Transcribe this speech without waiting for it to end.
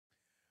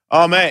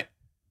Oh, mate,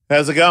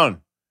 how's it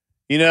going?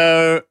 You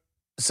know,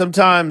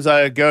 sometimes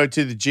I go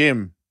to the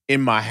gym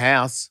in my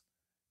house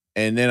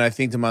and then I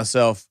think to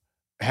myself,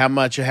 how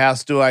much a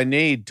house do I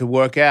need to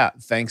work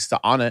out thanks to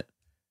Onnit?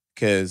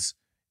 Because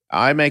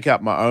I make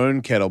up my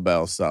own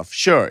kettlebell stuff.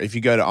 Sure, if you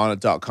go to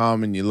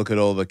onnit.com and you look at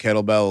all the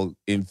kettlebell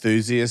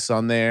enthusiasts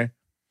on there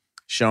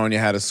showing you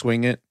how to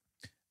swing it,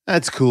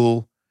 that's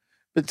cool.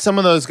 But some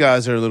of those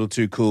guys are a little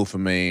too cool for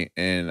me.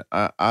 And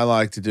I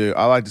like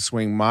to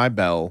swing my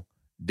bell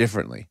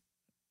differently.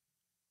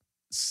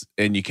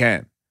 And you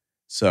can.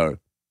 So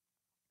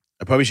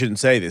I probably shouldn't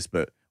say this,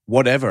 but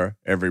whatever,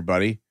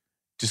 everybody.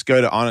 Just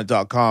go to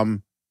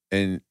onnit.com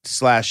and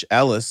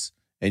 /Ellis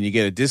and you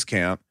get a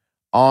discount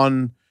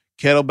on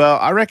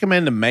kettlebell. I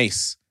recommend a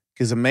mace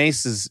because a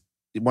mace is,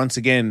 once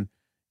again,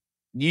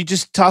 you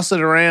just toss it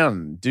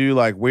around, do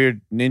like weird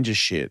ninja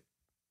shit,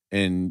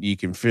 and you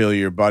can feel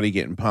your body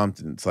getting pumped,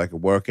 and it's like a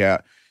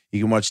workout.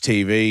 You can watch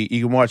TV.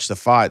 You can watch the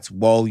fights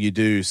while you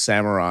do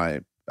samurai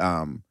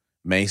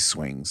mace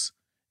swings,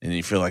 and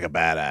you feel like a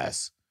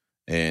badass.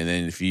 And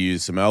then if you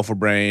use some Alpha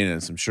Brain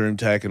and some Shroom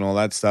Tech and all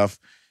that stuff,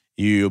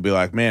 you'll be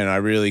like, man, I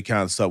really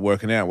can't stop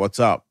working out. What's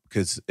up?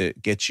 Because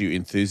it gets you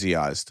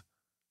enthusiased.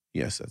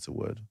 Yes, that's a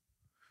word.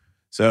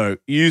 So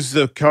use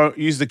the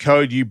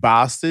code you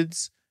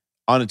bastards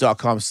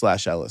onnit.com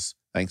 /Ellis.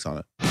 Thanks,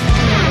 Onnit.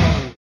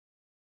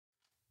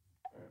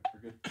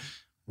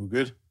 We're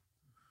good.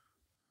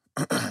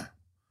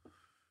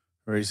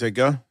 Ready, set,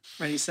 go?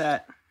 Ready,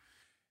 set.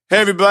 Hey,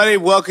 everybody.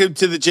 Welcome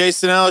to the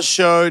Jason Ellis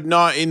Show,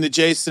 not in the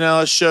Jason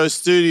Ellis Show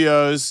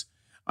studios.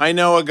 I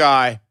know a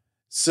guy,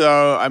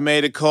 so I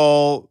made a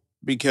call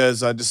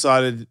because I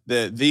decided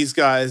that these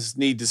guys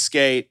need to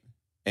skate,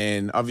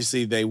 and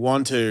obviously they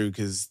want to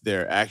because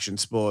they're action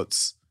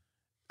sports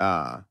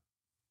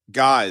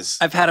guys.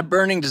 I've had a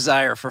burning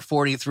desire for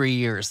 43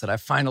 years that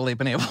I've finally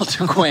been able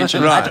to quench.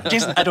 Right.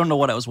 I don't know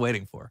what I was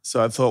waiting for.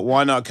 So I thought,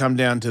 why not come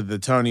down to the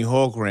Tony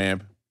Hawk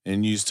ramp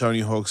and use Tony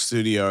Hawk's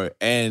studio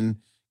and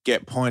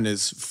get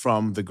pointers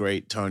from the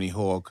great Tony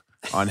Hawk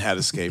on how to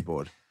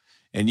skateboard.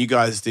 And you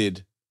guys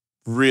did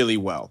really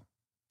well.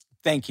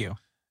 Thank you.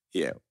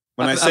 Yeah.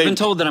 I've been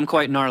told that I'm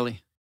quite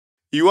gnarly.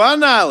 You are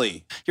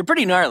gnarly. You're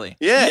pretty gnarly.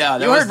 Yeah.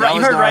 You heard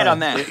right on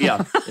that.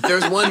 Yeah. If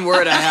there's one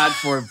word I had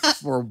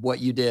for what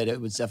you did, it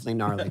was definitely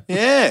gnarly.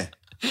 Yeah.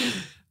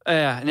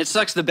 Yeah, and it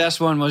sucks the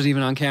best one wasn't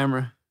even on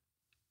camera.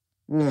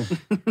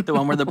 The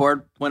one where the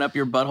board went up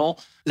your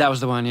butthole? That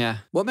was the one, yeah.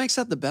 What makes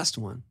that the best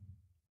one?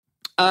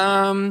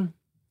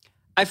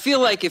 I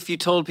feel like if you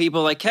told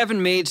people, like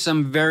Kevin made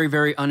some very,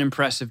 very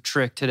unimpressive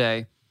trick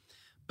today,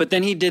 but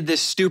then he did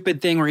this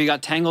stupid thing where he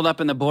got tangled up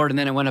in the board and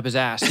then it went up his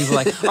ass. People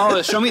were like,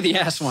 oh, show me the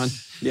ass one.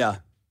 Yeah.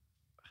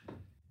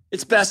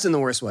 It's best in the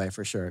worst way,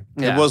 for sure.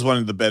 It was one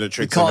of the better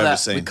tricks I've ever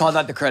seen. We call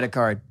that the credit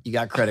card. You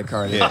got credit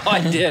card. Yeah. Oh,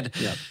 I did.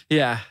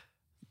 Yeah.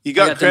 You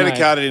got credit denied.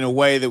 carded in a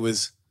way that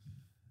was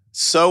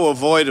so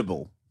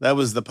avoidable. That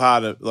was the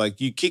part of, like,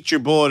 you kicked your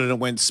board and it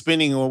went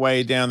spinning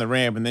away down the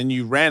ramp, and then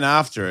you ran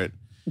after it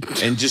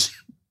and just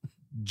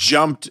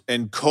jumped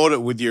and caught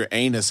it with your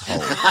anus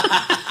hole.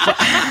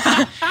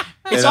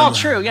 It's all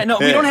true. Yeah, no,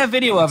 we don't have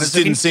video of it. This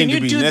didn't seem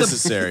to be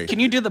necessary. Can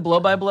you do the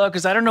blow-by-blow?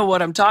 Because I don't know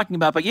what I'm talking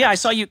about. But yeah, I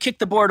saw you kick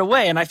the board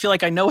away, and I feel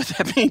like I know what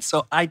that means.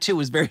 So I, too,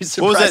 was very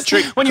surprised. What was that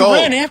trick when called?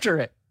 you ran after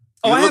it.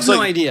 Oh, I have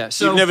no idea.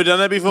 So You've never done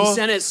that before? He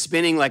sent it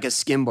spinning like a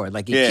skimboard.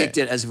 Like he kicked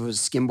it as if it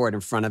was a skimboard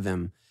in front of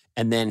him.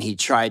 And then he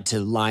tried to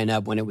line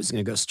up when it was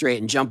going to go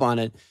straight and jump on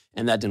it.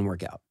 And that didn't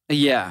work out.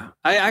 yeah,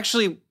 I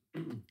actually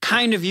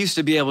kind of used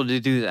to be able to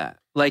do that.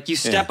 Like you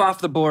step off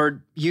the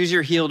board, use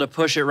your heel to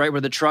push it right where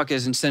the truck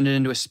is and send it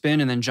into a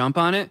spin and then jump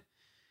on it.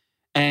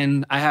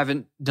 And I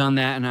haven't done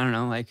that in, I don't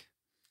know, like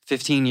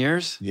 15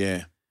 years.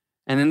 Yeah.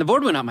 And then the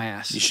board went up my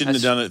ass. You shouldn't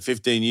have done it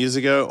 15 years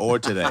ago or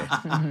today.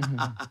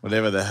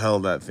 Whatever the hell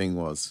that thing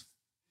was.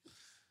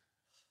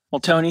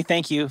 Well, Tony,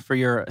 thank you for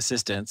your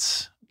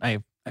assistance. I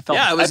felt.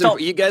 Yeah, I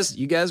felt you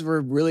guys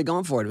were really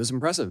going for it. It was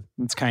impressive.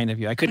 it's kind of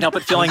you. I couldn't help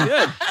but feeling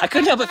good. I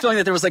couldn't help but feeling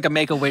that there was like a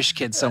Make-A-Wish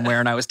kid somewhere,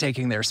 and I was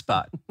taking their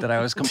spot. That I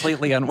was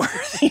completely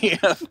unworthy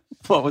of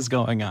what was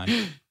going on.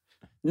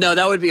 No,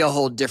 that would be a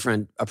whole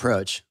different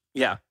approach.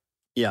 Yeah,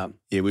 Yeah.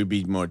 Yeah, we'd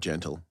be more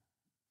gentle.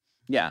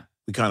 yeah.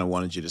 We kind of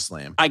wanted you to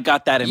slam. I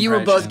got that impression. You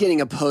were both getting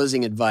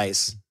opposing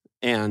advice,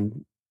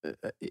 and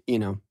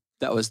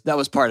that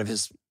was part of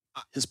his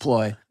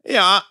ploy.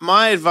 Yeah,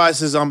 my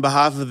advice is on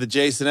behalf of the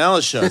Jason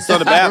Ellis Show. It's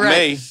not about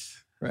me.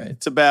 Right.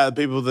 It's about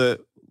the people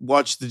that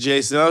watch the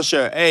Jason Ellis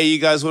Show. Hey, you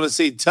guys want to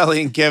see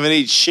Tully and Kevin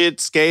eat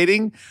shit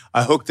skating?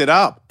 I hooked it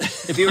up.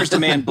 The viewers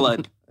demand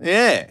blood.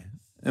 Yeah.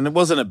 And it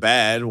wasn't a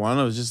bad one.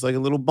 It was just like a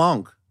little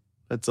bonk.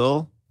 That's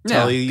all.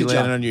 Yeah, Tully, you good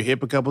landed job. on your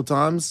hip a couple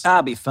times.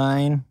 I'll be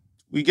fine.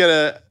 We got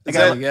a... I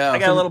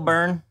got a little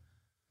burn.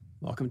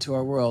 Welcome to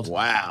our world.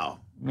 Wow.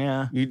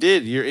 Yeah. You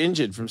did. You're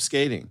injured from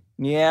skating.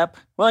 Yep.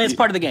 Well, it's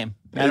part of the game.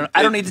 I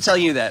don't need to tell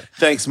you that.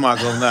 Thanks,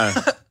 Michael. No.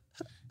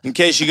 In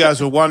case you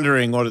guys were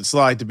wondering what it's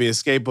like to be a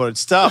skateboarder,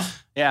 it's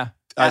tough. Yeah.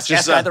 Ask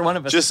either one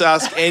of us. Just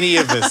ask any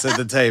of us at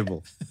the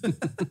table.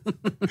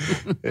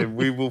 And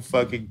we will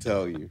fucking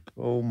tell you.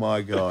 Oh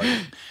my God.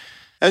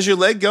 How's your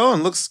leg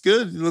going? Looks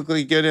good. You look like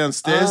you go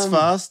downstairs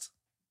fast.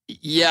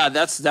 Yeah,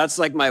 that's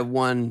like my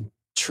one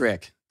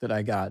trick that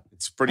I got.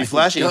 It's pretty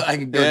flashy. I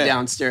can go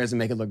downstairs and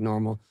make it look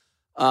normal.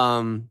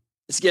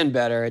 It's getting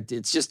better.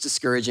 It's just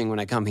discouraging when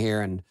I come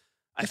here and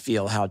I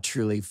feel how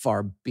truly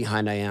far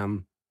behind I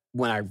am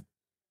when I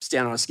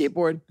stand on a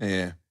skateboard.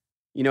 Yeah.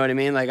 You know what I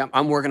mean? Like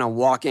I'm working on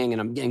walking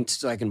and I'm getting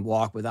so I can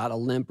walk without a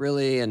limp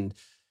really and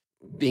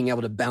being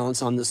able to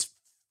balance on this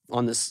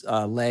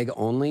leg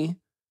only.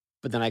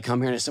 But then I come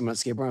here and I step on a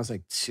skateboard and I was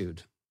like,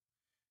 dude.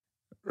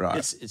 Right.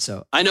 It's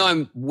so I know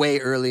I'm way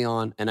early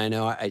on and I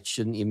know I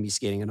shouldn't even be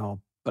skating at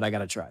all, but I got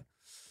to try.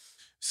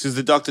 So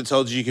the doctor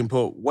told you can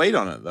put weight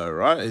on it though,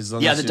 right?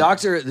 Yeah,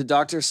 the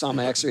doctor saw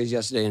my x-rays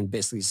yesterday and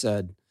basically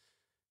said,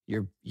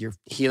 you're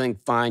healing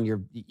fine. Your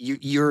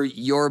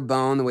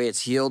bone, the way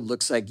it's healed,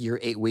 looks like you're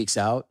 8 weeks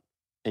out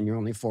and you're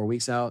only 4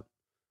 weeks out.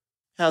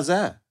 How's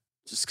that?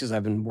 Just because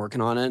I've been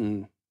working on it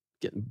and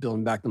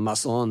building back the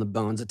muscle and the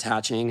bone's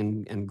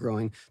attaching and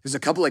growing. There's a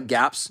couple of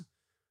gaps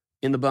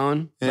in the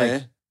bone,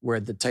 like where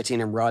the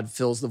titanium rod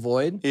fills the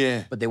void.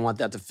 Yeah. But they want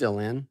that to fill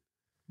in.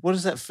 What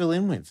does that fill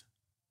in with?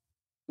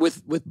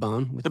 With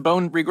bone. The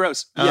bone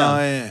regrows.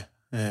 Yeah.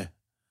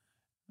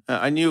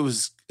 I knew it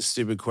was a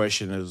stupid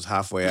question. It was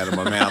halfway out of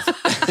my mouth.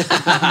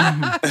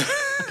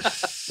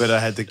 But I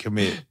had to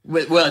commit.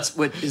 Well,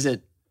 what is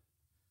it?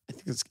 I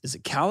think is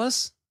it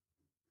callus?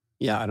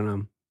 Yeah, I don't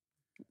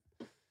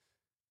know.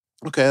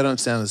 Okay, I don't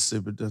sound as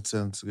stupid. That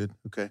sounds good.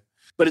 Okay.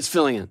 But it's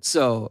filling in.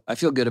 So I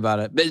feel good about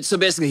it. But so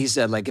basically he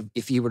said, like,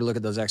 if he were to look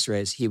at those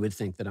x-rays, he would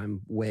think that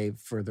I'm way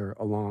further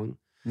along.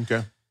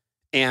 Okay.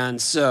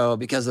 And so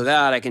because of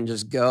that, I can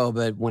just go.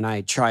 But when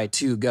I try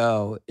to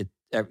go,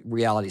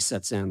 reality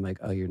sets in like,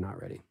 oh, you're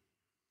not ready.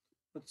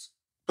 That's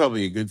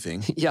probably a good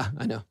thing. Yeah,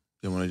 I know.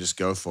 You don't want to just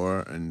go for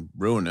it and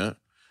ruin it.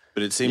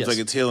 But it seems Yes. like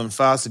it's healing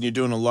fast and you're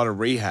doing a lot of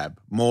rehab.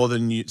 More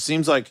than you... It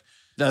seems like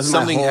That's my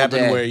something whole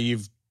happened day. where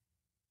you've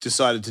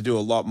decided to do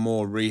a lot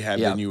more rehab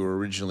Yeah. than you were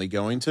originally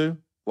going to.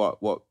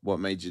 What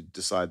made you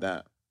decide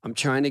that? I'm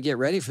trying to get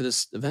ready for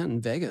this event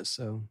in Vegas.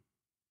 So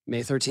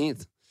May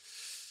 13th.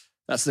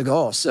 That's the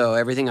goal. So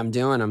everything I'm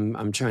doing,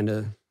 I'm trying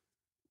to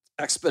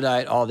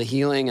expedite all the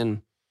healing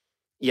and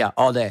yeah,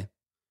 all day.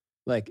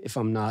 Like if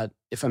I'm not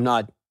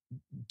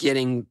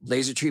getting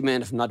laser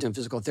treatment, if I'm not doing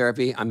physical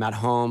therapy, I'm at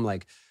home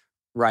like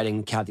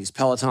riding Kathy's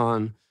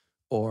Peloton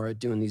or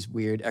doing these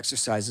weird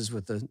exercises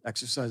with the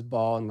exercise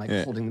ball and like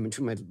holding them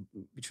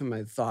between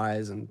my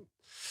thighs and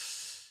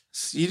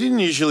You didn't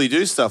usually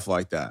do stuff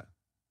like that.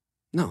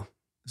 no.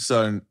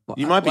 So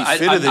you might be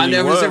fitter than you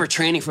I was were. never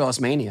training for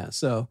Mania,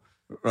 so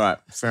Right,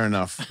 fair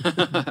enough.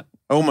 I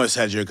almost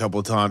had you a couple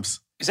of times.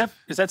 Is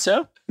that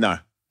so? No.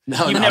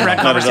 no, You've no, never no. had not at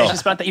all.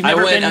 conversations about that. You've I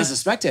never went been as a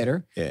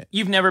spectator.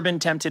 You've never been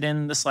tempted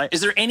in the slight.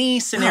 Is there any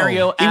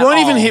scenario? He at won't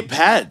even all- hit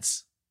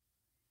pads.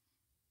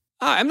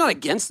 I'm not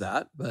against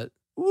that, but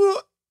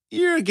Well,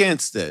 you're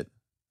against it.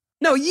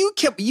 no, you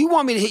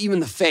want me to hit you in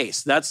the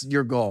face. That's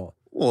your goal.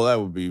 Well, that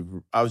would be.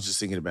 I was just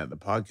thinking about the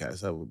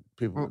podcast.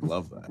 People would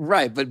love that.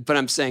 Right, but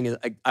I'm saying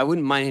I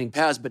wouldn't mind hitting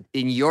pads, but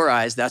in your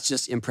eyes, that's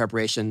just in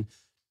preparation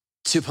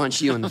to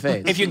punch you in the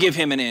face. If you give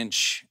him an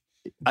inch,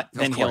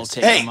 then he'll course.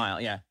 take Hey. a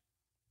mile. Yeah.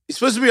 You're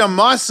supposed to be on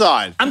my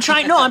side. I'm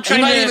trying you to.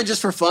 might even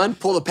just for fun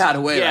pull the pad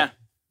away Yeah.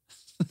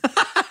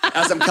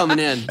 as I'm coming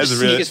in, That's a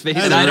Sneak really, his face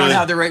that's and a I don't really-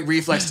 have the right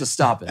reflex to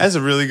stop it. That's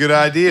a really good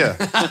idea.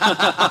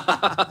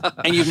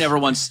 And you've never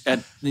once,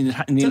 in the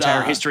entire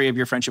Ta-da. history of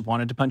your friendship,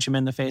 wanted to punch him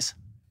in the face?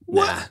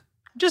 Nah.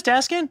 Just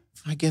asking.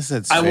 I guess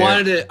that's. I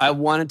fair.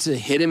 wanted to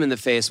hit him in the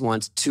face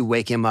once to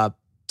wake him up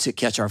to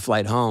catch our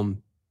flight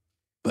home,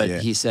 but Yeah.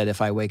 he said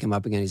if I wake him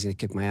up again, he's gonna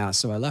kick my ass.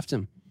 So I left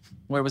him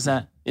Where was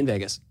that? in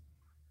Vegas,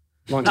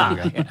 long time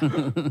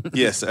ago.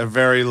 Yes, a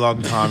very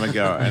long time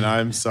ago, and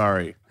I'm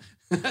sorry.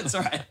 That's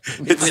all right.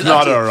 It's We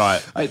not left you. all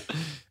right.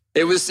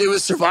 It was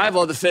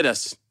survival of the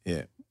fittest.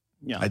 Yeah,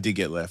 Yeah. I did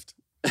get left,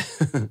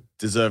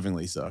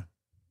 deservingly so.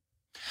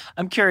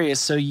 I'm curious.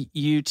 So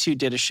you two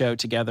did a show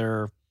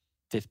together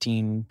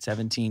 15,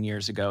 17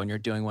 years ago, and you're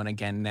doing one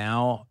again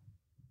now.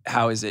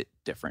 How is it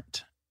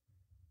different?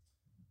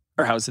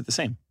 Or how is it the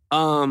same?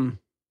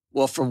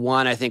 Well, for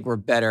one, I think we're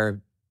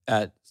better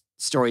at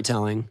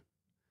storytelling.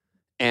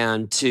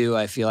 And two,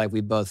 I feel like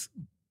we both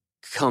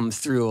come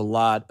through a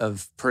lot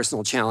of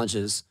personal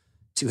challenges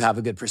to have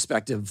a good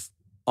perspective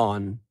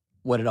on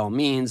what it all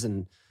means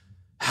and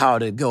how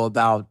to go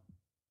about,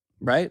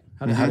 right?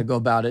 How to go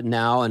about it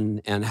now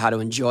and how to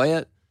enjoy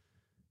it.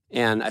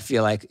 And I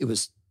feel like it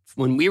was,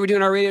 when we were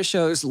doing our radio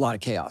show, it was a lot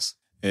of chaos.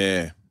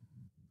 Yeah,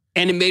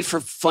 And it made for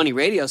funny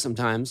radio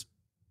sometimes,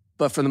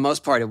 but for the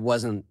most part, it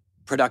wasn't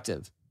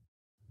productive.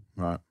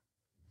 right.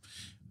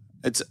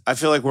 I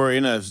feel like we're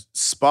in a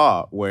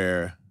spot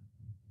where,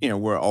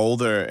 we're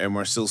older and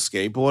we're still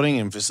skateboarding,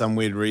 and for some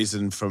weird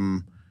reason,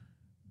 from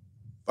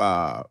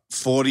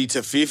 40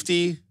 to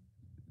 50,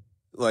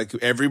 like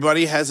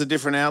everybody has a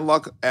different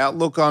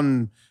outlook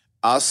on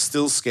us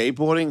still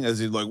skateboarding.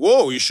 As in, like,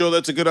 whoa, you sure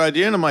that's a good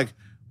idea? And I'm like,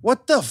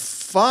 what the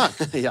fuck?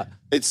 Yeah.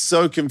 It's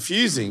so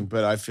confusing,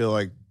 but I feel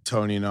like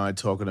Tony and I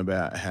talking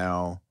about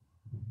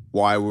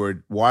why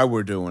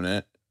we're doing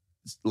it.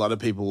 A lot of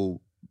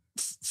people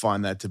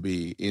find that to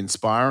be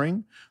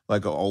inspiring.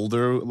 Like a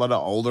lot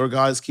of older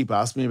guys keep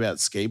asking me about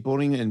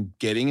skateboarding and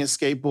getting a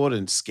skateboard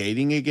and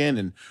skating again.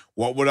 And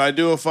what would I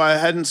do if I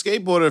hadn't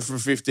skateboarded for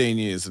 15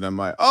 years? And I'm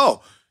like,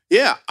 oh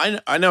yeah,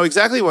 I know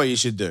exactly what you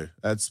should do.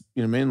 That's,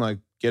 you know what I mean? Like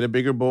get a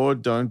bigger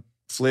board, don't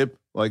flip.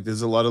 Like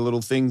there's a lot of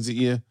little things that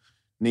you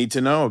need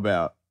to know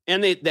about.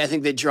 And I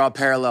think they draw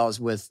parallels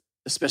with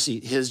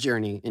especially his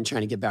journey in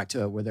trying to get back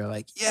to it, where they're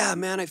like, yeah,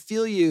 man, I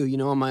feel you,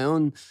 on my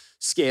own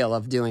scale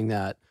of doing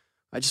that.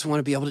 I just want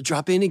to be able to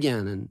drop in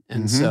again.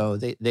 And so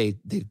they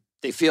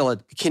feel a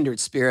kindred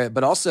spirit,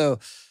 but also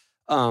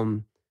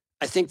I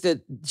think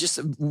that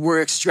just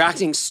we're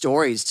extracting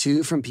stories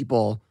too from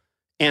people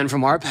and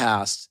from our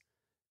past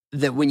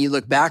that when you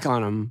look back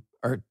on them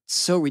are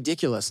so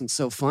ridiculous and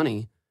so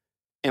funny.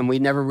 And we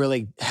never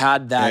really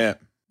had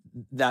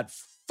that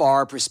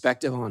far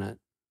perspective on it.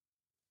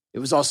 It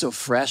was also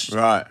fresh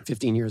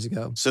 15 years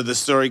ago. So the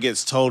story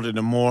gets told in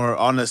a more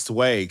honest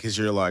way because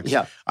you're like,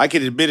 yeah, I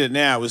can admit it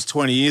now, it was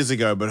 20 years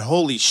ago, but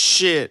holy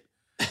shit.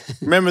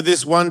 Remember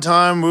this one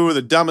time we were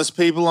the dumbest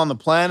people on the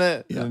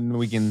planet? Yeah. And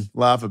we can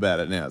laugh about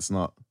it now. It's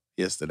not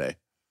yesterday.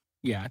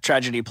 Yeah,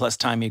 tragedy plus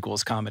time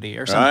equals comedy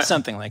or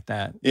something like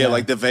that. Yeah,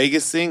 like the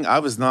Vegas thing, I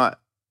was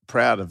not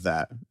proud of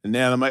that. And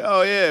now I'm like,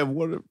 oh yeah,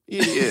 what an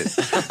idiot.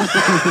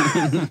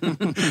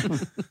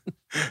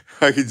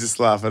 I could just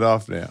laugh it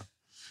off now.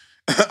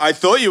 I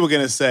thought you were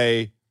going to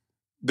say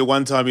the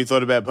one time you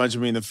thought about punching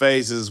me in the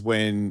face is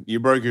when you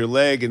broke your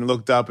leg and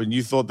looked up and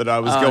you thought that I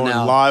was going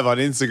live on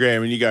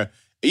Instagram and you go, are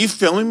you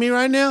filming me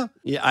right now?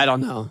 Yeah, I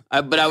don't know.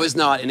 But I was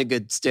not in a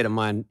good state of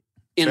mind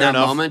in that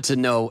moment to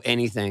know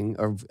anything,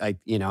 or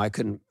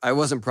I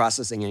wasn't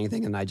processing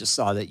anything, and I just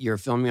saw that you're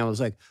filming me. I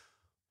was like,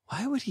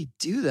 why would he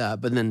do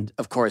that? But then,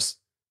 of course,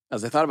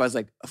 as I thought about it, I was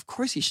like, of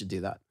course he should do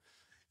that.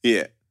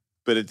 Yeah.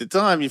 But at the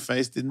time, your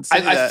face didn't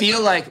say that. I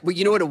feel like, well,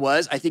 you know what it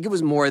was? I think it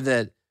was more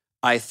that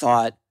I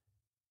thought,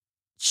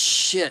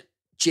 shit,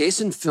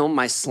 Jason filmed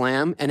my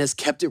slam and has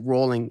kept it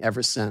rolling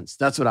ever since.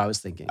 That's what I was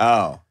thinking.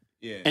 Oh,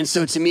 yeah. And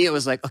so to me, it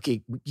was like,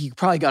 okay, you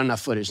probably got enough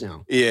footage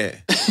now. Yeah.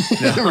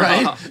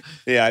 Right?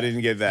 Yeah, I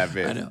didn't get that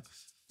bit. I know.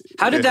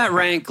 How did that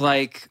rank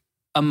like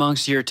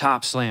amongst your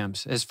top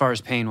slams as far as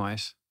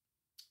pain-wise?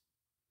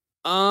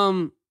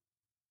 Well,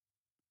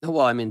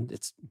 I mean,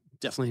 it's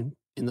definitely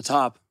in the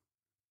top.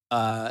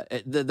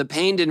 The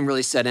pain didn't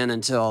really set in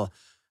until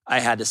I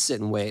had to sit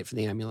and wait for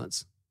the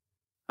ambulance.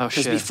 Oh,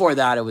 shit. Because before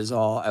that, I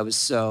was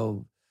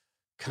so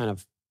kind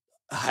of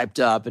hyped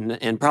up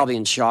and probably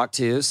in shock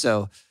too.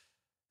 So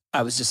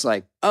I was just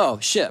like, oh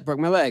shit, broke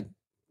my leg.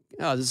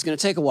 Oh, this is going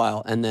to take a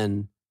while. And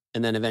then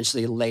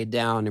eventually laid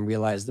down and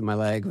realized that my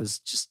leg was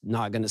just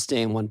not going to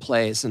stay in one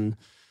place. And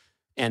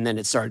then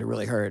it started to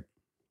really hurt.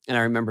 And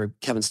I remember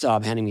Kevin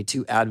Staub handing me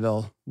 2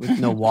 Advil with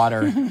no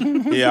water.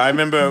 Yeah, I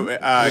remember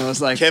it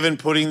was like, Kevin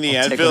putting the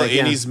Advil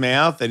in his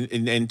mouth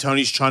and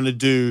Tony's trying to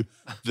do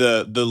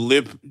the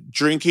lip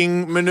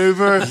drinking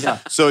maneuver. Yeah.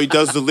 So he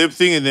does the lip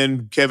thing and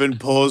then Kevin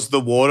pours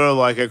the water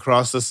like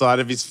across the side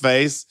of his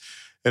face.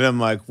 And I'm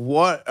like,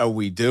 what are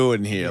we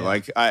doing here?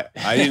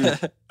 Yeah.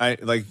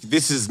 Like,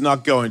 this is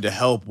not going to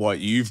help what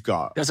you've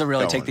got. Doesn't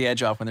really going. take the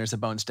edge off when there's a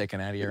bone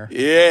sticking out of your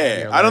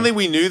I don't think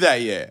we knew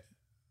that yet.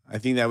 I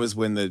think that was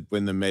when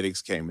the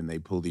medics came and they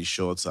pulled his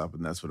shorts up,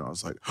 and that's when I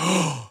was like,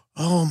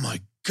 oh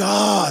my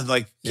God,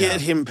 like get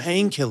him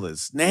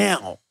painkillers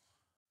now.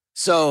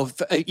 So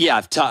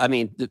I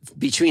mean,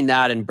 between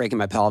that and breaking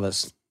my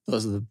pelvis,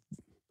 those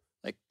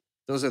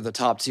are the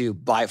top 2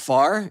 by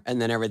far, and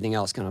then everything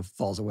else kind of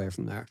falls away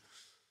from there.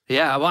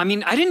 Yeah, well, I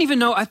mean, I didn't even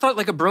know. I thought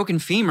like a broken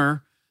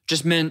femur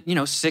just meant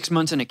 6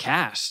 months in a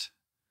cast,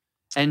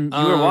 and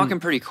you were walking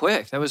pretty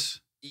quick. That was.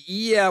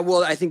 Yeah,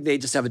 well, I think they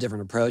just have a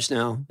different approach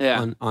now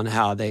on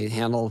how they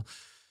handle,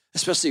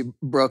 especially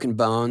broken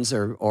bones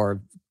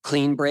or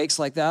clean breaks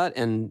like that.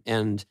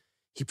 And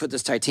he put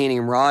this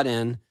titanium rod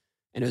in,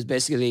 and it was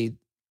basically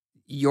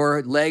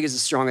your leg is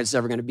as strong as it's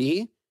ever going to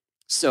be.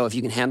 So if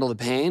you can handle the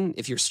pain,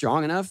 if you're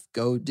strong enough,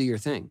 go do your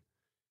thing.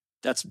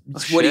 That's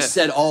what he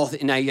said.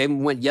 And I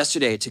went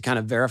yesterday to kind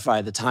of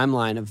verify the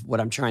timeline of what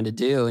I'm trying to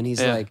do, and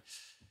he's like,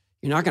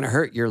 "You're not going to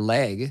hurt your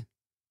leg."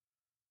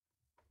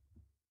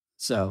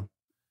 So.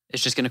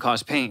 It's just going to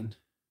cause pain.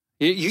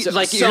 You're so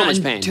not much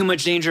in pain. Too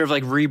much danger of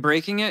like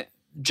re-breaking it,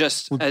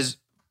 just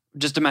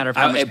a matter of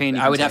how much pain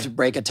you I would take. have to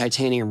break a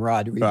titanium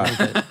rod to re-break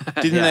it.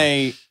 Didn't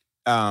they,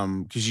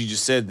 because you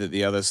just said that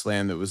the other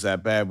slam that was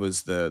that bad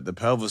was the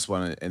pelvis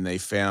one, and they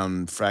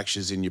found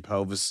fractures in your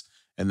pelvis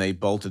and they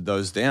bolted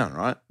those down,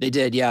 right? They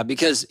did, yeah,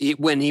 because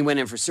when he went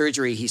in for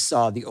surgery, he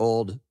saw the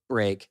old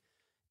break.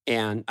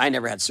 And I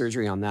never had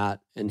surgery on that.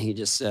 And he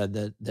just said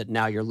that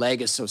now your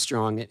leg is so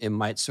strong, it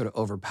might sort of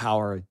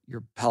overpower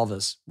your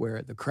pelvis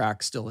where the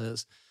crack still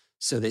is.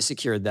 So they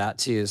secured that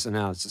too. So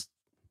now it's just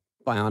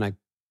bionic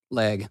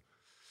leg.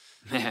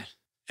 Man.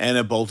 And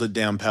a bolted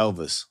down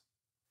pelvis.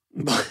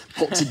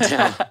 Bolted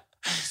down.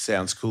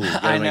 sounds cool. You I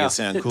gotta make know. it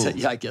sound cool.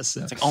 Yeah, I guess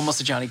so. It's like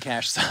almost a Johnny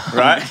Cash song.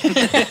 Right?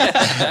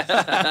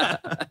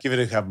 Give it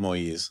a couple more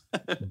years.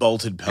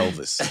 Bolted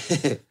pelvis.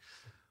 It's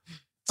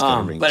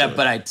got a ring to it.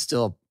 But I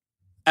still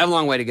have a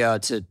long way to go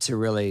to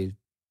really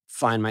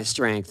find my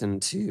strength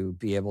and to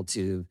be able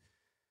to,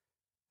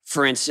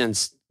 for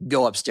instance,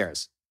 go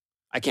upstairs.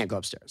 I can't go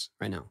upstairs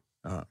right now.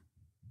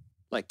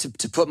 Like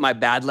to put my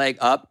bad leg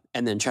up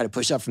and then try to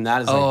push up from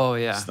that is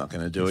like, yeah. It's not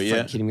going to do it you're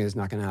yet. kidding me? It's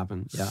not going to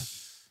happen. Yeah.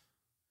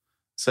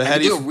 So I how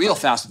can do do you it real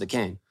fast with the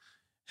cane.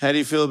 how do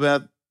you feel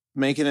about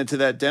making it to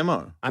that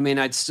demo? I mean,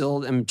 I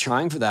still am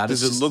trying for that.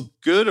 Does It's it just- look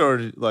good,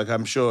 or like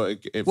I'm sure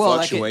it well?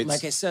 fluctuates?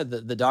 Like I said,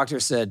 the doctor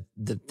said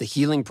the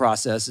healing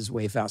process is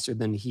way faster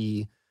than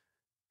he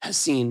has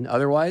seen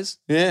otherwise.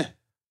 yeah.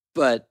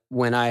 But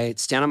when I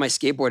stand on my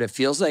skateboard, it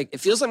feels like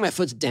my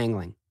foot's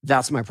dangling.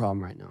 That's my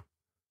problem right now.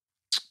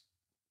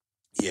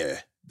 Yeah.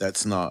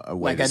 That's not a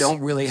way. Like I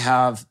don't really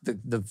have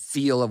the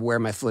feel of where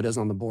my foot is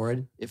on the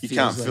board. It You feels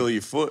can't like, feel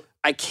your foot.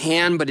 I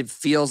can, but it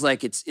feels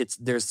like it's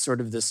there's sort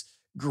of this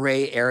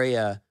gray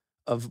area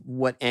of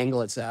what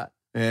angle it's at.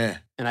 Yeah.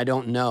 And I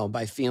don't know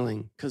by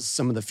feeling because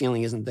some of the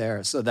feeling isn't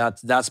there. So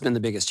that's been the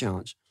biggest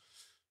challenge.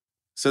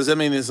 So does that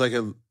mean there's like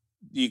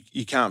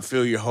you can't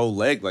feel your whole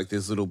leg? Like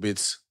there's little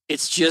bits.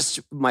 It's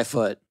just my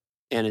foot,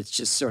 and it's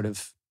just sort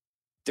of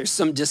there's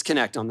some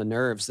disconnect on the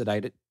nerves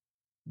that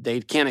they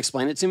can't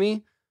explain it to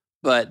me,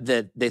 but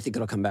that they think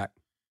it'll come back.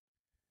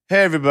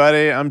 Hey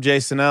everybody, I'm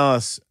Jason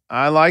Ellis.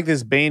 I like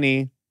this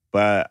beanie,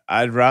 but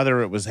I'd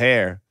rather it was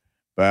hair.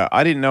 But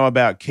I didn't know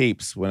about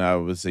Keeps when I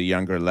was a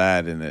younger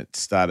lad, and it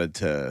started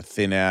to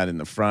thin out in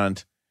the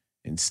front.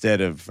 Instead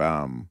of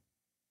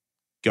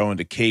going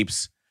to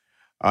Keeps,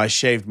 I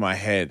shaved my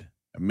head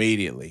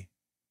immediately,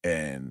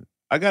 and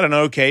I got an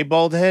okay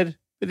bald head,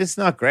 but it's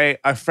not great.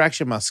 I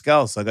fractured my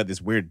skull, so I got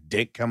this weird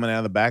dick coming out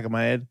of the back of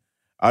my head.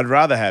 I'd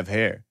rather have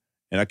hair,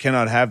 and I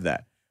cannot have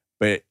that.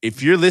 But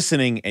if you're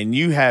listening and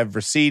you have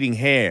receding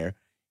hair,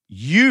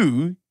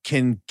 you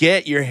can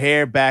get your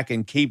hair back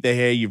and keep the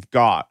hair you've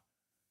got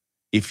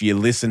if you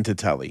listen to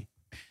Tully.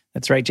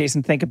 That's right,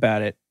 Jason. Think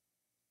about it.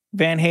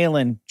 Van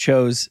Halen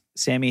chose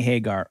Sammy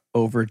Hagar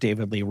over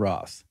David Lee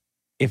Roth.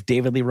 If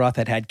David Lee Roth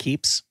had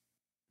Keeps.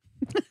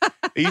 Are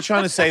you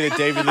trying to say that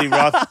David Lee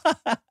Roth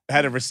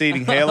had a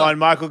receding hairline,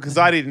 Michael? Because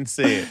I didn't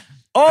see it.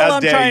 All How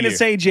I'm dare trying you. to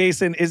say,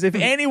 Jason, is if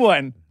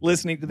anyone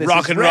listening to this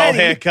Rock is and roll ready,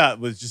 haircut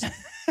was just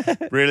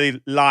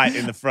really light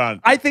in the front.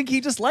 I think he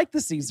just liked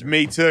the Caesar.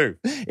 Me too.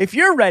 If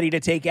you're ready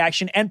to take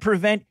action and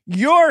prevent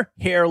your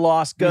hair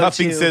loss, go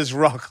Nothing to says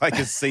rock like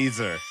a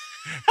Caesar.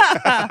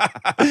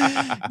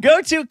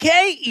 go to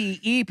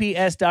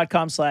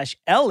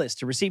keeps.com/Ellis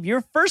to receive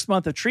your first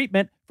month of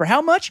treatment for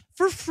how much?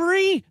 For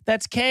free.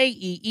 That's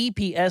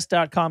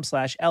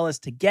keeps.com/Ellis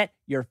to get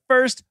your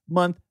first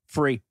month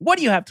free. What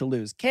do you have to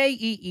lose?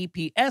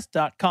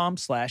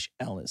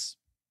 keeps.com/Ellis.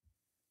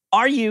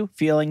 Are you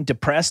feeling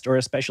depressed or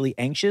especially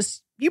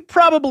anxious? You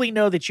probably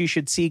know that you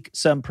should seek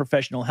some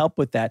professional help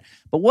with that.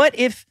 But what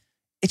if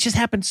it just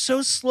happens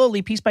so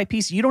slowly, piece by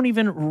piece, you don't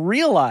even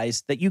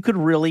realize that you could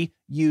really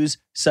use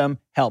some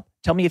help?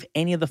 Tell me if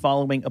any of the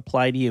following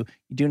apply to you.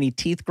 You do any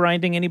teeth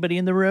grinding? Anybody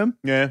in the room?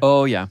 Yeah.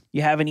 Oh, yeah.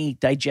 You have any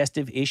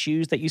digestive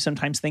issues that you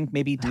sometimes think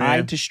may be tied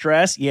Yeah. to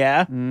stress?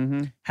 Yeah.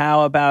 Mm-hmm.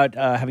 How about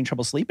having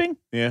trouble sleeping?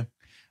 Yeah.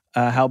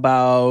 How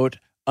about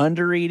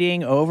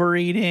undereating,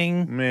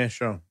 overeating, Yeah,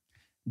 sure.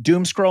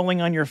 doom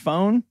scrolling on your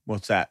phone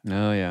What's that?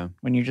 Oh, yeah.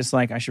 when you're just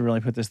like, I should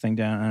really put this thing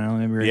down. I don't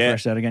know, maybe Yeah.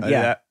 refresh that again. I do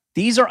Yeah. that.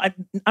 These are, I'm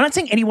not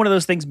saying any one of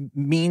those things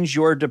means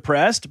you're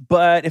depressed,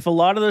 but if a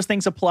lot of those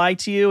things apply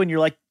to you and you're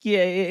like, yeah,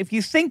 if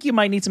you think you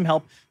might need some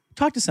help,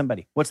 talk to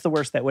somebody. What's the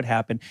worst that would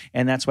happen?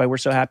 And that's why we're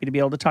so happy to be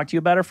able to talk to you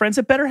about our friends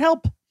at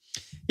BetterHelp.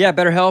 Yeah,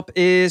 BetterHelp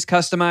is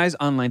customized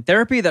online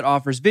therapy that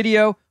offers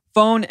video,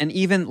 phone, and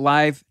even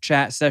live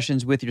chat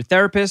sessions with your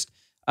therapist.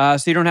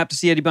 So you don't have to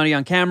see anybody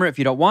on camera if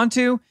you don't want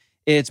to.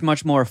 It's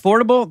much more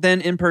affordable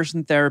than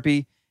in-person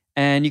therapy,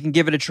 and you can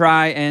give it a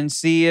try and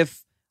see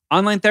if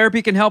online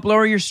therapy can help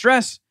lower your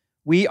stress.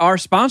 We are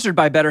sponsored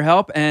by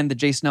BetterHelp, and the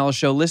Jason Ellis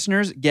Show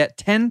listeners get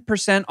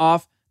 10%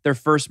 off their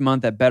first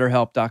month at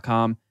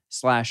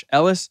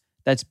BetterHelp.com/Ellis.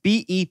 That's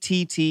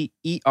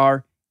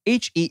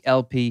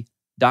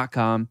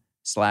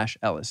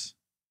BetterHelp.com/Ellis.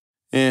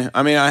 Yeah.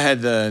 I mean, I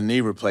had the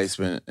knee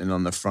replacement, and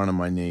on the front of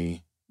my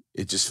knee,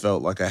 it just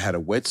felt like I had a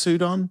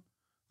wetsuit on.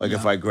 Like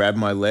if I grab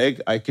my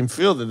leg, I can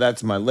feel that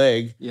that's my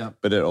leg, Yeah.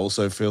 but it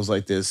also feels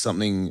like there's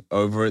something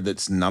over it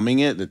that's numbing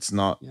it, that's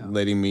not Yeah.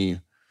 letting me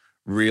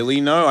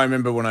really know. I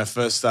remember when I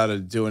first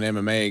started doing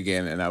MMA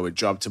again and I would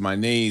drop to my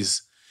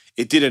knees,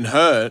 it didn't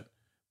hurt,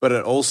 but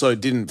it also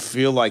didn't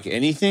feel like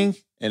anything.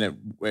 And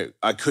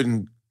I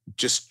couldn't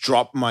just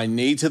drop my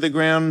knee to the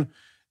ground.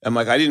 I'm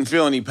like, I didn't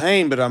feel any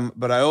pain, but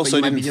I also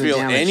you might be didn't doing feel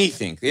damage.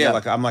 anything. Yeah, Yeah.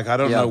 like I'm like, I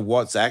don't Yeah. know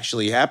what's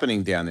actually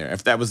happening down there.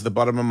 If that was the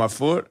bottom of my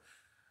foot,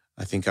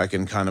 I think I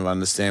can kind of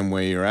understand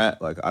where you're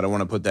at. Like, I don't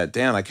want to put that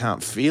down. I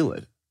can't feel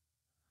it.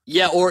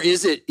 Yeah. Or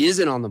is it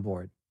on the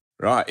board?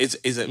 Right. Is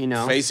it You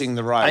know, facing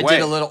the right I way?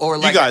 did a little, or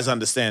You like guys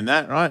understand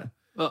that, right?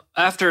 Well,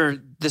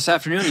 after this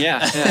afternoon, yeah.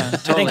 I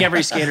think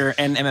every skater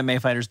and MMA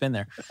fighter's been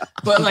there.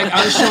 But like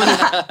I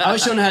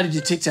was showing how to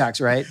do tic tacs,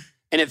 right?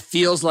 And it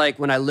feels like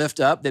when I lift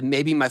up that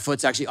maybe my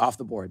foot's actually off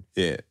the board.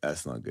 Yeah,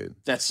 that's not good.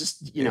 That's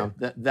just, you know,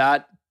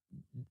 that's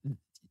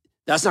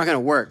not going to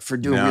work for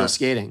doing real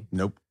skating.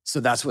 Nope. So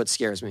that's what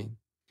scares me.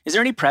 Is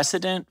there any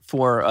precedent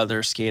for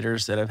other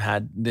skaters that have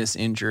had this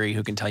injury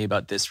who can tell you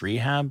about this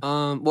rehab?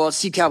 Well,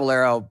 Steve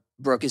Caballero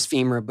broke his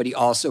femur, but he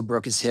also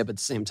broke his hip at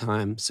the same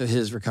time. So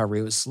his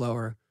recovery was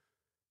slower.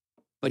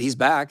 But he's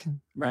back.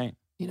 Right.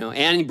 You know,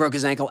 and he broke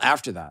his ankle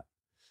after that.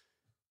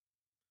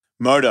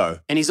 Moto.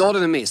 And he's older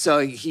than me. So,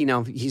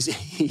 he's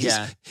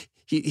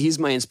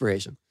my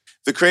inspiration.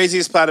 The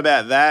craziest part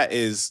about that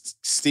is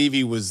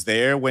Stevie was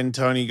there when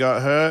Tony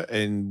got hurt,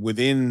 and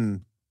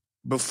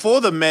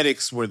before the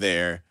medics were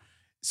there,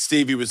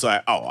 Stevie was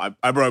like, "Oh,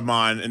 I broke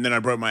mine, and then I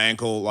broke my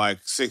ankle like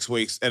 6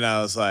 weeks," and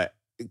I was like,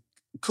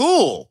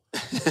 "Cool,"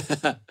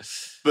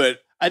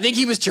 but I think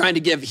he was trying to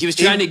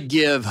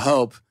give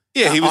hope.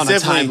 Yeah, he was on a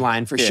definitely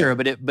timeline for sure.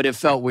 But it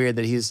felt weird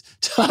that he's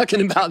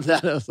talking about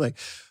that. I was like,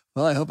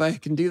 well, I hope I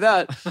can do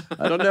that.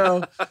 I don't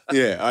know.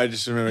 Yeah, I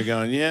just remember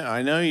going, "Yeah,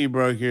 I know you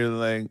broke your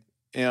leg.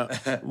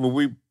 Yeah, well,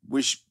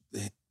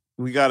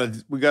 we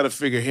gotta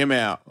figure him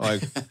out."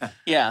 Like,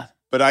 yeah.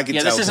 But I can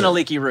tell. This isn't a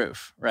leaky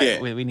roof, right?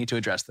 Yeah. We need to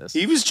address this.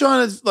 He was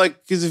trying to,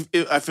 like, because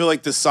I feel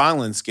like the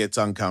silence gets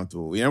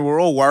uncomfortable. You know, we're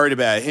all worried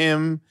about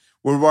him.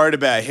 We're worried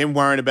about him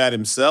worrying about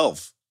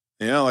himself.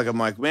 You know, like, I'm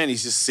like, man,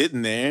 he's just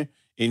sitting there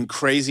in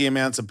crazy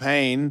amounts of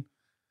pain.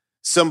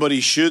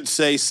 Somebody should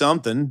say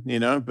something, you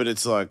know, but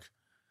it's like,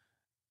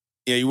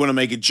 yeah, you want to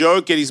make a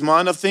joke, get his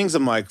mind off things.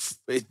 I'm like,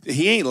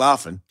 he ain't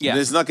laughing. Yeah.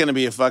 There's not going to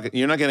be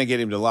you're not going to get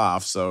him to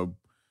laugh. So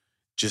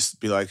just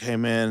be like, hey,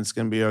 man, it's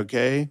going to be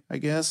okay, I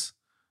guess.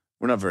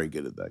 We're not very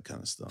good at that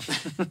kind of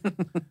stuff.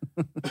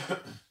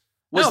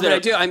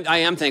 I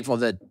am thankful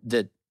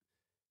that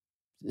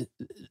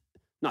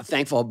not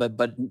thankful,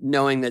 but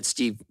knowing that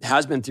Steve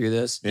has been through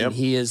this and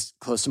he is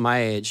close to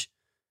my age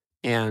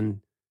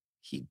and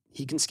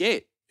he can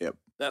skate. Yep.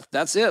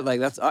 That's it. Like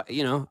that's,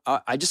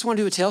 I just want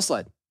to do a tail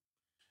slide.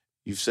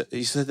 You said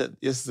that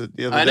the other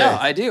day. I know,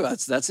 I do.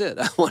 That's it.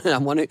 I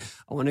want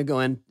to go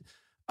in.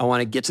 I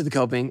want to get to the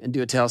coping and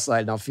do a tail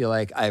slide, and I'll feel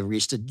like I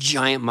reached a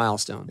giant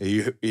milestone.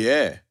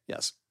 Yeah.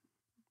 Yes.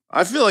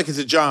 I feel like it's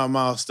a giant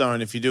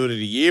milestone if you do it a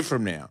year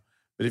from now.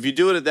 But if you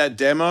do it at that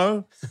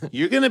demo,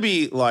 you're going to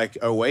be like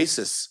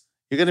Oasis.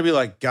 You're going to be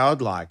like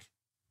godlike.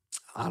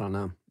 I don't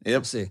know. Yep.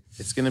 We'll see.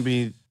 It's going to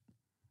be,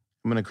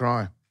 I'm going to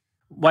cry.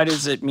 Why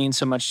does it mean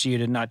so much to you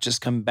to not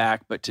just come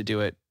back, but to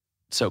do it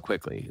so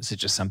quickly? Is it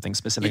just something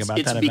specific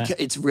about that event?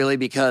 It's really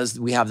because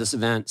we have this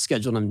event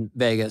scheduled in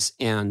Vegas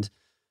and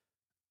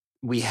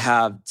we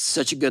have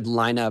such a good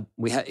lineup.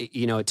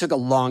 It took a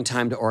long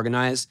time to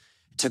organize.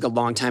 It took a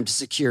long time to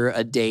secure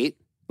a date.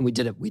 And we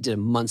did it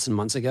months and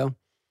months ago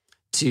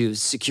to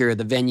secure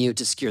the venue,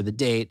 to secure the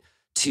date,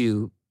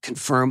 to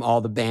confirm all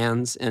the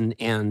bands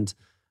and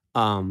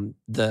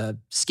the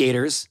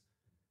skaters.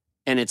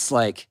 And it's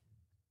like,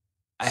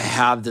 I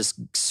have this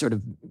sort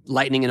of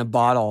lightning in a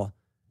bottle.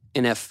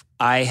 And if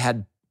I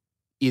had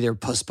either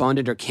postponed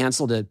it or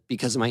canceled it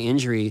because of my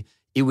injury,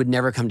 it would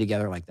never come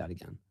together like that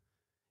again.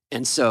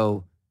 And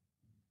so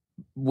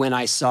when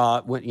I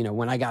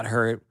got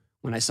hurt,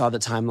 when I saw the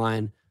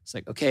timeline, it's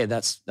like, okay,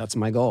 that's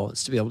my goal,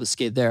 is to be able to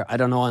skate there. I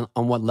don't know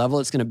on what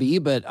level it's going to be,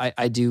 but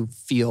I do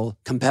feel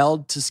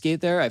compelled to skate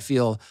there. I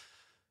feel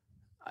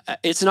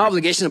it's an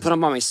obligation to put on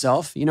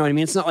myself. You know what I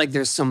mean? It's not like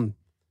there's some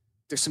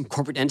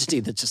corporate entity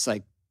that's just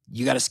like,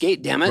 you got to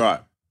skate, damn it.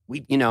 Right.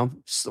 Like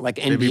NBA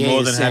They'd be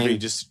more than saying, happy.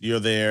 Just you're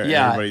there.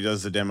 Yeah. And everybody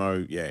does the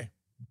demo. Yeah.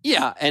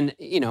 Yeah. And,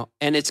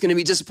 and it's going to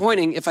be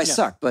disappointing if I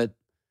suck, but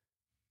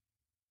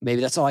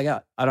maybe that's all I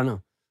got. I don't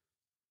know.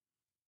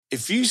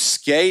 If you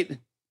skate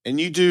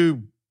and you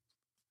do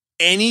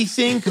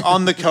anything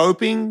on the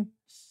coping,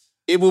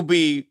 it will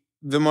be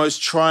the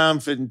most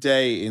triumphant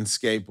day in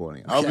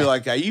skateboarding. I'll be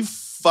like, are you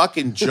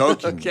fucking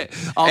joking? Okay.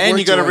 And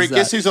you got to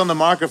guess who's on the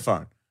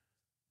microphone?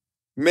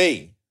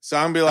 Me. So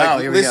I'm gonna be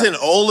like, listen,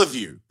 all of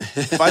you,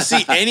 if I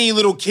see any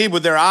little kid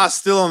with their ass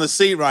still on the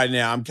seat right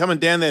now, I'm coming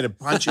down there to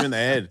punch you in the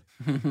head.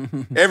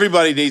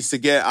 Everybody needs to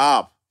get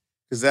up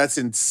because that's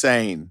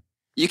insane.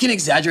 You can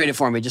exaggerate it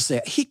for me. Just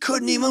say, he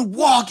couldn't even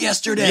walk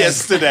yesterday.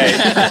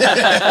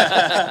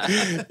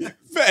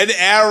 An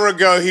hour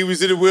ago, he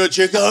was in a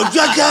wheelchair going,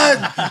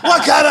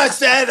 why can't I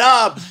stand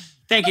up?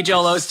 Thank you,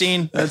 Joel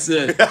Osteen. That's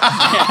it.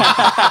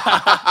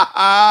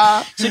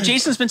 So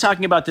Jason's been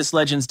talking about this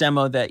Legends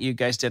demo that you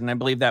guys did, and I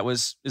believe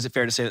is it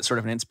fair to say that's sort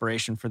of an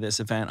inspiration for this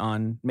event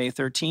on May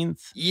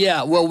 13th?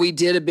 Yeah, well, we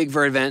did a big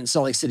Vert event in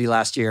Salt Lake City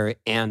last year,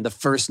 and the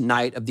first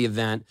night of the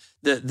event,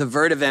 the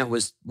Vert event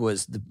was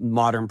the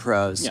modern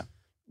pros,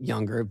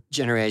 younger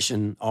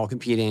generation, all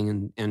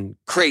competing and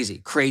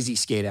crazy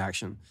skate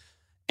action.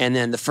 And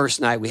then the first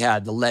night we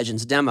had the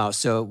Legends demo,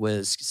 so it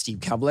was Steve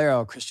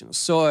Caballero, Christian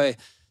Osoy,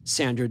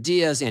 Sandro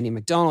Diaz, Andy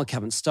McDonald,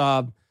 Kevin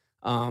Staub,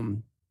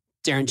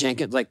 Darren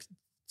Jenkins, like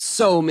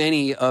so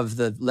many of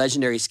the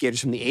legendary skaters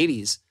from the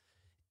 80s.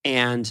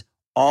 And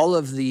all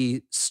of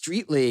the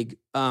street league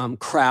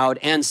crowd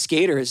and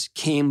skaters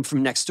came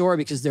from next door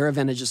because their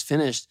event had just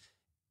finished.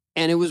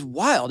 And it was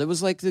wild. It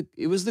was like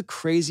the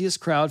craziest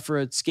crowd for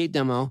a skate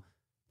demo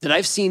that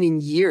I've seen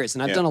in years.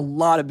 And I've done a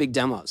lot of big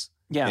demos.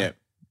 Yeah.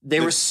 They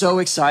were so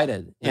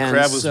excited. The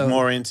crowd was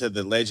more into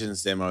the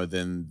Legends demo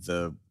than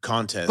the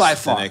contest By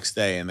far. the next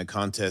day. And the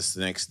contest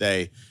the next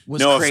day,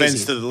 was no crazy.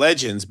 offense to the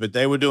Legends, but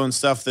they were doing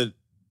stuff that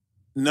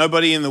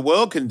nobody in the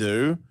world can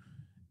do.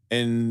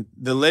 And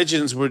the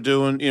Legends were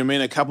doing,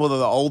 a couple of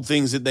the old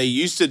things that they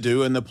used to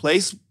do. And the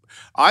place,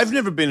 I've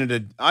never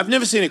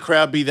seen a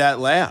crowd be that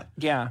loud.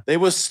 Yeah. They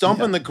were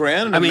stomping the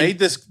ground, and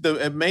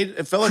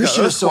it felt like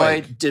Christian an Hosoi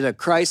earthquake. did a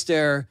Christ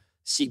Air.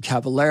 Steve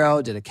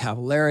Caballero did a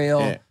Caballero.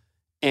 Yeah.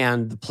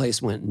 And the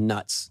place went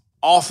nuts.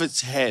 Off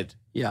its head.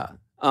 Yeah.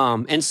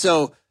 And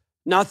so,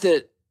 not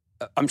that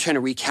I'm trying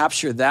to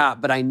recapture that,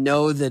 but I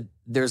know that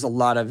there's a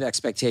lot of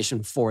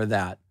expectation for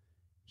that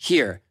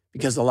here,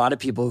 because a lot of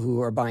people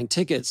who are buying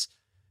tickets,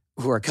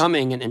 who are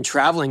coming and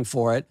traveling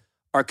for it,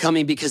 are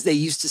coming because they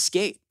used to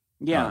skate.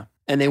 Yeah.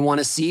 And they want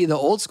to see the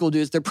old school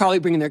dudes. They're probably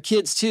bringing their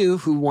kids too,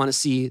 who want to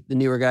see the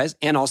newer guys,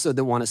 and also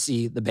they want to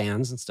see the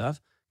bands and stuff.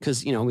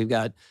 Because, we've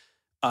got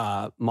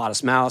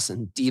Modest Mouse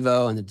and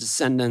Devo and the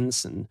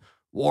Descendants and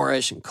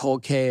Warish and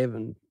Cold Cave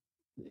and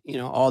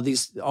all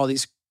these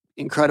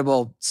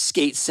incredible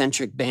skate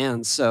centric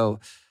bands. So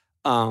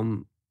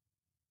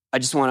I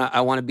just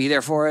want to be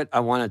there for it. I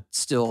want to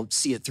still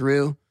see it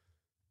through,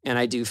 and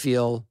I do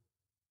feel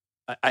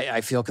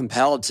I feel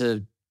compelled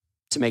to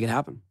make it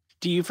happen.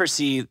 Do you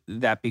foresee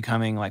that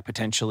becoming like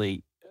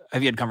potentially?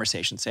 Have you had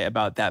conversations, say,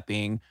 about that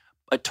being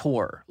a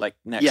tour like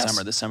next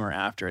summer, the summer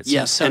after? It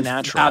seems so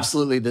natural.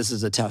 Absolutely, this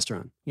is a test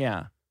run.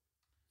 Yeah.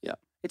 Yeah.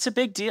 It's a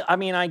big deal. I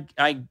mean, I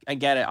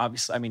get it,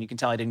 obviously. I mean, you can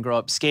tell I didn't grow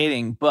up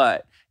skating,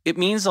 but it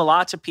means a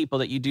lot to people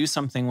that you do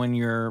something when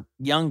you're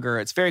younger.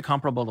 It's very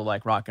comparable to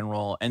like rock and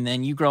roll. And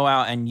then you grow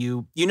out and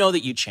you know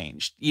that you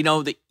changed. You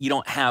know that you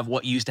don't have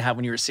what you used to have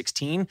when you were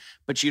 16,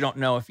 but you don't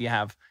know if you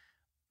have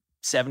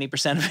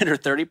 70% of it or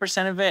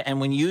 30% of it. And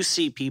when you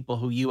see people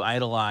who you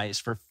idolize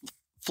for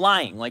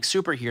flying like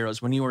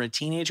superheroes when you were a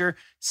teenager,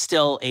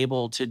 still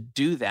able to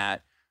do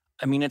that.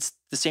 I mean, it's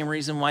the same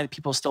reason why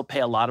people still pay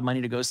a lot of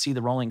money to go see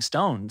the Rolling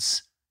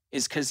Stones,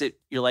 is because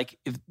you're like,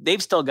 if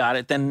they've still got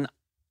it, then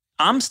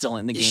I'm still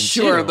in the game.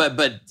 Sure, too.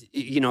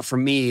 but for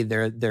me,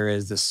 there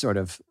is this sort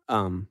of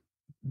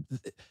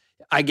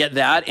I get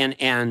that,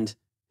 and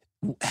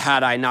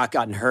had I not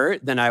gotten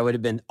hurt, then I would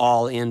have been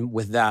all in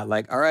with that.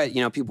 Like, all right,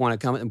 people want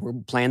to come and we're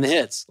playing the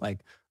hits. Like,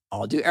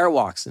 I'll do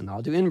airwalks and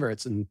I'll do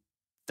inverts, and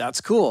that's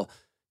cool.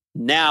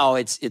 Now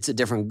it's a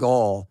different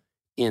goal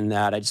in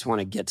that I just want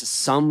to get to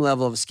some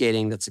level of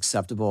skating that's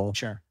acceptable.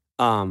 Sure.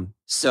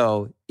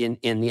 So in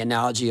the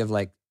analogy of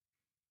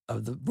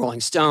the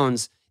Rolling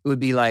Stones, it would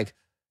be like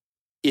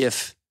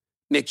if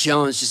Mick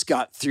Jones just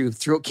got through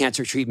throat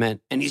cancer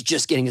treatment and he's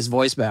just getting his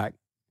voice back.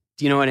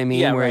 Do you know what I mean?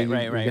 Yeah, Where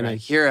right. you're going to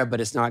hear it, but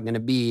it's not going to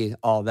be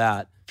all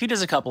that. If he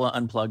does a couple of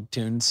unplugged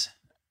tunes,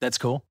 that's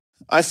cool.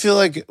 I feel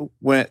like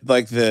when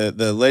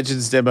the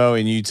Legends demo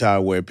in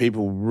Utah, where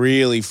people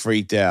really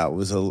freaked out,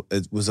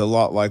 it was a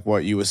lot like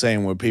what you were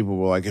saying, where people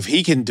were like, if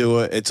he can do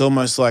it, it's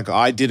almost like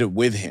I did it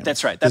with him.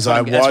 That's right. Because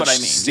That's what I watched mean.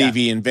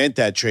 Stevie invent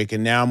that trick,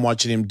 and now I'm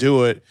watching him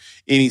do it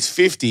in his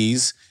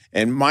 50s,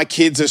 and my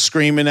kids are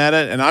screaming at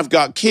it, and I've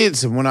got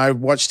kids, and when I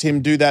watched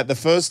him do that the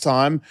first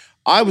time,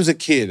 I was a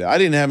kid. I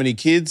didn't have any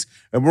kids,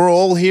 and we're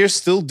all here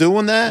still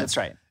doing that. That's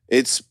right.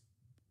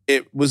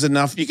 It was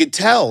enough. You could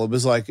tell. It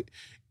was like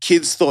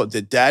kids thought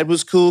that dad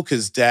was cool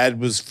because dad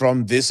was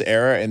from this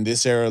era, and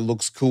this era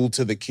looks cool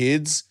to the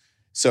kids.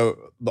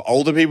 So the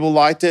older people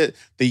liked it.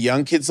 The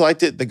young kids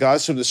liked it. The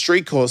guys from the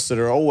street course that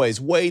are always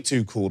way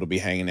too cool to be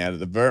hanging out at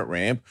the vert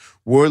ramp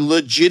were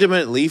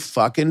legitimately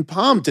fucking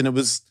pumped. And it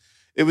was.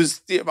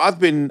 I've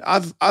been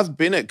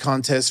at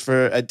contests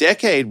for a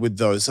decade with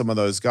some of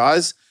those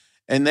guys,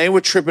 and they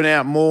were tripping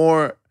out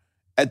more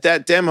at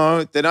that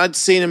demo than I'd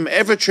seen them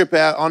ever trip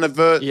out on a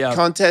vert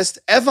contest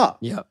ever.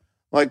 Yeah.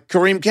 Like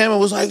Kareem Campbell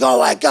was like, oh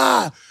my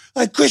God,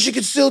 like Christian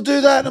could still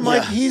do that. I'm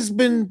like, he's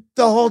been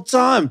the whole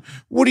time.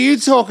 What are you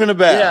talking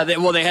about? Yeah,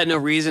 they had no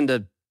reason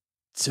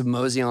to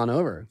mosey on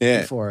over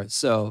before.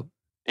 So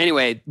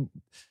anyway,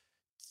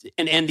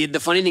 and the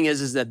funny thing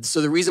is that, so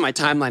the reason my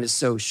timeline is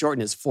so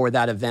shortened is for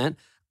that event.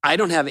 I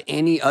don't have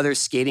any other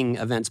skating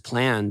events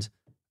planned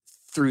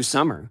through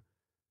summer,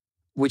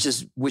 which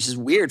is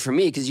weird for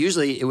me, because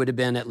usually it would have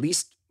been at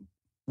least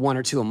 1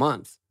 or 2 a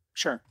month.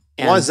 Sure.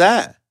 And why is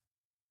that?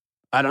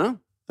 I don't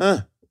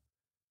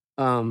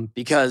know.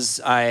 Because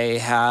I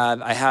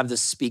have the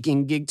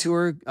speaking gig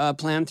tour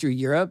planned through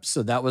Europe,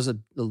 so that was a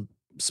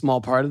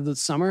small part of the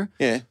summer.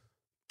 Yeah,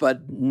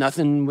 but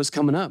nothing was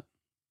coming up.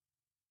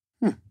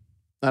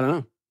 I don't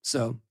know.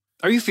 So,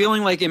 are you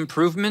feeling like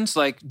improvements?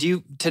 Like,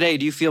 do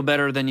you feel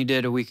better than you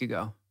did a week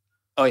ago?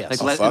 Oh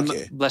yes,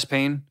 like less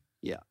pain.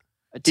 Yeah.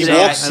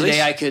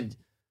 Today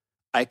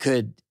I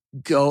could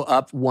go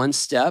up one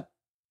step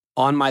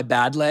on my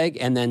bad leg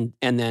and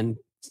then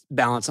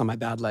balance on my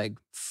bad leg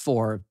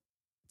for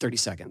 30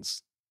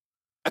 seconds.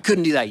 I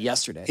couldn't do that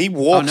yesterday. He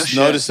walks no shit.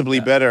 noticeably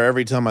Yeah. better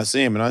every time I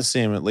see him, and I see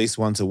him at least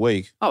once a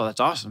week. Oh, that's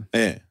awesome.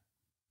 Yeah.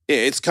 Yeah,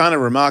 it's kind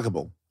of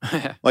remarkable.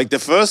 Like the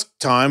first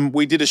time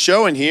we did a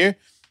show in here,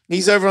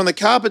 he's over on the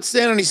carpet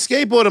standing on his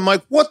skateboard. I'm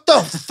like, what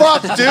the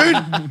fuck,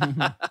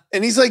 dude?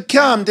 And he's like,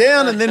 calm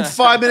down. And then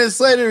 5 minutes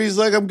later, he's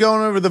like, I'm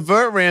going over the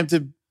vert ramp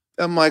to.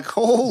 I'm like,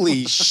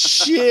 holy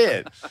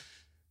shit.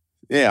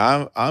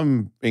 Yeah,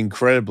 I'm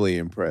incredibly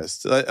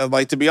impressed.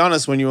 Like, to be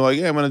honest, when you were like,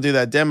 yeah, I'm going to do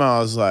that demo, I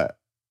was like,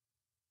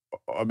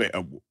 I mean,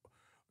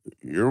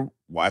 your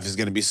wife is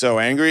going to be so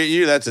angry at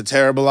you. That's a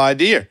terrible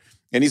idea.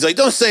 And he's like,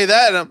 don't say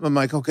that. And I'm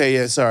like, okay,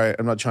 yeah, sorry.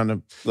 I'm not trying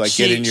to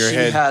get in your she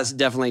head. has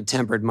definitely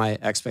tempered my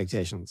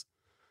expectations.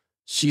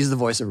 She's the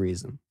voice of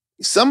reason.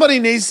 Somebody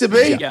needs to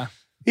be. Yeah.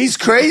 He's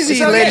crazy,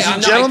 It's okay. ladies I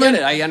and know, gentlemen. I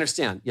get it. I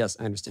understand. Yes,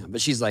 I understand. But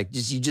she's like,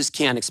 you just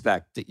can't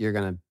expect that you're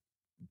gonna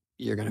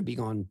be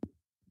going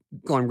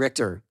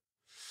Richter.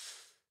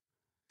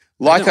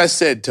 Like know. I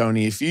said,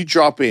 Tony, if you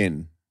drop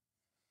in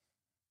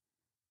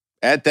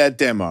at that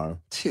demo,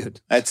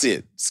 Dude. that's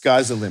it.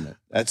 Sky's the limit.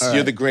 That's All you're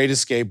right. the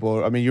greatest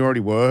skateboarder. I mean, you already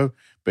were,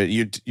 but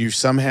you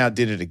somehow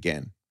did it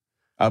again.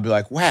 I'll be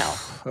like, wow.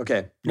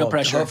 Okay. No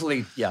pressure.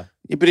 Hopefully, yeah.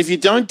 Yeah, but if you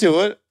don't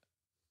do it,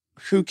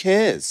 who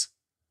cares?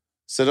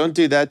 So don't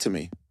do that to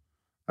me.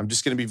 I'm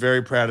just going to be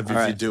very proud of you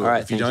All if you right. do All it.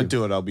 right, If you thank don't you.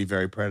 do it, I'll be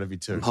very proud of you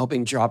too. I'm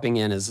hoping dropping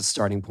in is a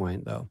starting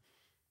point, though.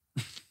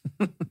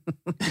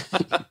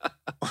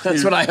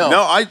 That's what I hope.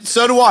 No,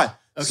 so do I.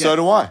 Okay. So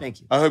do I. Thank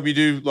you. I hope you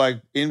do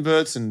like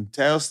inverts and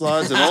tail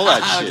slides and all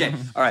that shit.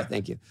 Okay. All right.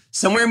 Thank you.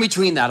 Somewhere in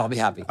between that, I'll be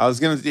happy. I was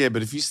going to, yeah,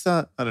 but if you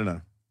start, I don't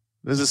know.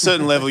 There's a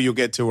certain level you'll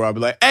get to where I'll be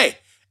like,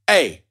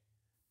 hey,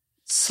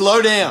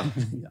 slow down.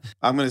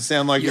 I'm going to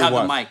sound like You your have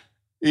wife. the mic.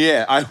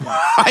 Yeah,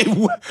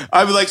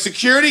 I'd be like,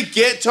 security,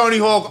 get Tony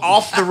Hawk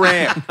off the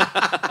ramp.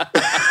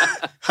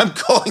 I'm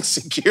calling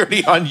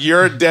security on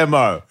your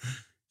demo.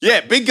 Yeah,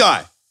 big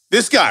guy.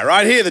 This guy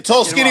right here, the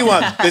tall, skinny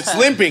one that's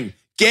limping.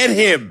 Get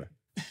him.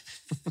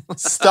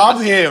 Stop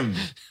him.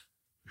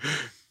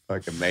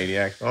 Fucking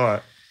maniac. All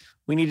right.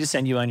 We need to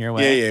send you on your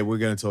way. Yeah, we're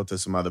going to talk to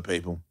some other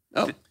people.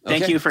 Oh,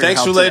 Thank okay. you for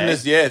Thanks your for help letting today.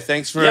 us. Yeah,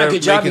 thanks for Yeah,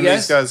 good job, making you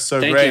these guys so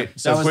Thank great you.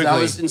 so quickly. That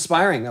was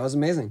inspiring. That was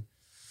amazing.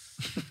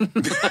 I'm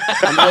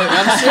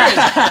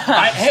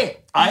serious.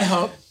 I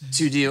hope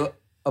to do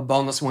a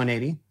boneless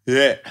 180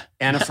 Yeah.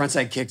 and a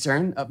frontside kick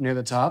turn up near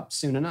the top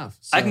soon enough.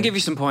 So I can give you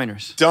some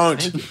pointers. Don't.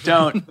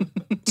 Don't.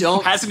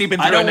 Hasn't even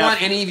I thrown don't up.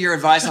 want any of your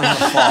advice on how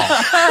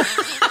to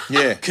fall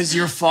Yeah. because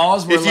your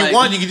falls were If you like,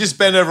 want, you can just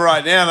bend over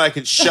right now and I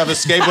can shove a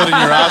skateboard in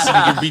your ass and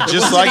you can be It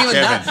just wasn't like even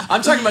Kevin. that.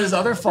 I'm talking about his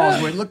other falls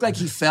where it looked like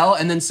he fell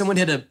and then someone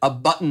hit a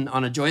button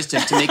on a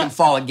joystick to make him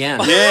fall again.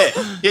 Yeah.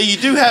 Yeah, you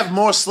do have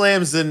more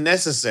slams than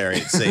necessary,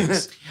 it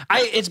seems.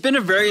 It's been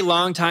a very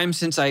long time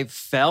since I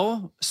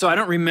fell, so I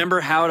don't remember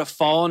how to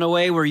fall in a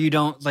way where you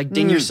don't like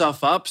ding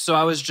yourself up. So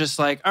I was just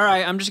like, all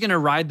right, I'm just gonna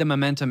ride the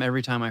momentum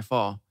every time I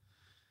fall.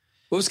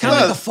 It was kind of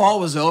Well- like the fall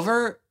was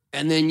over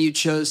and then you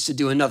chose to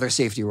do another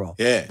safety roll.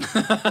 Yeah.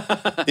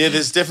 Yeah,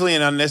 there's definitely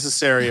an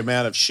unnecessary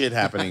amount of shit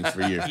happening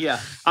for you. Yeah.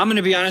 I'm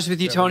gonna be honest with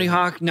you, Tony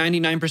Hawk.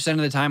 99% of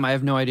the time, I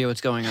have no idea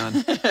what's going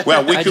on.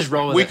 Well, I just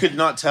roll with we it. could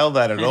not tell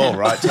that at all,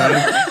 right, Tony?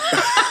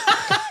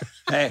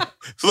 Hey,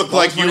 Looked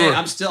like you were.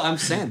 I'm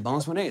saying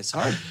bonus 180. It's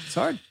hard. It's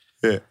hard.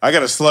 Yeah. I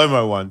got a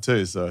slow-mo one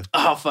too, so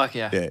Oh fuck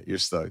yeah! yeah, you're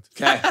stoked.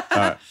 Okay. All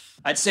right.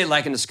 I'd say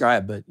like and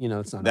describe, but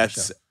it's not.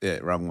 That's show.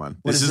 wrong one.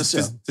 What This is is this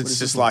just show? What it's is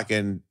just this like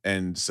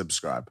and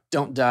subscribe.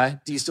 Don't die.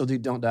 Do you still do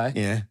Don't Die?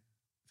 Yeah.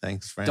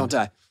 Thanks, friend. Don't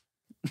die.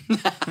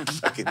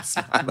 Fucking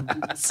smart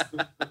ass.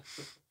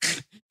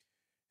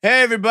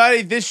 Hey,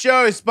 everybody. This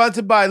show is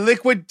sponsored by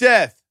Liquid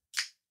Death.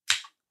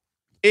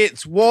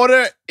 It's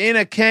water in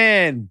a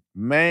can,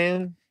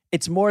 man.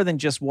 It's more than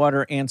just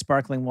water and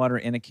sparkling water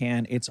in a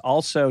can. It's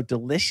also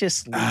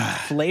deliciously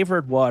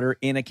flavored water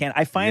in a can.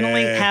 I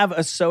finally Yeah. have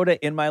a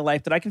soda in my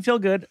life that I can feel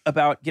good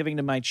about giving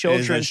to my There's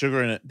children, no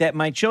sugar in it. that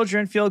my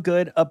children feel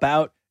good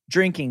about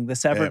drinking. The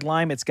Severed Yeah.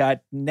 Lime. It's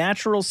got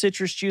natural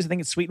citrus juice. I think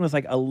it's sweetened with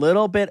like a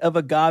little bit of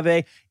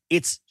agave.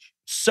 It's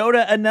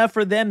soda enough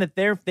for them that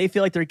they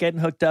feel like they're getting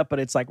hooked up, but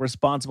it's like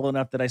responsible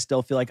enough that I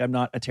still feel like I'm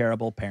not a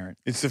terrible parent.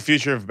 It's the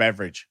future of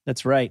beverage.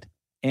 That's right.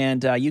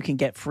 And you can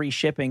get free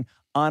shipping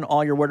on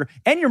all your order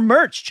and your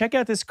merch. Check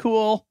out this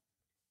cool.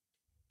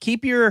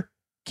 Keep your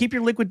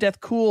Liquid Death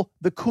cool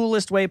the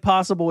coolest way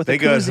possible with They a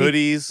got koozie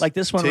hoodies, like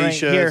this one right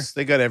t-shirts. here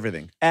They got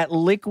everything. at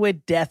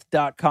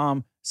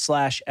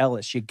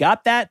liquiddeath.com/Ellis. You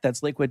got that?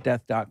 That's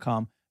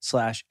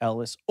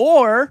liquiddeath.com/Ellis.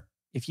 Or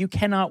if you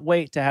cannot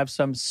wait to have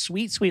some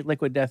sweet, sweet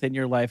Liquid Death in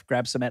your life,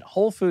 grab some at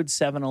Whole Foods,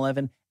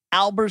 7-Eleven,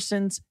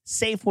 Albertsons,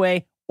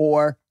 Safeway,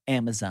 or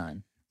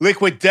Amazon.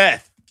 Liquid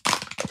Death.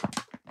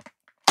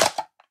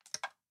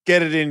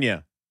 Get it in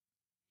you.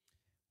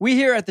 We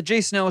here at the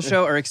Jason Ellis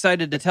Show are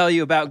excited to tell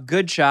you about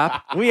Good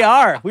Chop. We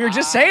are. We were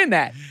just saying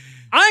that.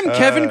 I'm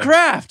Kevin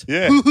Kraft.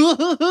 Yeah.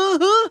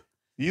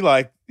 You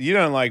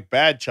don't like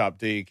bad chop,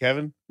 do you,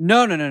 Kevin?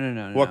 No.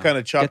 What kind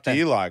of chop Get do that.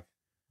 you like?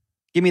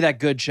 Give me that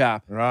Good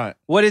Chop. Right.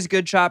 What is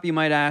Good Chop, you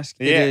might ask?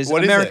 Yeah, It is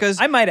what is it? America's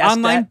I might ask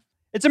online. that.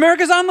 It's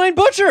America's online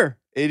butcher.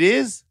 It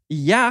is?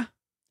 Yeah.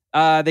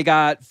 They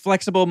got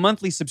flexible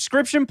monthly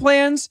subscription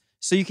plans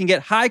so you can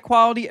get high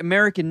quality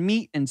American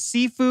meat and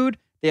seafood.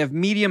 They have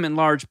medium and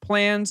large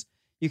plans.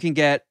 You can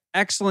get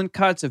excellent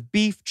cuts of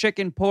beef,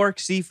 chicken, pork,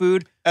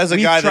 seafood. As a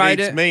We've guy that tried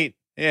eats it. meat,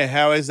 yeah,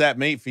 how is that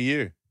meat for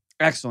you?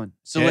 Excellent.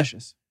 It's Yeah.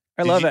 delicious.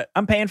 I Did love you- it.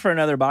 I'm paying for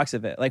another box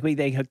of it. Like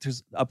they hooked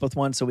us up with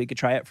one so we could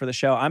try it for the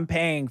show. I'm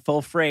paying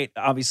full freight,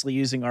 obviously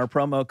using our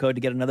promo code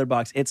to get another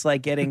box. It's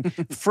like getting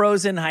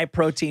frozen high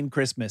protein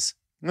Christmas.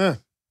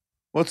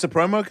 What's the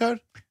promo code?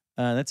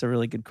 That's a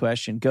really good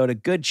question. Go to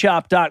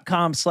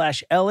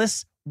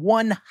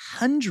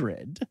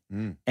goodchop.com/Ellis100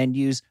 and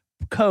use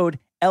code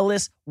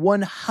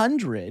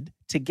Ellis100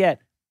 to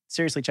get,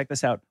 seriously, check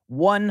this out,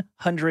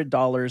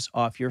 $100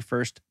 off your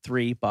first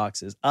 3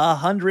 boxes.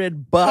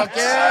 $100.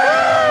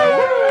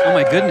 Oh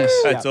my goodness.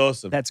 That's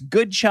awesome. That's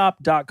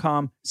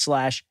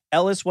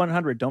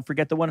goodchop.com/Ellis100. Don't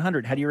forget the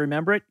 100. How do you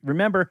remember it?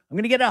 Remember, I'm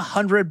going to get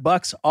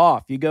 $100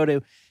 off. You go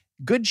to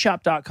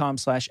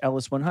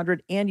goodchop.com/Ellis100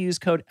 and use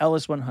code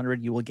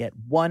Ellis100. You will get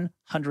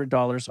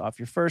 $100 off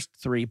your first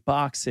 3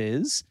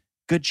 boxes.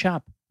 Good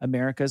Chop,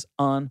 America's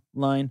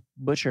online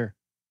butcher.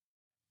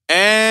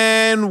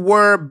 And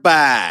we're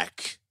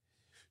back.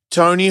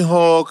 Tony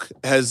Hawk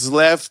has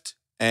left,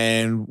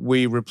 and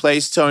we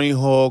replaced Tony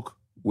Hawk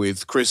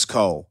with Chris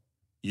Cole.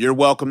 You're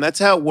welcome. That's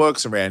how it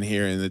works around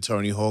here in the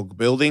Tony Hawk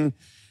building.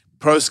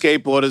 Pro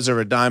skateboarders are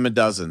a dime a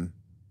dozen.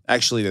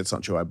 Actually, that's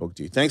not true. I booked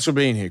you. Thanks for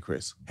being here,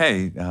 Chris.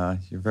 Hey,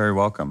 you're very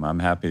welcome. I'm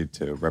happy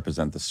to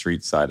represent the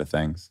street side of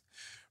things.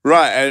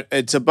 Right.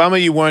 It's a bummer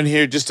you weren't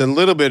here just a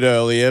little bit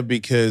earlier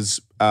because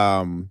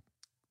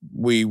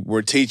we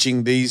were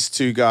teaching these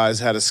 2 guys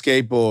how to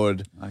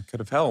skateboard. I could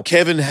have helped.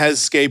 Kevin has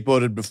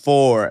skateboarded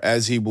before,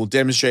 as he will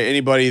demonstrate.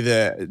 Anybody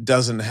that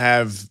doesn't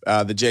have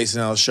the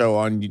Jason Ellis Show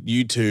on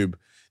YouTube,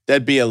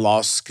 that'd be a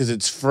loss because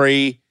it's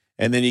free.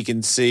 And then you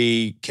can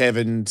see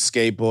Kevin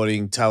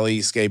skateboarding, Tully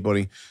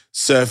skateboarding,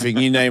 surfing,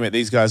 you name it.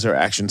 These guys are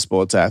action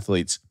sports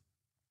athletes.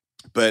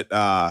 But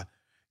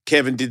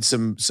Kevin did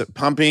some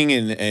pumping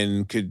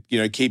and could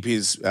keep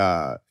his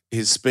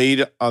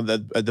speed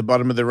at the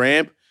bottom of the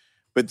ramp.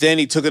 But then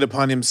he took it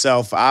upon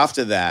himself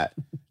after that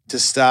to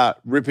start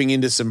ripping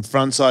into some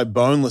frontside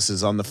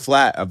bonelesses on the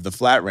flat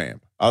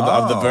ramp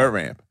of the vert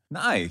ramp.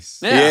 Nice.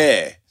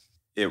 Yeah.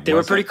 They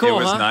were pretty cool,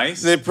 It was huh?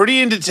 nice. They're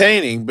pretty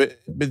entertaining, but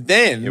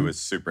then It was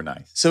super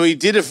nice. so he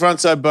did a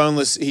frontside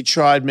boneless. He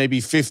tried maybe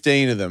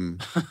 15 of them,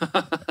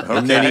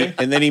 and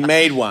then he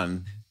made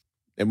one,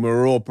 and we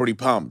were all pretty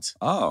pumped.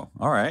 Oh,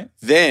 all right.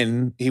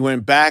 Then he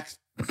went back,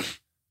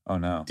 Oh,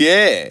 no.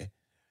 to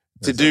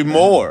That's do okay.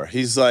 more.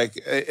 He's like,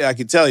 I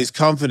could tell his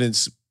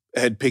confidence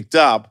had picked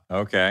up,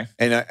 Okay.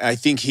 and I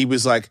think he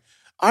was like,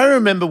 I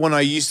remember when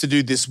I used to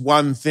do this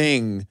one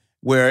thing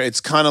where it's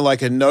kind of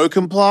like a no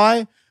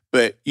comply,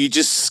 but you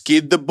just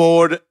skid the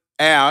board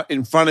out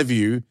in front of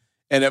you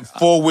and it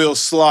 4-wheel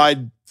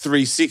slide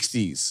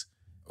 360s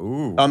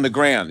Ooh. on the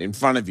ground in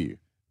front of you.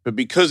 But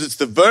because it's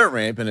the vert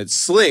ramp and it's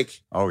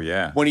slick, Oh,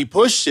 yeah. when he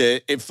pushed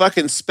it, it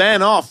fucking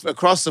span off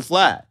across the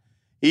flat.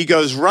 He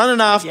goes running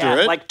after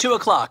it. like 2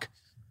 o'clock.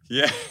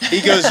 Yeah.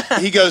 He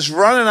goes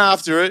running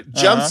after it,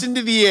 jumps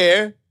into the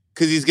air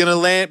because he's going to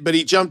land, but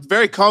he jumped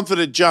very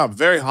confident jump,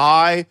 very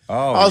high.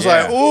 Oh, I was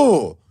yeah. like,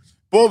 ooh,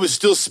 board was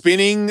still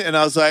spinning. And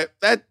I was like,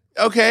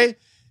 okay.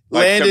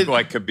 Landed.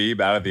 Like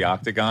Khabib out of the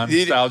octagon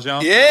He- style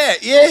jump? Yeah,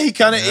 he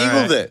kind of All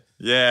eagled right. it.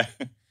 Yeah.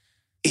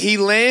 He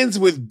lands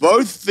with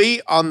both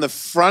feet on the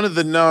front of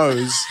the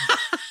nose,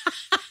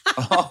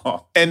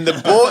 Oh. and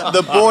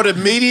the board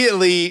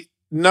immediately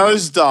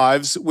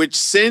nosedives, which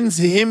sends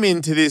him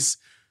into this.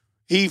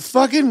 He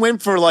fucking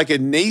went for like a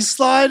knee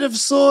slide of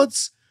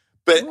sorts,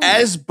 but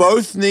as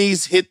both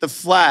knees hit the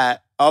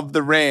flat of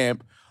the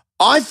ramp,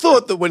 I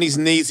thought that when his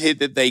knees hit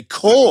that they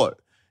caught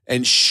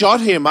and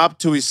shot him up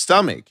to his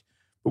stomach.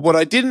 But what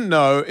I didn't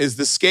know is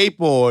the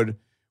skateboard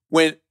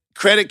went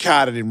credit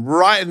carded him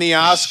right in the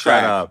ass Shut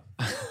crack. up.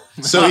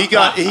 So he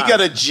got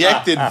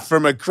ejected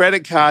from a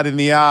credit card in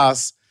the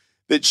ass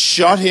that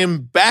shot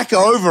him back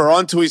over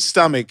onto his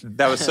stomach.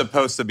 That was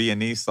supposed to be a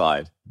knee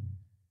slide.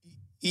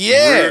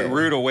 Yeah.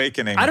 Rude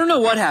awakening. I don't know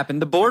what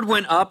happened. The board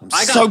went up.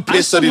 I'm so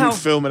pissed I didn't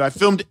film it. I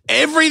filmed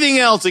everything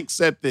else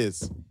except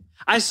this.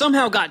 I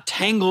somehow got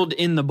tangled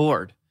in the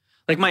board.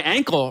 Like my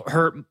ankle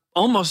hurt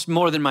almost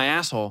more than my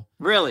asshole.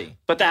 Really?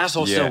 But the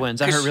asshole Yeah. still wins.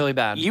 That hurt really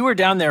bad. You were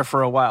down there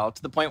for a while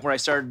to the point where I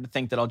started to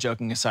think that, all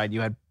joking aside,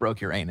 you had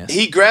broke your anus.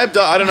 He grabbed,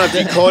 I don't know if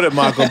you caught it,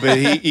 Michael,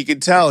 but you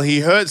could tell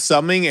he hurt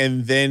something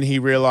and then he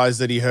realized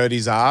that he hurt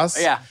his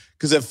ass. Yeah.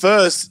 Because at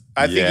first,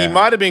 I think he Yeah.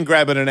 might have been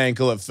grabbing an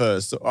ankle at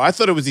first. I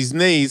thought it was his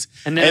knees.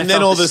 And And then I then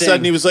felt all of the a sudden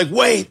sting. he was like,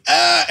 wait,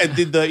 and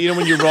did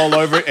when you roll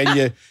over it and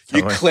you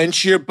Totally.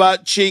 clench your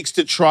butt cheeks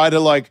to try to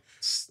like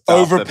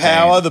Stop the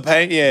overpower pain. the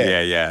pain. Yeah.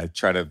 Yeah, yeah.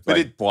 Try to But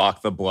like it-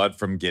 block the blood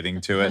from getting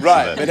to it.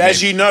 Right, that but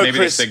as you know, maybe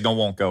Chris- the signal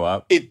won't go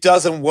up. It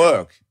doesn't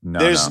work. No,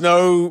 There's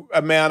no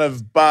amount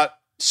of butt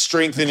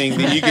strengthening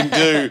that you can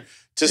do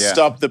to Yeah.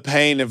 stop the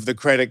pain of the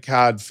credit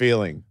card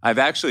feeling. I've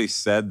actually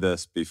said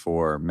this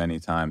before many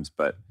times,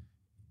 but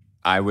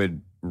I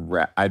would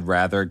I'd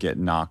rather get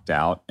knocked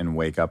out and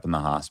wake up in the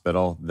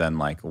hospital than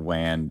like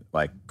land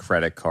like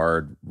credit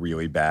card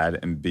really bad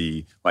and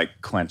be like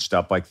clenched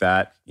up like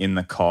that in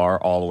the car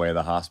all the way to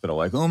the hospital.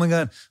 Like, oh my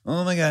God.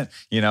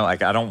 You know,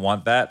 like I don't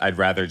want that. I'd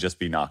rather just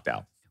be knocked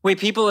out. Wait,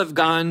 people have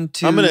gone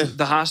to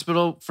the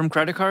hospital from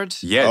credit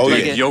cards? Yeah,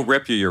 dude, you'll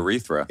rip your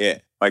urethra. Yeah.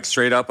 Like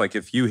straight up, like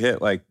if you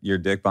hit like your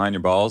dick behind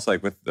your balls,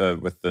 like with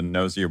the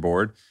nose of your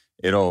board,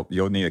 you'll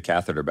need a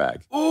catheter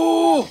bag.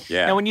 Oh,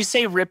 yeah. Now, when you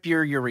say rip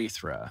your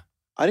urethra,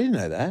 I didn't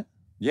know that.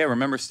 Yeah,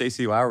 remember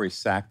Stacey Lowry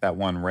sacked that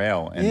one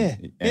rail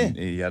and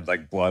he had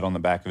like blood on the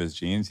back of his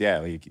jeans?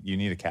 Yeah, you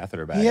need a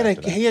catheter bag.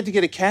 He had to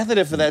get a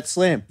catheter for that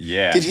slam.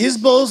 Yeah. Did his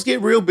balls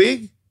get real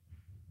big?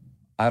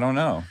 I don't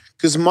know.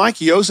 Because Mike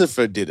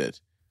Yosifer did it.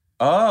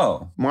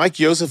 Oh. Mike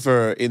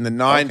Yosifer in the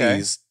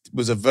 90s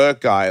was a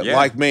vert guy. Yeah,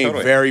 like me,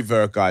 totally. very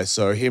vert guy.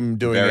 So him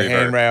doing the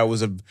handrail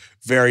was a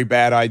very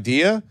bad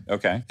idea.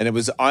 Okay. And it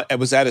was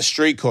at a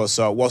street course,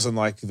 so it wasn't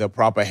like the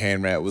proper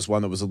handrail. It was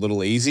one that was a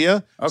little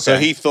easier. Okay. So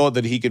he thought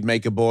that he could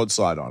make a board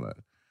slide on it.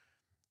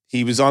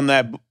 He was on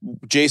that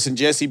Jason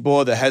Jesse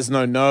board that has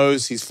no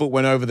nose. His foot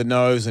went over the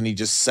nose and he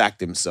just sacked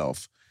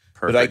himself.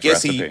 Perfect But I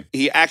guess recipe.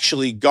 he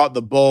actually got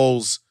the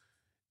balls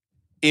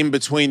in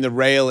between the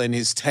rail and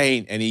his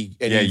taint, and he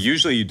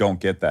usually you don't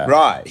get that.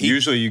 Right.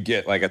 Usually you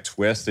get like a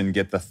twist and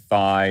get the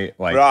thigh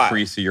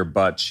crease of your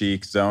butt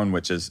cheek zone,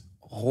 which is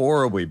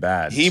horribly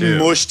bad. He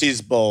mushed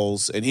his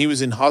balls, and he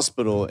was in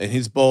hospital, and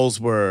his balls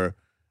were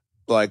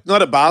like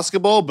not a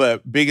basketball,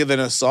 but bigger than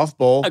a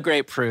softball. a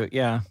grapefruit,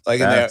 yeah. Like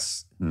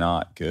That's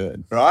not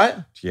good. right?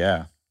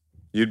 Yeah.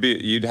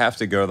 You'd have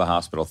to go to the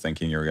hospital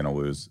thinking you're going to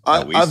lose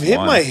at least I've hit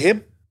one. my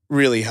hip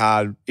really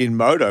hard in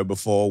moto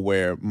before,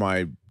 where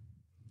my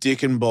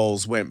dick and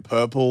balls went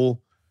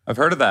purple. I've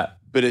heard of that.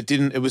 But it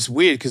didn't. It was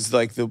weird because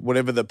like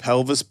whatever the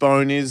pelvis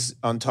bone is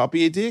on top of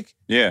your dick,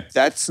 Yeah.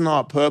 that's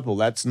not purple.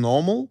 That's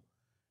normal.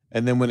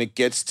 And then when it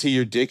gets to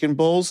your dick and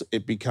balls,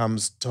 it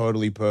becomes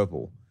totally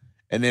purple.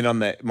 And then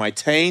on my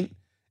taint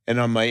and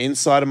on my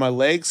inside of my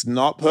legs,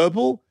 not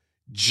purple,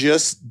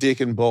 just dick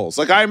and balls.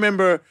 Like I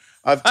remember,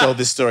 I've told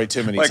this story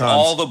too many Like times.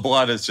 all the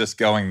blood is just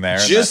going there.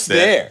 Just and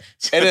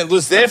that's there. And it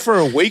was there for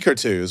a week or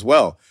two as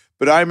well.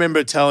 But I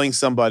remember telling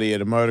somebody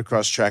at a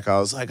motocross track, I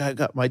was like, I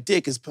got my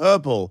dick is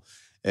purple.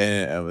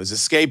 And it was a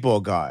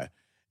skateboard guy.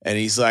 And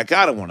he's like,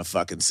 I don't want to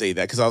fucking see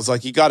that. Because I was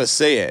like, you got to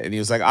see it. And he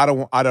was like, I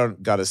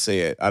don't got to see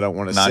it. I don't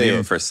want to see it. Not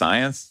even for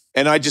science?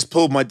 And I just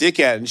pulled my dick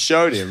out and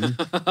showed him.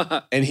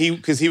 And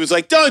because he was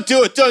like, don't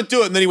do it.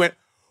 And then he went,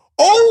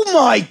 oh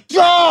my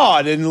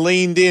God, and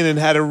leaned in and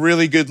had a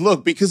really good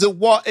look because it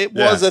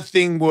was a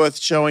thing worth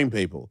showing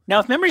people. Now,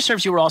 if memory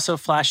serves, you were also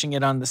flashing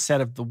it on the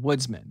set of The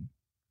Woodsman.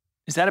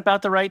 Is that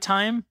about the right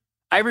time?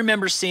 I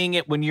remember seeing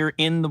it when you're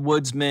in the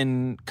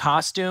Woodsman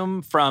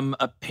costume from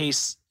a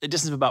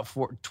distance of about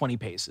 20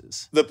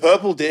 paces. The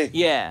purple dick.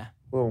 Yeah.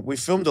 Well, we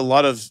filmed a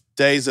lot of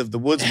Days of the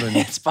Woodsman.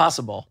 It's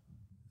possible.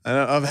 And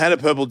I've had a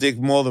purple dick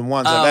more than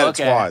once. I've had it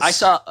twice. I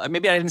saw,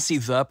 maybe I didn't see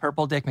the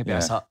purple dick. Maybe I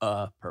saw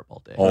a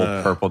purple dick. Old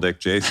purple dick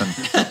Jason.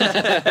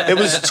 It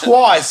was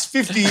twice.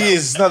 50 years.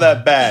 It's not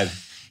that bad.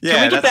 Yeah,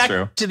 Can we get that's back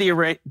true.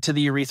 to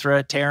the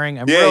urethra tearing?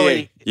 I'm Yeah,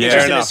 really yeah.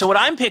 interested in Fair this. So what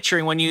I'm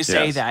picturing when you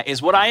say Yes. that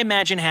is what I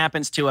imagine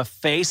happens to a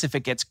face if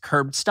it gets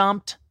curb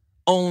stomped,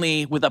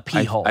 only with a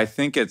pee hole. I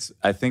think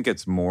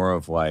it's more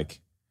of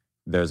like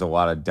there's a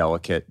lot of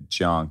delicate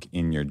junk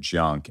in your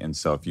junk, and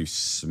so if you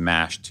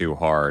smash too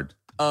hard,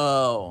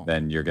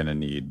 then you're gonna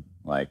need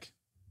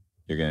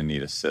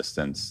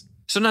assistance.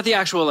 So not the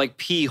actual like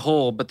pee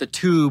hole, but the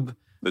tube.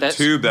 The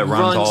tube that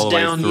runs all the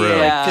way down, through.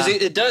 Yeah. Because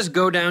it does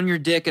go down your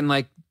dick and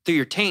like through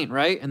your taint,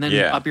 right? And then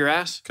Yeah. up your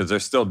ass. Because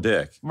there's still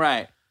dick.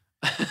 Right.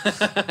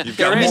 You've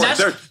got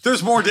more.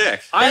 There's more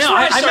dick. I know.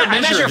 I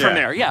measure from Yeah.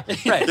 there. Yeah.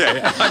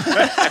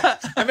 Right.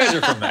 I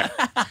measure from there.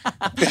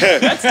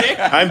 That's dick.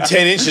 I'm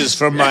 10 inches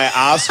from my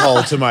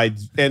asshole to my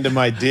end of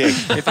my dick.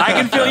 If I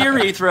can feel your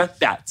urethra,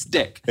 that's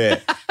dick. Yeah.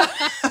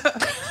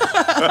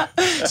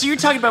 So you're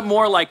talking about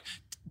more like,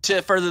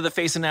 to further the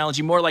face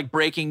analogy, more like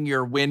breaking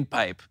your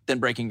windpipe than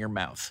breaking your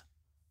mouth.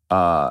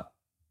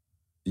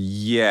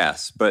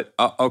 Yes, but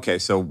okay.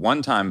 So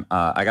one time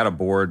I got a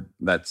board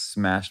that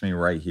smashed me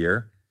right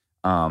here.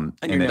 And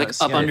your it-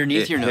 nose, Up yeah.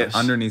 underneath your it nose. hit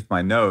underneath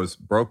my nose,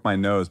 broke my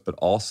nose, but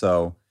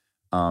also,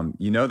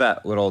 you know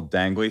that little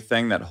dangly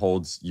thing that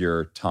holds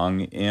your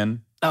tongue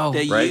in? Oh,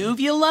 The right.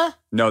 uvula?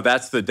 No,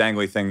 that's the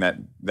dangly thing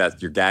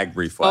that's your gag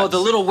reflex. oh, the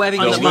little webbing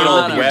On the on the the little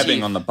bottom. bottom.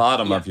 webbing on the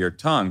bottom Yeah. of your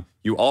tongue.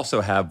 You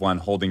also have one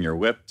holding your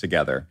lip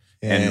together.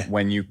 Yeah. And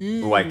when you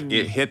like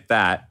it hit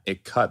that,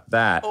 it cut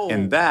that, Oh.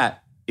 and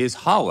that is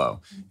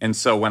hollow. And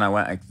so when I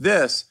went like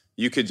this,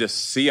 you could just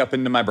see up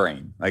into my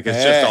brain. Like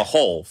it's just a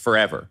hole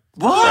forever.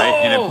 Whoa!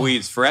 Right? And it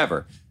bleeds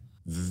forever.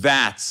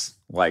 That's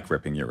like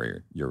ripping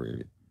your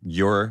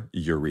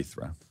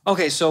urethra.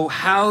 Okay, so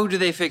how do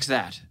they fix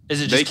that?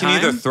 Is it just They can time?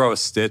 either throw a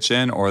stitch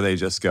in or they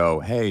just go,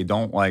 hey,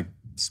 don't like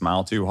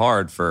smile too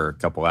hard for a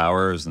couple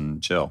hours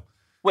and chill.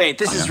 Wait,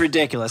 this is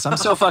ridiculous. I'm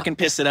so fucking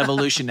pissed at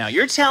evolution now.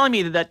 You're telling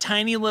me that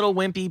tiny little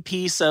wimpy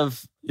piece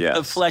of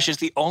Yes. flesh is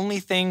the only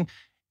thing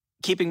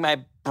keeping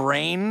my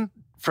brain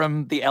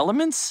from the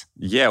elements?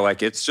 Yeah,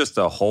 like it's just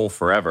a hole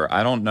forever.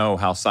 I don't know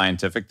how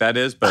scientific that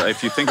is, but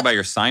if you think about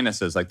your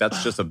sinuses, like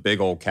that's just a big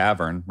old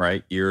cavern,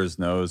 right? Ears,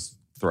 nose,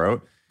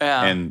 throat.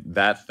 Yeah. And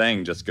that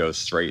thing just goes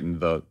straight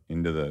into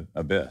the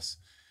abyss.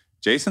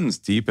 Jason's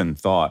deep in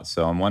thought,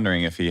 so I'm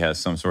wondering if he has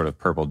some sort of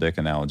purple dick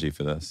analogy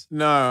for this.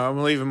 No,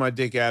 I'm leaving my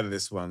dick out of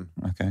this one.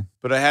 Okay.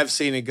 But I have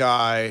seen a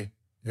guy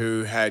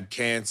who had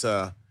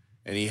cancer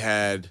and he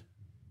had,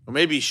 or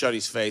maybe he shut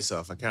his face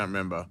off. I can't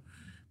remember.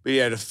 But he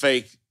had a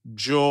fake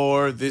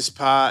jaw, this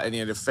part, and he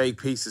had a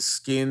fake piece of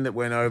skin that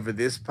went over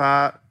this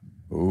part.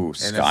 Ooh,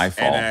 And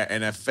Skyfall.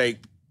 and a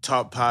fake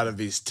top part of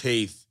his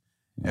teeth.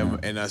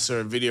 And I saw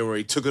a video where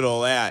he took it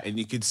all out and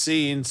you could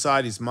see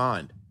inside his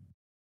mind.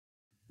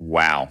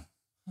 Wow.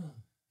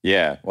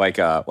 Yeah, like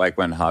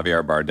when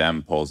Javier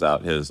Bardem pulls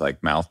out his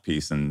like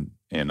mouthpiece in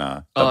 007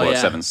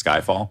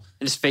 Skyfall.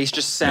 And his face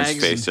just And sags.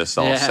 his face just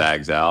all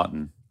sags out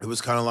and It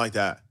was kind of like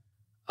that,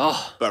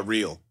 Oh. but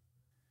real.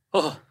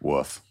 Oh.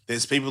 woof.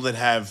 There's people that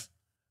have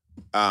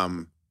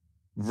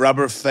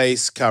rubber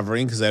face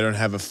covering because they don't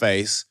have a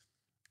face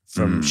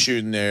from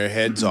shooting their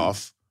heads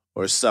off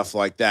or stuff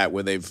like that,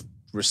 where they've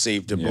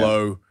received a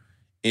blow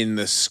in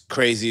the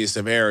craziest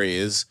of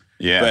areas.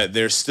 Yeah. But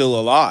they're still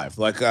alive,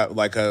 like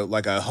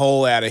a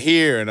hole out of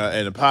here and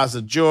a part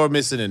of jaw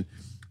missing and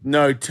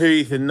no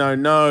teeth and no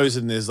nose,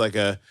 and there's like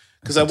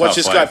because I watched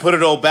this guy put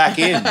it all back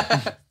in.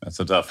 That's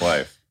a tough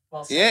life.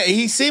 Yeah,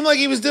 he seemed like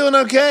he was doing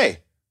okay.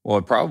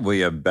 Well,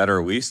 probably a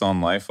better lease on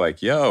life.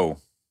 Like, yo,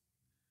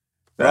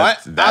 Right?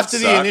 that After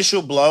the sucks.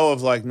 initial blow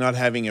of like not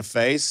having a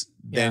face,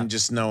 then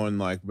just knowing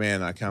like,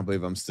 man, I can't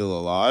believe I'm still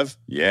alive.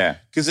 Yeah.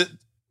 Because it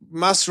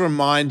must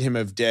remind him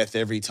of death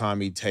every time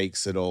he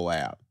takes it all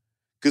out.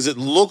 Because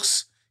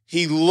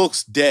he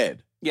looks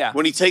dead. Yeah.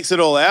 When he takes it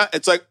all out,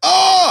 it's like,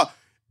 oh,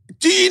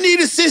 do you need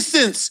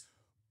assistance?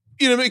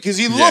 You know what I mean? Because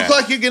you look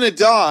like you're going to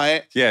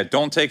die. Yeah.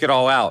 Don't take it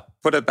all out.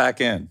 Put it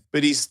back in.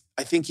 But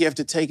I think you have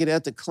to take it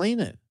out to clean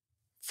it.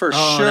 For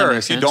Oh, that sure.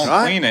 makes If you sense. don't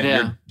Right? clean it,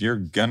 Yeah. you're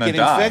gonna Get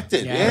die.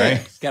 infected. Yeah.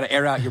 Right? Got to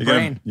air out your You're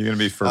brain. gonna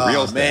be for Oh,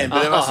 real, man. Stan.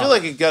 But I feel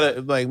like it got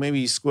to, like,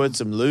 maybe you squirt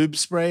some lube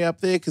spray up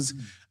there because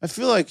I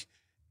feel like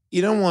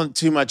you don't want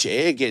too much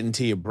air getting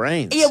to your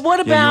brains. Yeah, what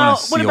Yeah, you wanna about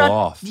seal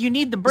off. you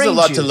need the There's brain a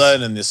lot juice. to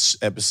learn in this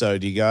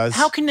episode, you guys.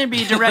 How can there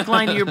be a direct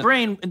line to your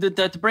brain that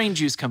the brain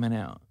juice coming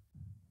out?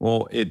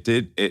 Well,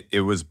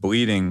 it was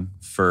bleeding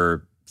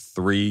for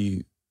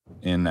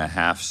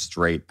 3.5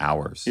 straight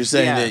hours. You're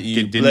saying Yeah. that you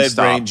It didn't bled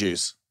stop. brain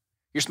juice.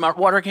 Your smart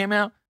water came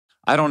out?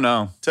 I don't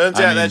know. Turns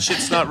I out mean- that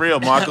shit's not real,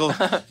 Michael.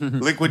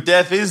 Liquid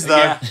death is, though.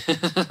 Yeah.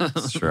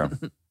 It's true.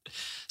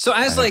 So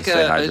as I like have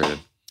to stay hydrated.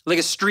 like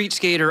a street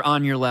skater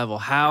on your level,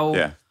 how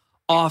Yeah.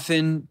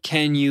 often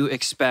can you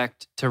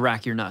expect to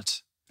rack your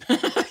nuts?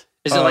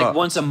 Is it like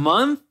once a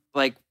month?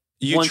 Like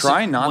You once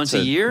try not once to.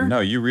 a year? No,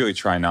 you really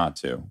try not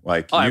to.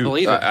 Like, Oh, I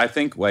believe it. I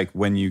think like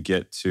when you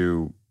get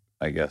to,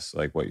 I guess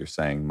like what you're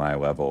saying, my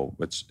level,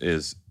 which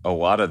is a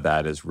lot of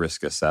that is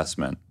risk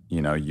assessment.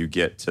 You know, you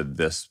get to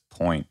this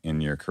point in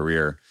your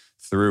career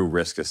through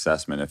risk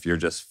assessment. If you're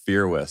just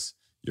fearless,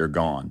 you're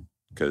gone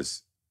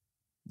because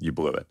you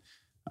blew it.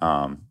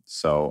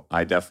 So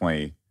I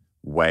definitely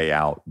weigh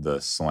out the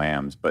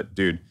slams. But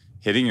dude,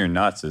 hitting your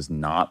nuts is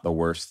not the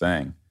worst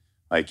thing.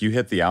 Like you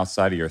hit the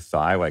outside of your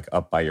thigh, like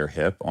up by your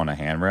hip on a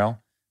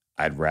handrail,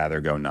 I'd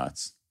rather go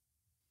nuts.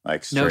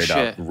 Like No straight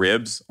up shit.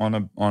 ribs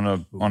on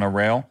a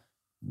rail,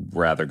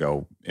 rather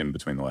go in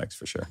between the legs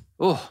for sure.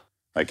 Oh,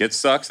 Like it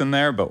sucks in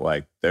there, but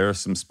like there are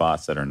some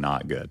spots that are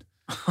not good.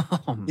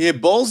 Yeah,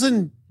 balls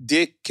and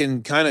dick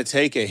can kind of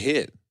take a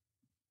hit.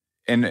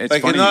 And it's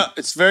Like, funny.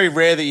 it's very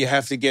rare that you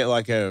have to get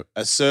like a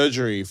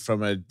surgery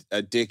from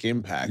a dick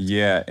impact.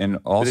 Yeah, and But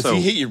if also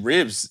you hit your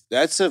ribs,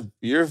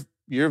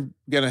 you're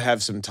gonna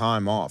have some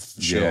time off.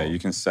 For sure. yeah, you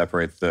can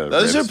separate the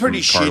Those are ribs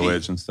pretty from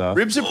cartilage shitty. and stuff.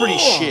 Ribs are pretty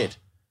shit.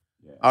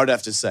 I would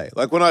have to say.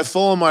 Like when I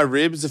fall on my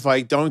ribs, if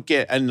I don't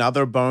get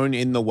another bone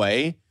in the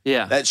way,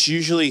 yeah. that's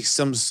usually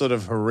some sort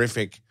of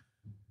horrific.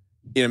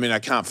 You know what I mean? I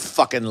can't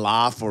fucking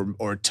laugh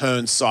or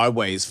turn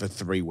sideways for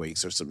 3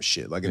 weeks or some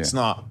shit. Like it's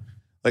not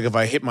like if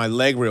I hit my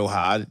leg real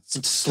hard, it's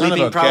kind Sleeping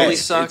of okay. probably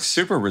It's sucks.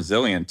 super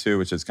resilient too,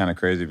 which is kind of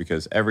crazy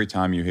because every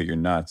time you hit your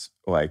nuts,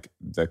 like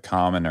the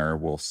commoner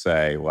will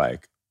say,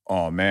 like,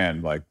 "Oh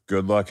man, like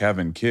good luck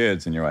having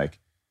kids," and you're like,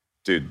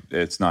 "Dude,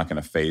 it's not going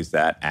to phase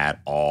that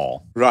at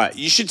all." Right.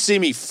 You should see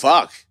me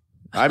fuck.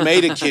 I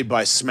made a kid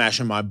by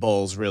smashing my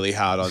balls really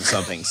hard on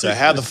something. So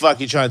how the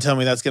fuck you trying to tell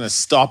me that's going to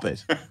stop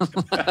it?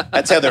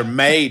 That's how they're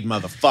made,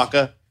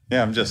 motherfucker.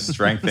 Yeah, I'm just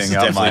strengthening It's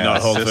up my definitely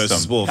not Hulk versus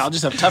system. Wolf. I'll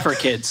just have tougher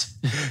kids.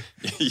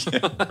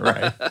 Yeah,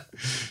 right.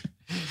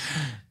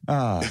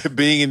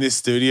 Being in this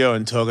studio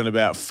and talking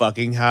about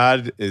fucking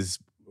hard is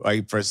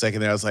like for a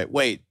second there, I was like,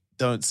 wait,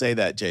 don't say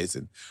that,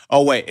 Jason.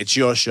 Oh, wait, it's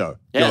your show.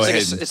 Yeah, Go, it's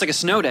ahead, like, it's like a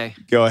snow day.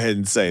 go ahead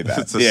and say that.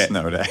 It's a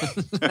snow day.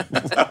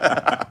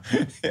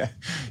 Yeah.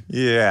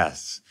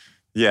 Yes.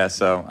 Yeah.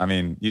 So, I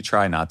mean, you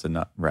try not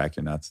to rack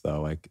your nuts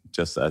though, like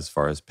just as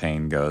far as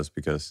pain goes,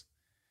 because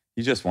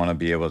You just want to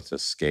be able to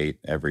skate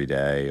every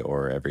day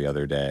or every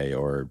other day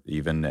or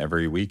even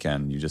every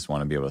weekend. You just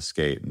want to be able to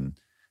skate. And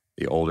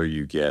the older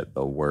you get,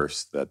 the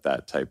worse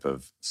that type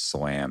of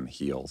slam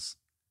heals.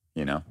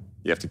 You know,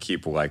 you have to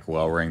keep like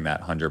lowering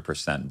that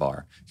 100%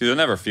 bar because you'll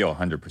never feel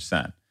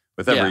 100%.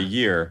 With every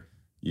year,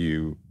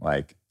 you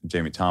like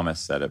Jamie Thomas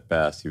said it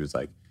best. He was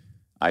like,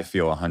 I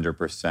feel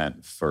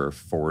 100% for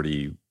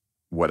 40,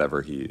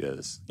 whatever he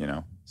is, you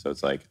know? So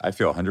it's like, I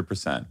feel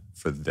 100%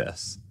 for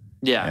this.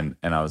 Yeah.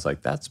 And I was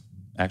like, that's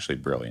actually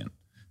brilliant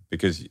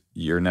because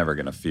you're never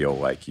going to feel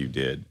like you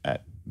did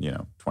at,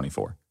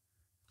 24.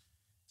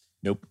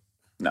 Nope.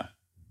 No,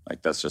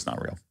 like that's just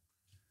not real.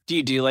 Do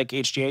you do like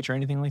HGH or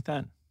anything like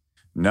that?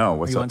 No. Are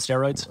What's you up? on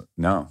steroids?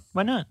 No.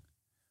 Why not?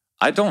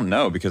 I don't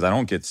know because I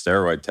don't get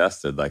steroid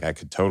tested. Like I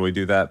could totally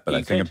do that, but You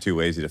I think I'm could. too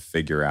lazy to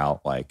figure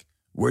out like,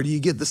 where do you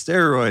get the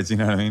steroids? You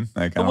know what I mean?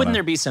 Like, But wouldn't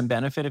there be some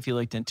benefit if you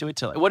looked into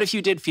it? What if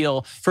you did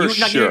feel, For you're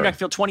not sure. going to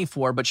feel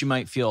 24, but you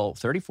might feel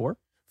 34?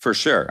 For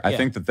sure. I Yeah.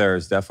 think that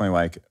there's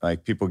definitely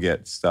like people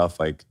get stuff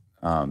like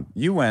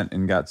you went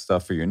and got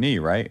stuff for your knee,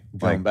 right?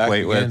 Going Like back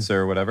platelets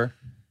or whatever.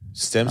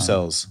 Stem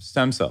cells.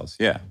 Stem cells,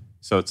 yeah.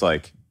 So it's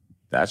like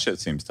that shit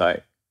seems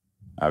tight.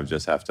 I would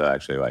just have to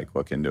actually like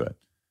look into it.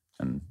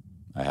 And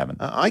I haven't.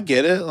 I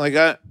get it. Like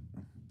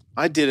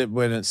I did it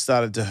when it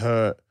started to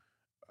hurt.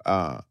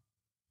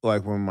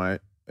 Like when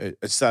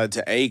it started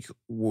to ache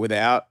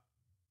without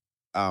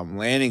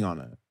landing on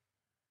it.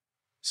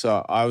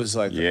 So I was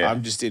like, Yeah.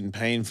 I'm just in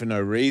pain for no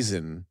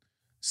reason.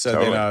 So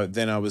Totally.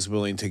 then I was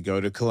willing to go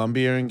to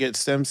Colombia and get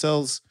stem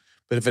cells.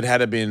 But if it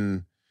had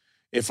been,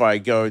 if I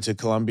go to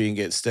Colombia and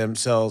get stem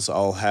cells,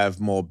 I'll have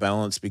more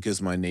balance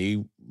because my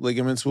knee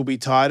ligaments will be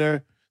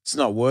tighter. It's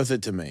not worth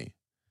it to me.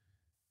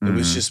 It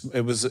was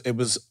Mhm.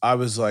 just, I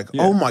was like,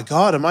 Yeah. oh my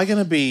God, am I going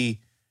to be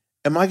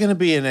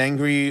an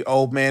angry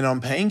old man on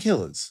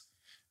painkillers?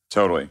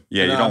 Totally.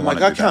 Yeah, you And don't I'm want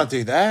like, to do I can't that.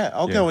 do that.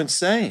 I'll Yeah. go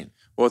insane.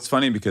 Well, it's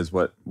funny because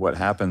what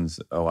happens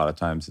a lot of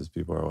times is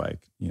people are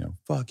like,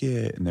 fuck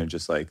it. And they're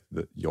just like,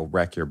 you'll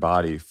wreck your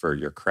body for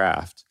your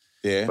craft.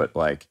 Yeah. But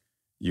like,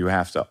 you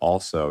have to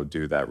also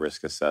do that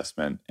risk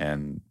assessment.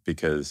 And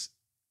because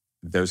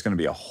there's going to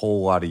be a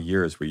whole lot of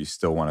years where you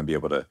still want to be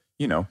able to,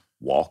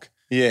 walk.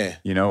 yeah.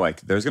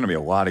 Like there's going to be a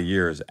lot of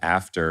years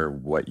after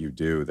what you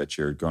do that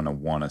you're going to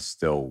want to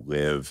still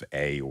live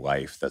a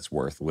life that's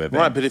worth living.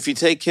 Right, but if you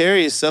take care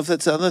of yourself,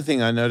 that's the other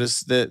thing I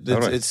noticed that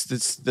Totally. it's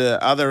the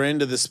other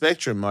end of the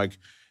spectrum. Like,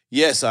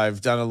 yes, I've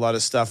done a lot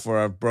of stuff where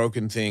I've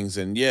broken things,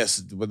 and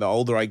yes, the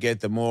older I get,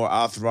 the more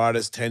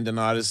arthritis,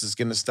 tendonitis is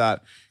going to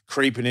start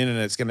creeping in, and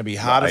it's going to be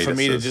harder for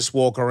me to itises. just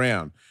walk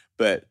around.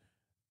 But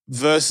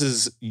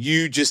versus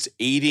you just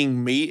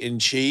eating meat and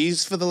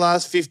cheese for the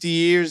last 50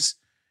 years,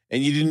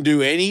 and you didn't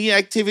do any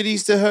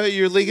activities to hurt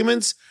your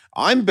ligaments,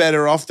 I'm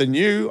better off than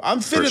you. I'm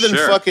fitter than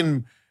sure.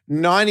 fucking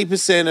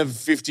 90% of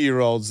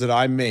 50-year-olds that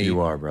I meet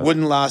You are, brother.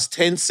 wouldn't last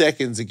 10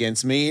 seconds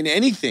against me in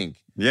anything.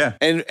 Yeah.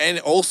 And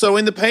also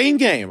in the pain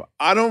game.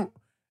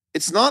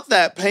 It's not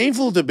that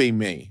painful to be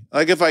me.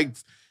 Like if I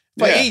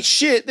Yeah. eat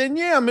shit, then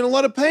yeah, I'm in a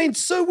lot of pain.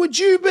 So would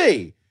you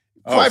be.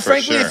 Oh, Quite for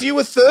frankly, sure. if you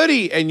were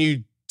 30 and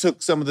you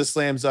took some of the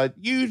slams,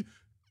 you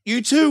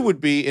too would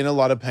be in a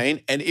lot of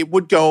pain and it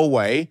would go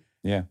away.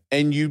 Yeah.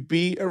 And you'd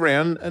be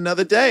around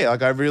another day.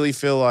 Like I really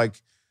feel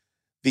like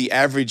the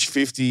average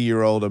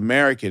 50-year-old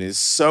American is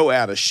so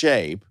out of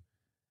shape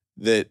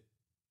that,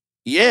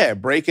 yeah,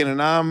 breaking an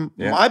arm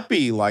Yeah. might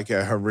be like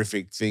a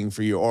horrific thing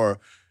for you. Or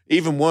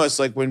even worse,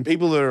 like when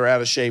people that are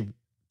out of shape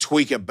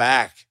tweak a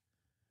back,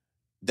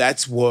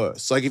 that's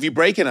worse. Like if you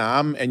break an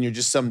arm and you're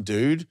just some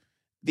dude,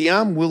 the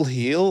arm will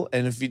heal.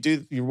 And if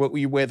you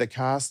wear the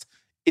cast,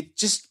 it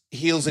just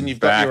heals and you've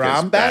got your Back is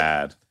arm back.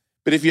 bad.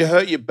 But if you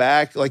hurt your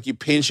back, like you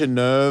pinch a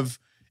nerve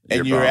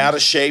and you're bummed. out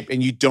of shape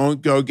and you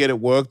don't go get it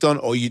worked on,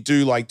 or you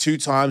do like 2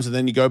 times and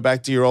then you go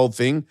back to your old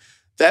thing,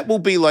 that will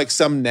be like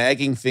some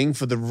nagging thing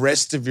for the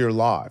rest of your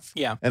life.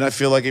 Yeah. And I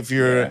feel like if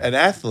you're Yeah. an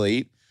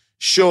athlete,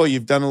 sure,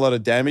 you've done a lot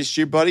of damage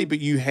to your body, but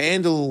you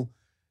handle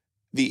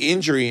the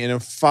injury in a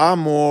far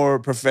more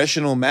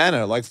professional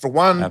manner. Like for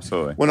one,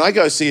 Absolutely. when I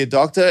go see a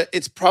doctor,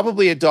 it's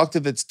probably a doctor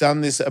that's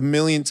done this a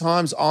million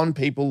times on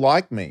people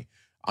like me.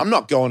 I'm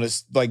not going to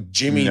like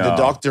Jimmy the No.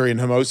 doctor in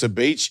Hermosa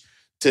Beach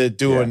to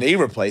do Yeah. a knee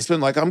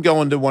replacement. Like I'm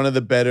going to one of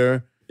the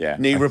better Yeah.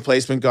 knee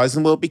replacement guys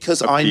in the world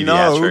because A I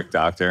know. pediatric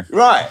doctor.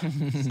 Right.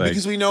 It's like-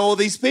 Because we know all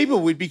these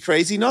people. We'd be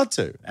crazy not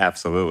to.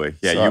 Absolutely.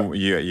 Yeah, So-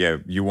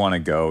 you want to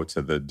go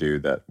to the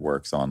dude that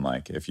works on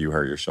like if you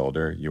hurt your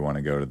shoulder, you want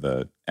to go to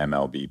the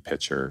MLB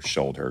pitcher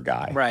shoulder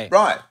guy. Right.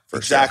 Right. For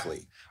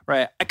Exactly.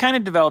 Right. I kind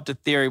of developed a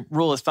theory,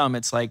 rule of thumb.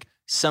 It's like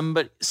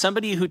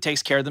somebody who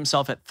takes care of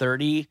themselves at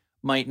 30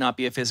 might not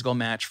be a physical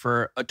match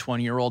for a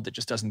 20-year-old that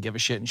just doesn't give a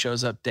shit and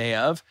shows up day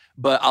of,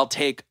 but I'll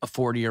take a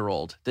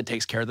 40-year-old that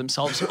takes care of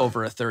themselves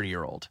over a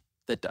 30-year-old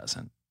that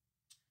doesn't.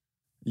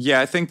 Yeah,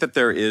 I think that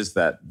there is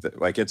that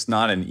like it's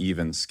not an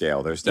even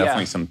scale. There's Yeah.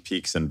 definitely some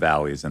peaks and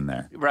valleys in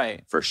there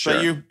Right. for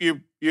sure. But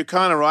you're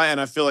kind of right. And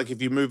I feel like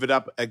if you move it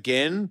up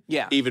again,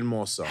 Yeah. even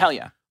more so. Hell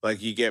yeah.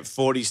 Like you get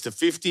 40s to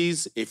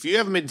 50s. If you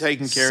haven't been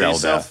taking care Cell of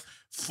yourself death.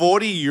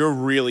 40, you're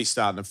really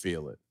starting to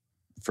feel it.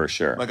 For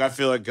sure. Like I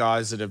feel like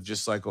guys that have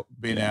just like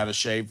been out of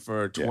shape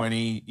for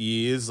 20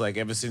 years, like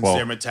ever since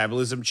their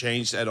metabolism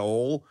changed at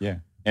all. Yeah.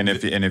 And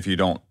if you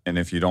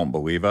don't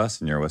believe us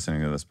and you're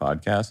listening to this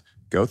podcast,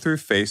 go through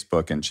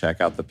Facebook and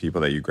check out the people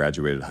that you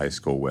graduated high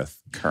school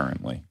with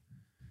currently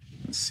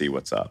and see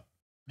what's up.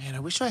 Man, I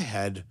wish I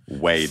had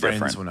Way friends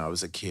different. when I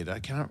was a kid. I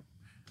don't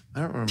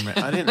remember.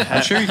 I didn't have.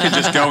 I'm sure you could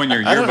just go in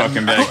your yearbook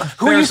and be like,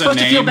 Who are you "There's a supposed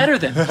to feel name." better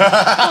than? You know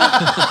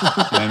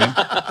what I mean?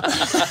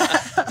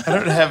 I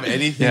don't have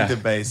anything Yeah. to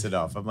base it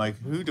off. I'm like,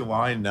 who do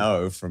I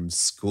know from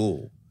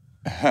school?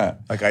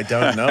 Like I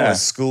don't know a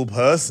school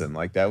person.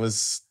 Like that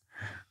was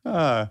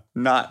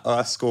Not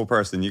a school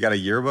person. You got a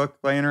yearbook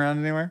laying around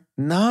anywhere?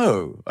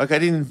 no. Like I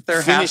didn't.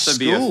 There finish has to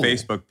be a school.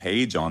 Facebook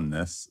page on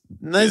this.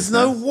 There's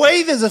no business.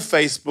 way there's a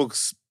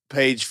Facebook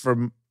page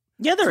from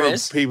Yeah, there for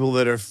is. people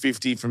that are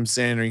 50 from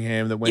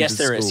Sandringham that went Yes, to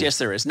there school. is. Yes,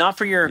 there is. Not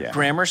for your Yeah.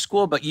 grammar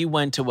school, but you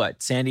went to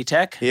what? Sandy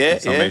Tech? Yeah,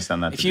 Somebody yeah.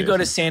 send that If to you go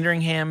to Jason.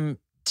 Sandringham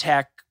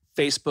Tech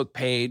Facebook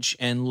page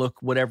and look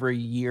whatever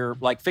year,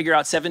 like figure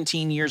out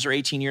 17 years or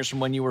 18 years from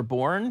when you were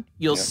born,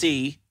 you'll Yep.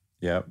 see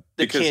Yep.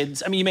 the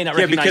kids. I mean, you may not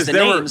Yeah, recognize because the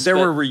there names. were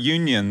but-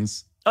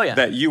 reunions oh yeah.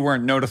 that you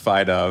weren't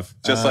notified of,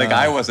 just like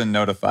I wasn't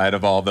notified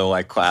of all the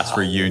like class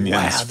reunions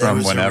Wow, there from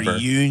was whenever. A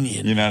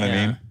reunion. You know what I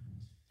Yeah. mean?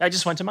 I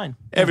just went to mine.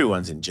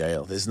 Everyone's in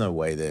jail. There's no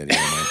way that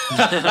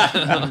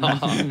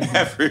anyone.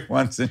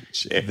 Everyone's in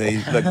jail.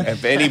 Look,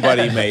 if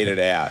anybody made it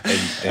out,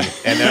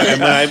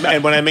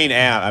 and when I mean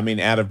out, I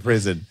mean out of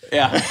prison.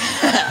 Yeah.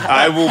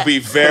 I will be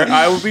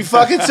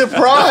fucking The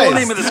surprised. whole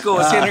name of the school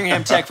is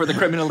Sandringham Tech for the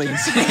criminally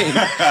insane.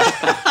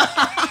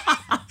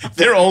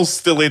 They're all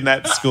still in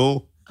that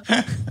school.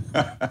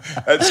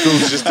 That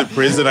school's just a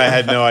prison. I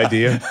had no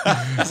idea.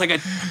 It's like a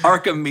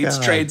Arkham meets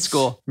trade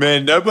school.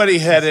 Man, nobody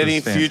had This any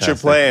is future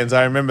fantastic. plans.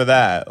 I remember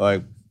that.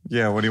 Like,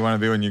 Yeah, what do you want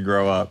to be when you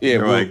grow up? Yeah,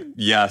 You're well, like,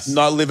 yes.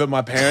 not live at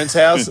my parents'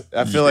 house.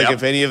 I feel like Yep.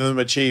 if any of them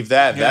achieve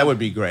that, that would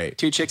be great.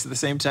 2 chicks at the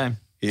same time.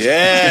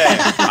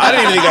 Yeah. I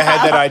didn't even think I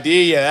had that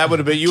idea yet. That would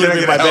have been, you would have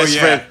been my Check it out. best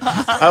Oh, yeah.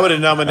 friend. I would have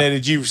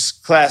nominated you as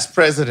class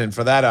president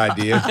for that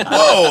idea.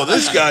 Whoa,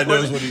 this guy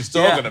knows what he's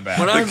talking about.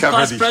 When I'm cover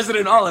class the-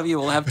 president, all of you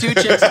will have 2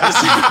 chicks at the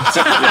same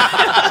time.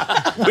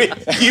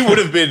 You would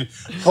have been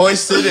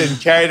hoisted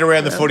and carried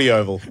around the footy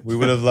oval. We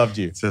would have loved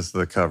you. Just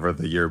the cover of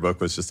the yearbook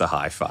was just a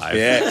high five.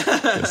 Yeah.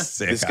 Just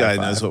sick This high guy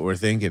five. knows what we're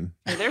thinking.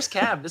 Hey, there's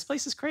Cab. This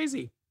place is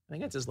crazy. I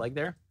think that's his leg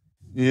there.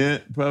 Yeah,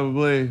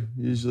 probably.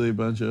 Usually a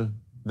bunch of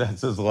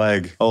That's his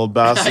leg. old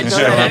I bastards.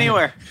 know that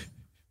anywhere.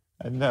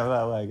 I know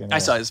that leg. I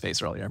saw his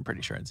face earlier. I'm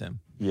pretty sure it's him.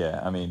 Yeah,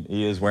 I mean,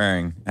 he is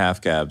wearing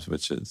half cabs,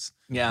 which is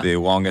Yeah. the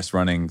longest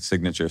running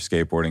signature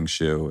skateboarding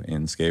shoe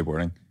in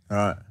skateboarding. All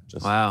right.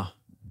 Just Wow.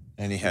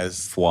 And he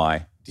has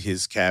fly.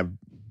 his cab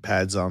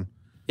pads on.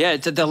 Yeah,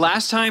 the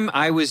last time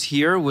I was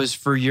here was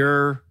for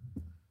your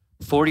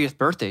 40th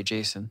birthday,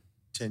 Jason.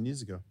 10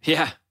 years ago.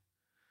 Yeah.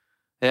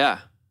 Yeah.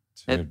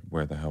 Dude,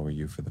 where the hell were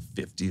you for the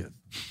 50th?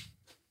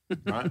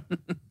 Right?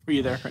 Were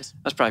you there, Chris?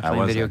 I was probably I playing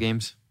was video there.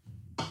 games.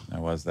 I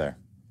was there.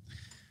 I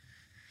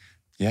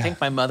Yeah. think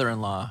my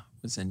mother-in-law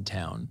was in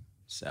town,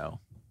 so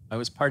I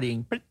was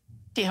partying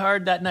pretty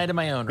hard that night of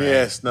my own. Right?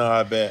 Yes, no,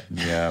 I bet.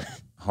 Yeah.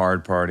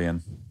 Hard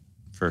partying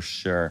for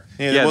sure.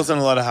 Yeah, there wasn't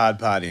a lot of hard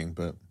partying,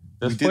 but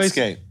we did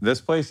skate.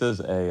 This place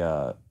is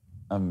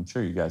I'm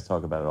sure you guys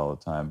talk about it all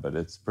the time, but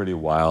it's pretty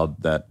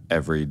wild that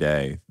every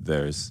day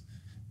there's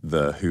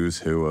the who's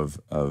who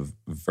of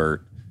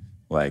vert,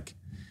 like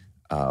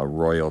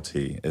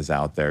royalty is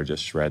out there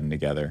just shredding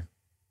together.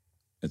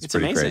 It's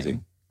pretty amazing. crazy.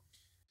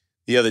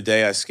 The other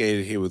day I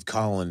skated here with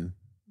Colin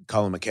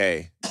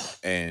McKay,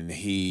 and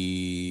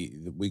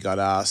we got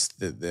asked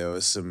that there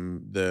was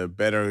the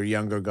better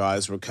younger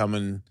guys were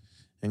coming,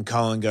 and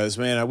Colin goes,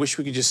 "Man, I wish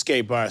we could just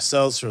skate by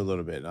ourselves for a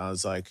little bit." And I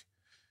was like,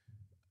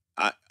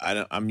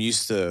 I'm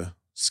used to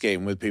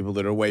skating with people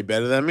that are way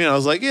better than me. And I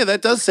was like, yeah,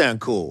 that does sound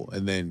cool.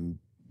 And then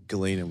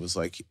Galena was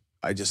like,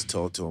 I just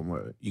talked to him,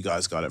 "Well, you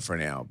guys got it for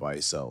an hour by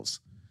yourselves."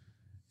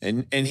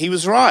 And he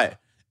was right.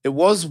 It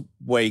was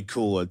way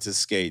cooler to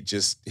skate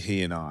just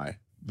he and I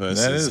That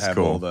versus is have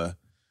cool. all the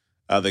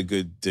other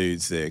good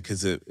dudes there.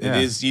 Because it Yeah.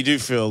 is, you do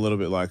feel a little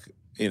bit like,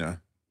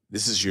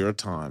 this is your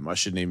time. I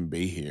shouldn't even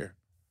be here.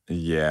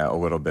 Yeah, a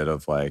little bit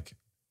of like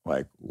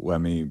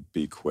let me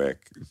be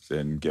quick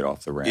and get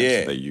off the ramp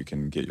Yeah. so that you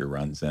can get your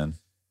runs in.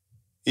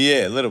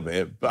 Yeah, a little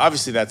bit. But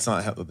obviously that's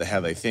not how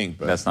they think.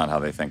 But That's not how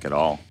they think at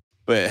all.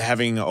 But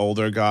having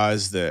older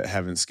guys that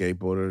haven't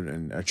skateboarded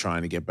and are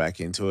trying to get back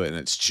into it, and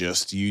it's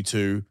just you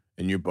two,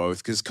 and you're both,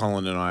 because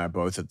Colin and I are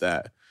both at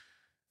that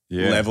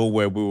level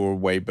where we were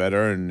way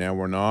better, and now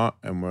we're not,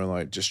 and we're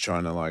like just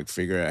trying to like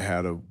figure out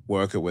how to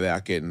work it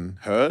without getting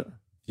hurt.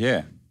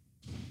 Yeah.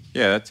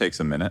 Yeah, that takes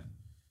a minute.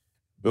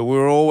 But we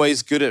were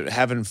always good at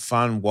having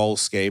fun while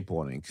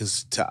skateboarding,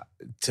 because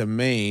to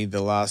me,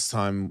 the last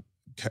time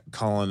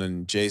Colin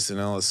and Jason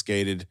Ellis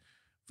skated,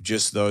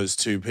 just those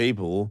two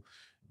people,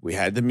 we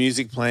had the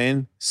music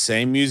playing,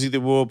 same music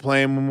that we were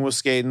playing when we were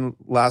skating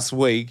last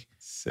week.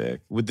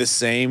 Sick. with the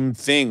same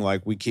thing.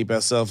 Like we keep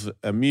ourselves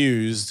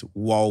amused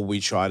while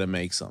we try to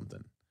make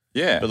something.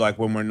 Yeah. But like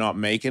when we're not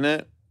making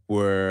it,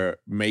 we're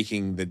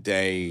making the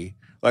day.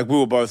 Like we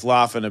were both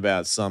laughing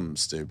about something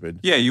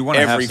stupid. Yeah, you want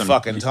to have every some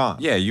fucking time.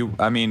 Yeah,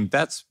 I mean,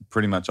 that's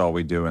pretty much all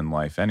we do in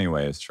life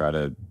anyway, is try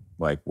to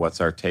like,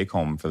 what's our take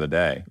home for the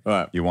day?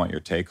 Right. You want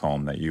your take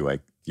home that you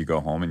go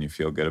home and you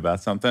feel good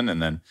about something,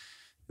 and then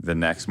the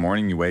next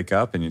morning you wake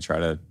up and you try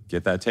to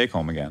get that take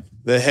home again.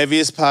 The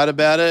heaviest part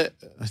about it,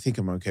 I think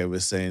I'm okay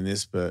with saying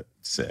this, but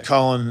Sick.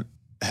 Colin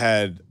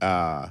had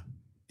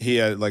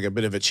like a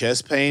bit of a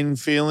chest pain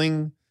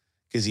feeling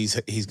because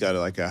he's got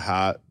like a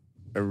heart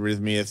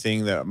arrhythmia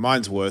thing that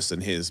mine's worse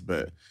than his.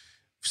 But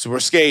so we're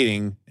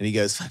skating and he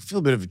goes, I feel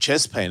a bit of a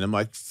chest pain. I'm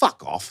like,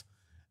 fuck off.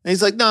 And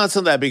he's like, no, it's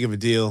not that big of a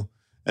deal.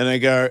 And I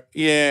go,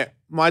 yeah,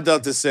 my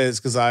doctor says,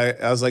 because I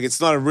was like,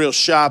 it's not a real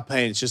sharp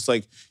pain. It's just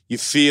like you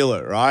feel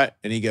it, right?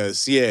 And he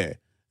goes, yeah.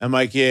 I'm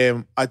like,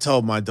 yeah, I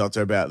told my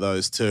doctor about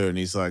those too. And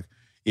he's like,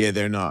 yeah,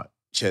 they're not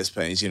chest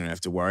pains. You don't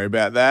have to worry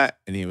about that.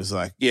 And he was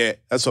like, yeah,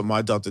 that's what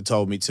my doctor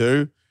told me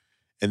too.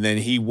 And then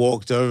he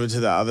walked over to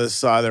the other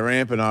side of the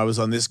ramp and I was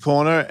on this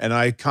corner and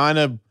I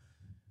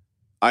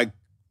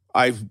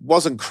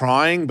wasn't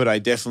crying, but I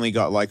definitely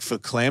got like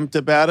verklempt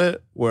about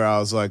it, where I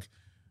was like,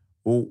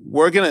 well,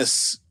 we're gonna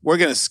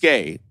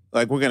skate.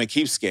 Like we're gonna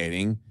keep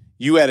skating.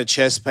 You had a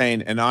chest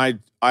pain and I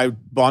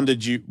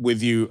bonded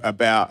with you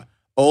about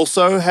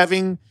also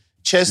having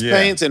chest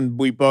pains, and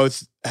we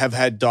both have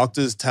had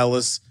doctors tell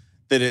us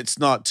that it's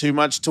not too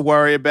much to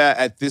worry about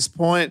at this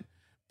point.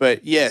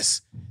 But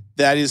yes,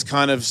 that is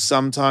kind of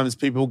sometimes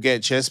people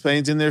get chest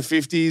pains in their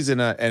 50s,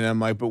 and I'm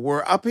like, but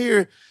we're up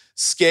here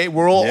skate.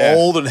 We're all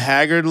old and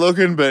haggard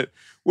looking, but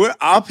we're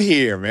up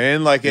here,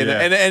 man. Like, and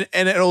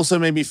it also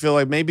made me feel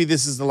like maybe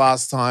this is the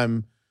last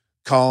time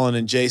Colin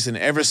and Jason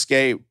ever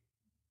skate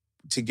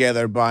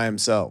together by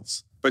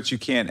themselves. But you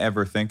can't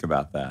ever think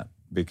about that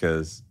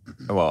because,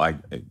 well,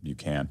 you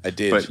can. I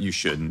did. But you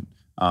shouldn't.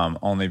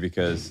 Only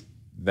because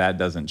that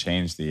doesn't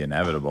change the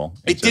inevitable.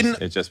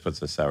 It just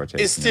puts a sour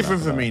taste. It's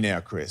different for me now,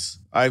 Chris.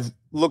 I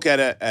look at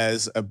it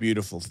as a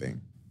beautiful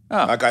thing.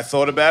 Oh. Like I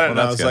thought about it and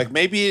I was good. like,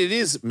 maybe it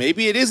is,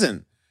 maybe it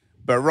isn't.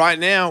 But right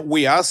now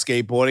we are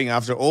skateboarding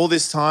after all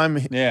this time.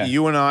 Yeah.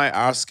 You and I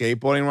are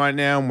skateboarding right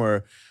now and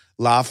we're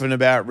laughing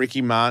about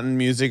Ricky Martin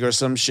music or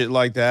some shit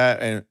like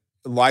that. And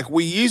like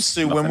we used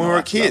to when we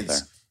were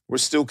kids. We're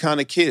still kind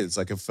of kids.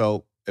 Like it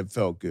felt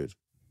good.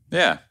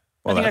 Yeah.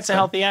 Well, I think that's a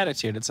healthy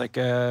attitude. It's like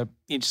you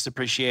just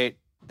appreciate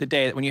the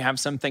day that when you have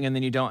something and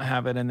then you don't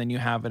have it and then you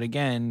have it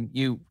again.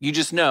 You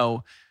just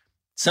know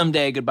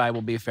someday goodbye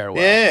will be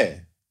farewell. Yeah.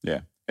 Yeah.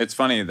 It's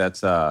funny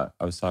that's I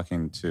was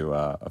talking to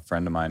a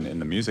friend of mine in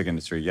the music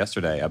industry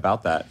yesterday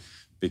about that,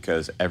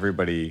 because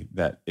everybody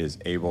that is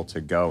able to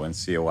go and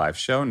see a live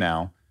show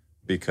now,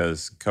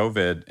 because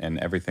COVID and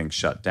everything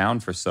shut down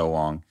for so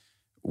long,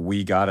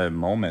 we got a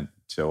moment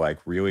to like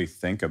really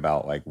think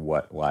about like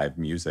what live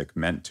music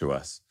meant to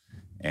us.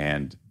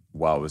 And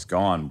while it was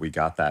gone, we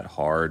got that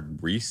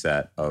hard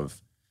reset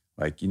of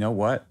like, you know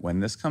what, when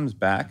this comes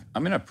back,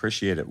 I'm going to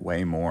appreciate it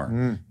way more.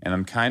 And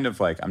I'm kind of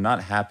like, I'm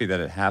not happy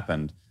that it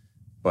happened,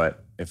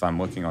 but if I'm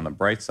looking on the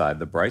bright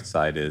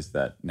side is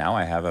that now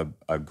I have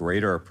a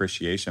greater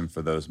appreciation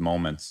for those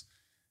moments,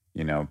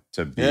 you know,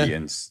 to be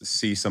and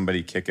see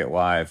somebody kick it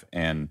live,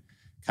 and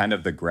kind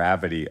of the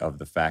gravity of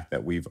the fact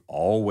that we've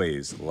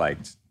always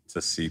liked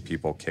to see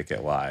people kick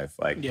it live.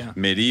 Like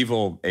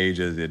medieval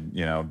ages,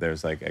 you know,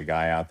 there's like a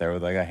guy out there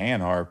with like a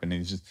hand harp and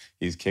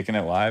he's kicking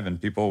it live and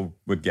people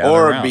would gather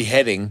around. Or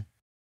beheading.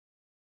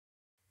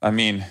 I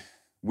mean,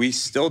 we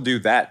still do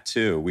that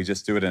too. We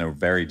just do it in a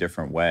very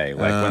different way.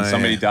 Like when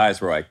somebody dies,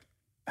 we're like,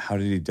 how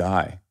did he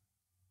die?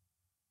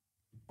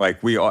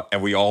 Like we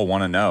all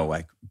want to know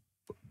like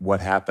what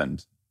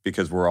happened,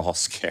 because we're all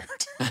scared.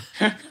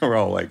 We're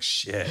all like,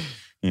 shit,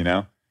 you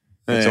know?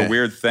 It's a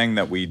weird thing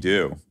that we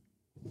do.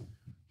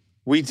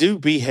 We do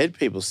behead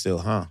people still,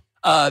 huh?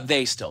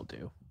 They still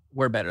do.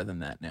 We're better than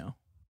that now.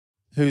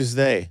 Who's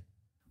they?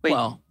 Wait,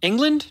 Well-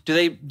 England? Do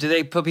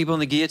they put people in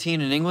the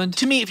guillotine in England?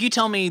 To me, if you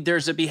tell me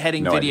there's a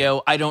beheading No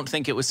video, I don't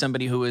think it was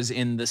somebody who was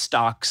in the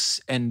stocks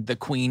and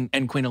Queen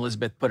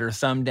Elizabeth put her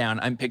thumb down.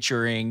 I'm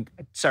picturing,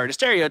 sorry to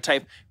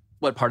stereotype,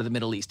 what part of the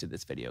Middle East did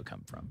this video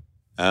come from?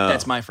 Oh.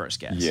 That's my first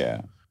guess.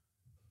 Yeah.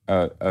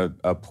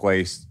 A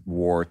place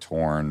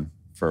war-torn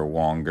for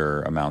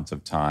longer amounts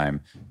of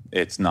time.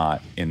 It's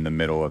not in the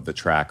middle of the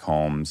track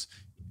homes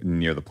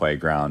near the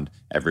playground.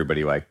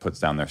 Everybody like puts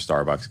down their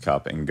Starbucks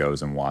cup and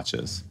goes and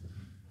watches.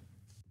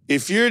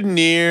 If you're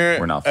near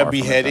We're not far a from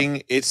it,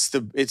 beheading, it's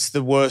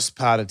the worst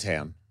part of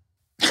town.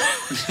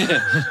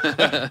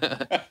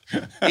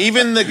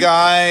 Even the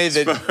guy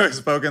that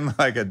Spoken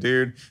like a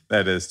dude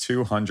that is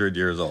 200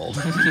 years old.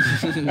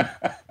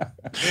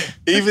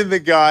 even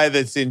the guy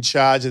that's in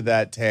charge of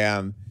that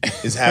town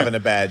is having a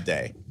bad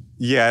day.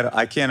 Yeah,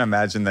 I can't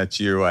imagine that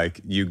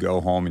you go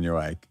home and you're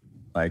like,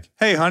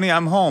 hey, honey,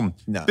 I'm home.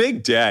 No.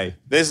 Big day.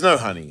 There's no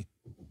honey.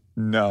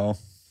 No.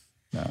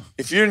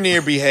 If you're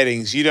near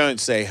beheadings, you don't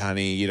say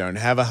honey. You don't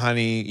have a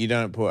honey. You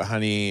don't put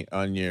honey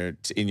on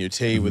in your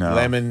tea with No.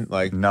 lemon.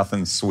 Like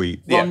Nothing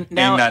sweet. Well, Ain't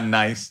now- that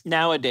nice?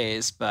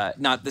 Nowadays,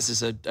 but not this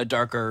is a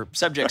darker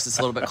subject. It's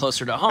a little bit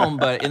closer to home.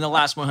 But in the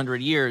last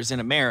 100 years in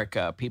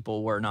America,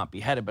 people were not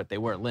beheaded, but they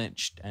were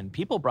lynched, and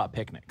people brought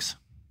picnics.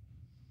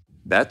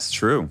 That's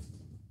true.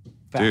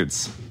 Dude.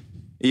 Facts.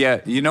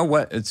 Yeah, you know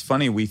what? It's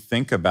funny. We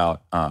think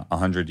about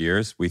 100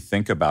 years. We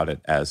think about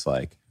it as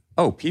like,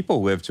 oh,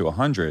 people live to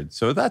 100,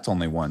 so that's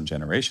only one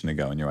generation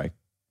ago. And you're like,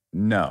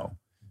 no,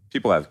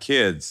 people have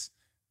kids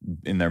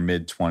in their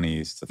mid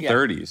 20s to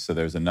 30s. So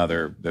there's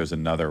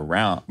another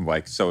round.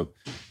 Like so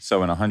in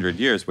 100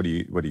 years, what do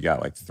you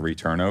got? Like 3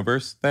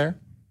 turnovers there?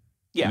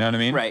 Yeah. You know what I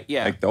mean? Right.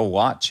 Yeah. Like a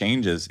lot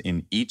changes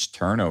in each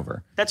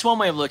turnover. That's one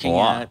way of looking A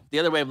lot. at it. The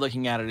other way of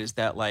looking at it is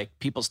that like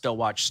people still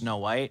watch Snow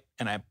White,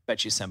 and I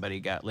bet you somebody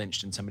got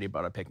lynched and somebody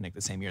brought a picnic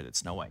the same year that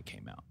Snow White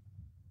came out.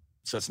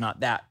 So it's not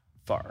that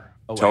far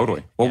away.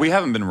 Totally. Well, Yeah. we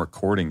haven't been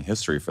recording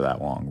history for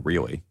that long,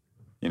 really.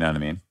 You know what I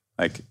mean?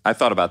 Like, I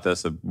thought about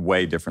this, a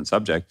way different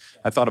subject.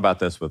 I thought about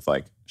this with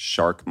like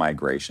shark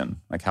migration.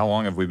 Like, how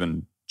long have we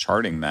been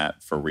charting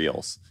that for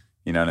reals?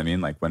 You know what I mean?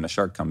 Like, when a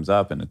shark comes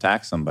up and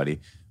attacks somebody,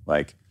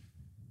 like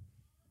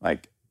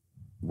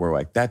we're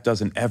like, that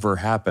doesn't ever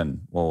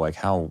happen. Well, like,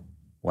 how,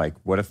 like,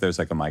 what if there's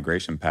like a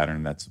migration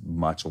pattern that's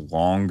much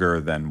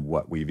longer than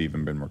what we've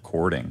even been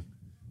recording,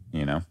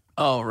 you know?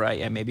 Oh, right.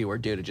 Yeah, maybe we're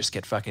due to just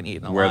get fucking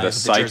eaten alive. Where the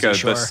at Jersey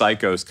Shore.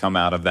 psychos come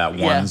out of that one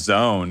Yeah.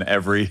 zone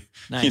every,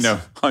 Nice.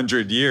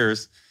 100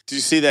 years. did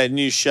you see that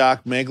new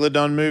Shark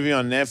Megalodon movie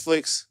on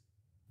Netflix?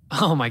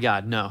 Oh my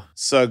God, no.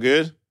 So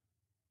good.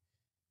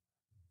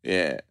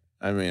 Yeah,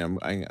 I mean,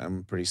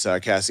 I'm pretty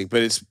sarcastic,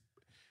 but it's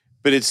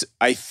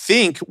I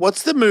think,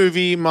 what's the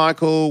movie,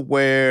 Michael,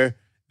 where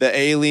the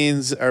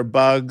aliens are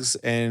bugs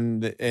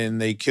and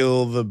they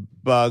kill the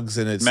bugs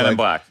and it's Men like, in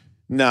Black.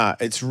 Nah,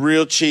 it's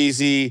real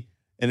cheesy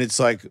and it's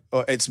like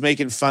it's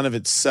making fun of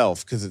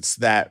itself because it's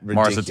that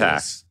ridiculous. Mars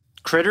Attacks.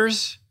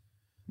 Critters?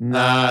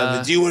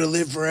 Nah, Do You Want to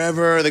Live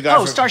Forever? The guy Oh,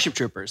 from Starship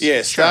Troopers.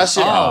 Yeah,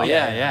 Starship. Oh,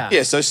 yeah.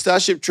 Yeah, so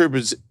Starship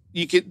Troopers,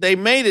 they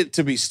made it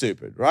to be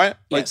stupid, right?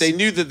 Like Yes. they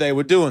knew that they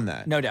were doing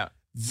that. No doubt.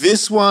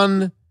 This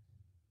one,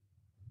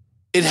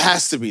 it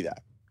has to be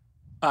that.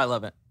 I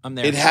love it. I'm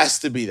there. It has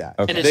to be that.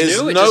 Okay. And it's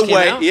There's new? It no just came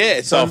way. out? Yeah,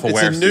 it's a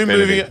Self-aware new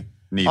movie stupidity.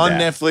 Need on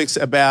that. Netflix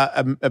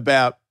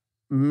about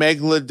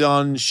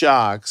megalodon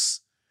sharks,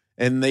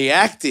 and the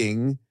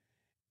acting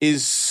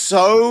is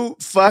so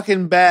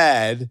fucking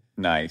bad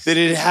Nice. that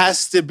it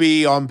has to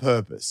be on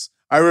purpose.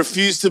 I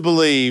refuse to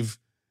believe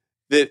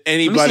that Let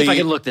me see anybody if I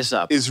can look this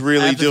up. is I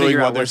really have to doing figure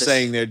what out they're this-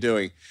 saying they're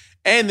doing.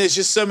 And there's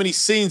just so many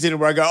scenes in it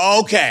where I go,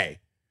 okay,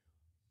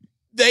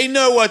 they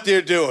know what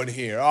they're doing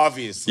here,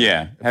 obviously.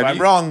 Yeah. If I'm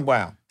wrong,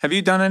 wow. Have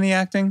you done any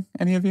acting,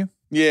 any of you?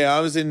 Yeah,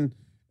 I was in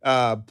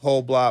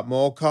Paul Blart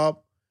Mall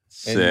Cop.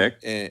 Sick.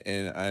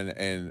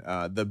 And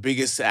the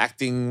biggest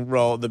acting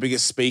role, the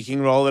biggest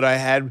speaking role that I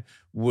had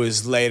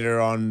was later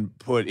on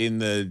put in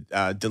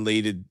the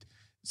deleted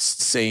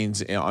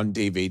scenes on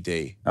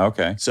DVD.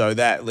 Okay. So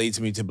that leads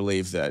me to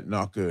believe that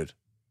not good.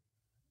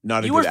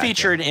 Not a You good were actor.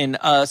 featured in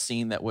a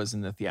scene that was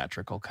in the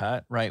theatrical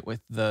cut, right? With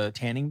the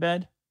tanning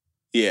bed.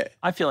 Yeah,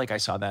 I feel like I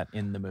saw that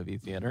in the movie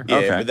theater. yeah,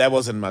 Okay. but that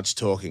wasn't much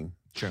talking.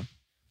 True.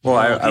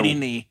 Well,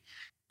 Hitting the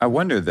I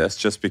wonder this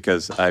just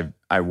because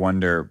I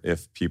wonder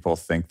if people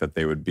think that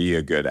they would be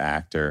a good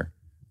actor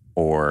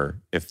or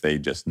if they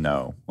just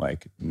know,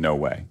 like, no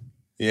way.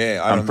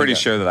 Yeah, I'm pretty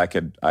sure that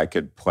I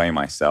could play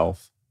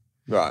myself.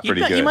 Right.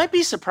 Pretty you good. might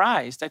be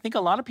surprised. I think a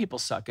lot of people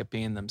suck at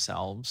being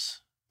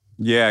themselves.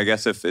 Yeah, I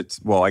guess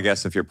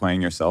if you're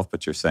playing yourself,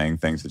 but you're saying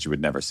things that you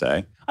would never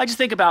say. I just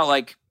think about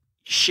like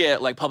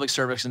shit, like public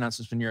service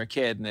announcements when you're a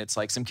kid, and it's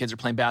like some kids are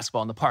playing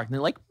basketball in the park, and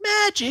they're like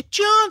Magic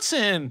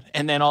Johnson,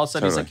 and then all of a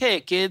sudden Totally. it's like, hey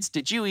kids,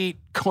 did you eat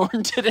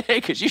corn today?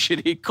 Because you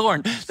should eat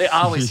corn. They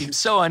always seem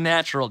so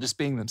unnatural, just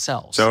being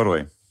themselves.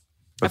 Totally.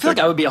 I feel like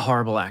I would be a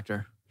horrible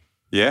actor.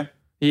 Yeah.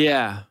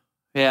 Yeah.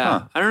 Yeah.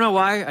 Huh. I don't know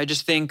why. I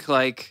just think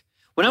like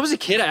when I was a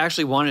kid, I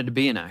actually wanted to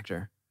be an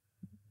actor.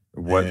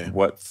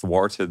 What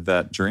thwarted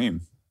that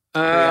dream?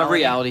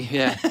 Reality.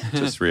 Yeah.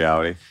 Just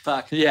reality.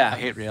 Fuck. Yeah. I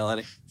hate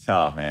reality.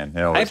 Oh man.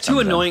 I have too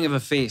annoying of a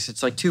face.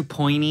 It's like too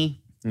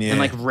pointy Yeah. and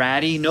like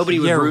ratty. Nobody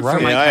would Yeah, root for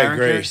right. my Yeah, I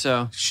character. agree.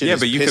 So Shit Yeah, is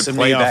but you could pissing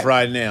play me off that-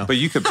 right now. But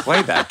you could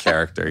play that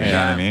character. You know what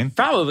I mean?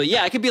 probably,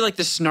 yeah, I could be like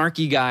the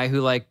snarky guy who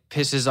like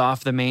pisses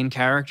off the main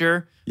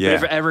character. Yeah. But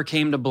if it ever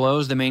came to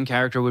blows, the main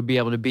character would be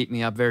able to beat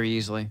me up very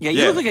easily. Yeah,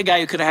 you Yeah. look like a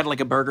guy who could have had like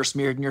a burger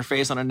smeared in your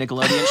face on a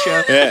Nickelodeon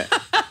show. Yeah.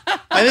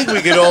 I think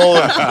we could all.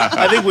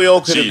 I think we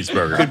all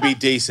Cheeseburger. could be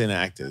decent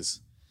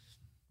actors.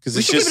 Because We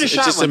it's should give just it a it's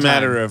shot just a one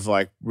matter time. of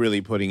like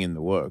really putting in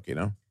the work, you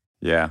know.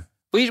 Yeah.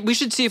 We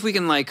should see if we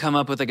can like come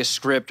up with like a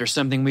script or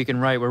something we can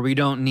write where we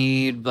don't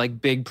need like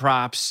big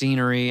props,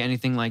 scenery,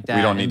 anything like that.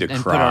 We don't need to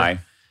and put our-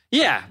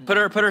 cry. put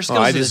our skills.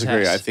 Oh, I to the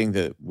disagree. test. I think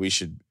that we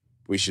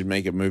should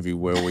make a movie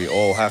where we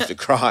all have to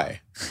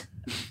cry.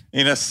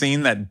 In a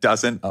scene that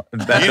doesn't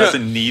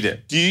need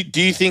it.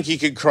 Do you think you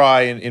could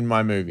cry in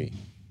my movie?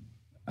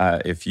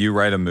 If you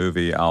write a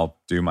movie, I'll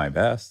do my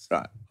best.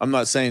 Right. I'm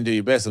not saying do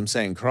your best. I'm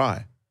saying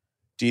cry.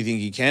 Do you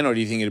think you can, or do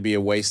you think it'd be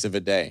a waste of a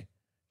day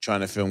trying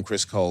to film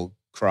Chris Cole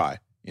cry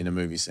in a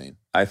movie scene?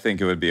 I think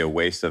it would be a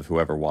waste of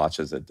whoever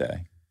watches it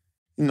day.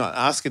 I'm not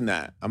asking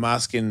that. I'm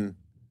asking.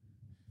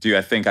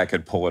 I think I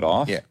could pull it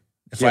off? Yeah.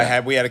 If Yeah.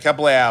 we had a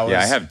couple of hours.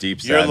 Yeah, I have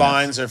deep Your sadness.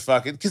 lines are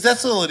fucking, because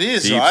that's all it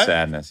is, Deep right?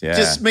 sadness, yeah.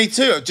 Just me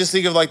too. Just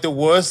think of like the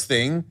worst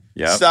thing.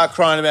 Yep. Start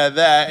crying about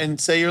that and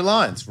say your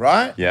lines,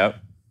 right? Yep.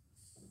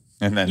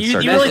 And then You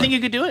start really think you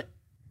could do it?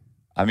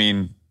 I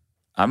mean,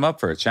 I'm up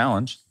for a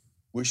challenge,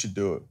 We should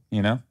do it.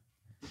 you know?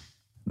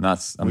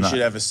 I'm Should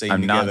have a scene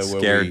I'm together not where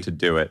scared we, to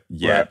do it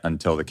yet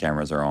until the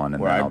cameras are on,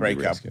 and where then I I'll break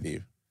be up risky. with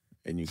you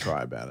and you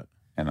cry about it.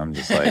 And I'm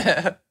just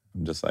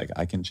like,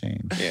 I can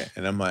change. Yeah,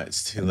 and I'm like,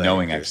 it's too late.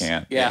 Knowing I Chris.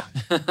 can't. Yeah.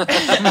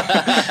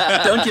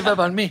 Don't give up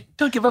on me.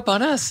 Don't give up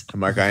on us. I'm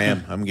like,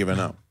 I'm giving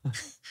up.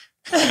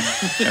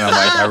 And I'm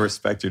like, I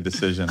respect your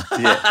decision.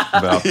 Yeah.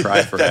 But I'll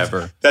cry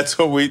forever. That's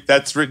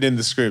written in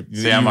the script.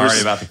 See, I'm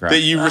already about to cry. That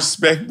you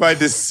respect my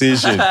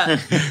decision.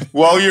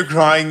 While you're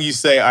crying, you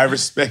say, I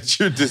respect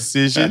your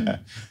decision.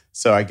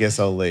 So I guess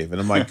I'll leave.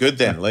 And I'm like, good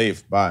then,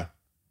 leave. Bye.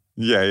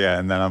 Yeah.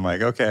 And then I'm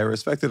like, okay, I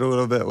respect it a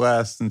little bit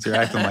less since you're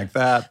acting like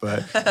that,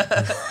 but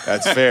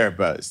That's fair,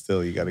 but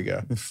still you gotta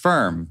go.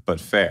 firm but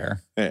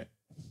fair. Yeah.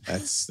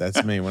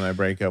 That's me when I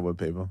break up with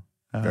people.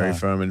 Very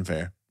firm and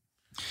fair.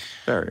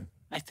 Very.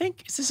 I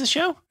think, is this a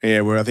show?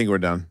 Yeah, I think we're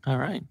done. All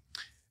right.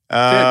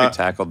 I feel like we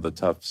tackled the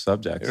tough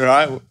subjects.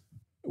 Right.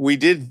 We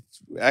did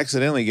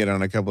accidentally get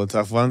on a couple of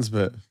tough ones,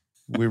 but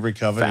we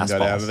recovered and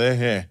got out Fastballs. of there.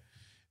 Yeah.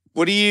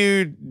 What do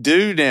you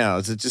do now?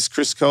 Is it just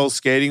Chris Cole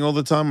skating all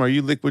the time? Are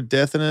you Liquid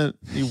Death in it?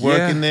 You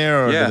working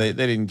there? Or Yeah. they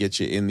didn't get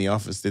you in the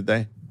office, did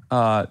they?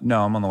 No,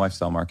 I'm on the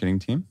lifestyle marketing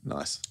team.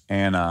 Nice.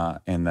 And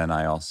then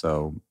I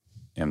also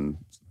am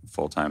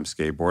full-time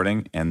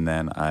skateboarding, and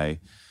then I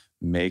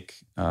make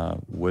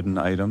wooden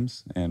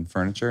items and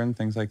furniture and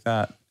things like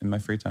that in my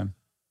free time.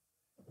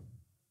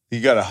 You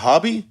got a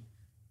hobby?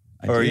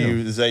 I do.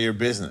 Is that your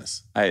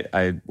business? I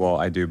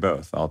do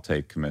both. I'll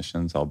take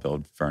commissions. I'll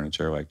build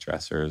furniture like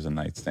dressers and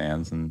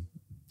nightstands, and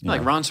you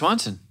Like know, Ron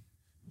Swanson.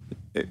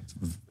 it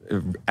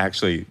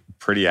actually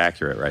pretty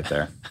accurate right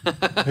there.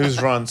 Who's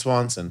Ron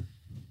Swanson?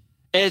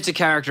 It's a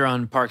character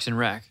on Parks and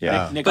Rec.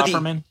 Yeah, Nick But he-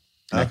 Offerman.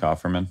 Nick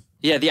Offerman.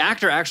 Yeah, the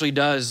actor actually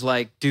does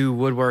like do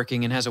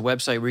woodworking and has a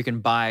website where you can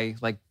buy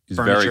like He's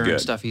furniture very good.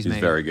 and stuff he's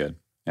made. very good,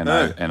 and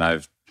Yeah.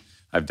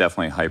 I've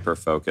definitely hyper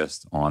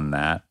focused on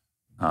that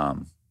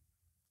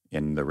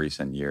in the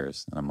recent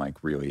years, and I'm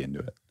like really into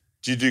it.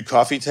 Do you do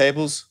coffee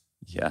tables?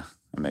 Yeah,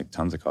 I make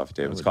tons of coffee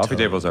tables. would Coffee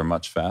totally- tables are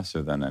much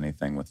faster than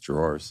anything with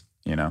drawers.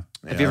 You know,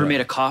 Have you ever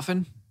made a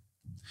coffin?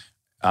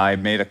 I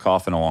made a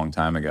coffin a long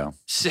time ago,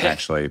 Sick.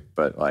 actually,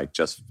 but like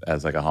just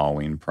as like a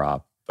Halloween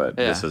prop. But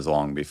this Yeah. is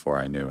long before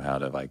I knew how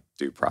to like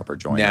do proper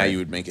joinery. Now you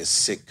would make a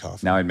sick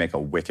coffee. Now I'd make a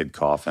wicked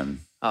coffin.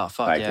 Oh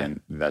fuck Like yeah.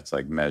 that's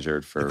like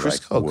measured for Chris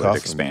like Cole wood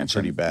coffin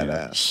expansion. pretty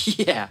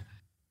badass. Yeah.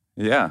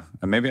 Yeah,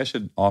 and maybe I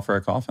should offer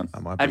a coffin. I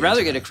might be I'd rather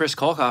into get a that. Chris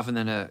Cole coffin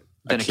than a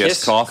Kiss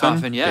Kiss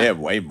coffin? Yeah. Yeah,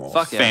 way more.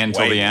 Fuck yeah. Fan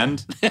till Way the more.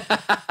 end.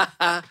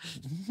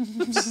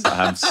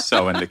 I'm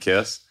so into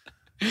Kiss.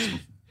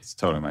 It's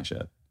totally my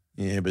shit.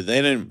 Yeah, but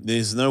they didn't.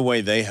 There's no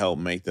way they help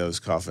make those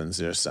coffins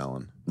they're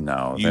selling.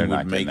 No, You they're would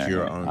not getting make there.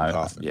 your own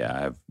coffin. Yeah, I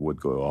have wood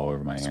glue all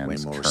over my There's way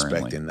hands. more currently.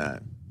 respect in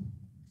that.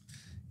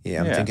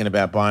 Yeah, I'm Yeah. thinking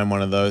about buying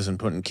one of those and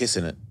putting Kiss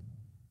in it.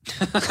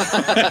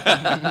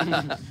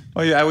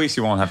 Well, yeah, at least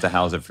you won't have to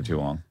house it for too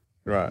long.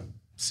 Right.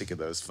 Sick of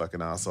those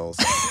fucking assholes.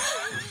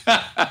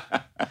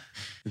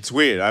 It's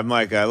weird. I'm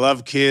like, I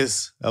love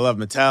Kiss. I love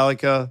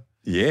Metallica.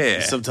 Yeah,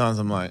 And sometimes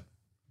I'm like,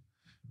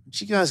 why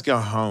don't you guys go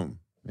home?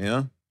 You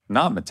know?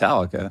 not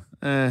Metallica.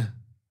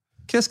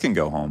 Kiss can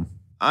go home.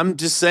 I'm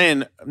just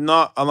saying,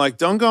 I'm like,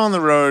 don't go on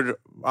the road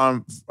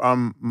on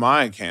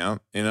my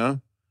account, you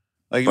know?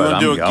 Like, you But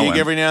want to do a I'm gig going.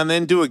 every now and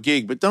then, do a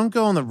gig, but don't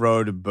go on the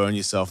road and burn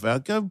yourself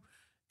out. Go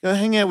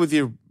hang out with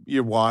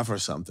your wife or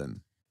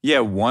something.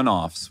 Yeah,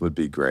 one-offs would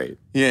be great.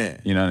 Yeah.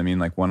 You know what I mean?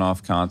 Like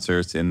one-off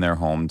concerts in their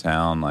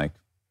hometown. Like,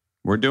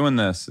 we're doing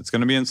this. It's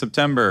going to be in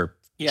September.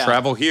 Yeah.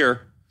 Travel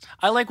here.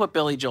 I like what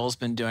Billy Joel's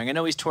been doing. I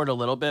know he's toured a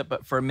little bit,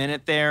 but for a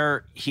minute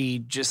there,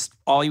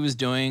 all he was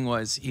doing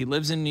was he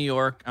lives in New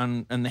York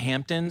in the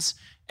Hamptons,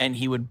 and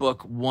he would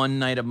book one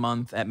night a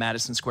month at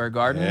Madison Square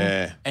Garden,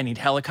 Yeah. and he'd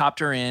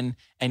helicopter in,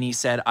 and he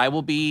said, I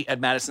will be at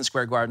Madison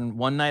Square Garden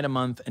one night a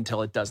month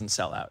until it doesn't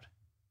sell out.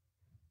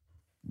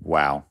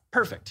 Wow.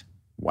 Perfect.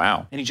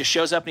 Wow. And he just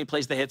shows up and he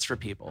plays the hits for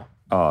people.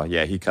 Oh,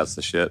 yeah, he cuts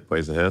the shit,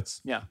 plays the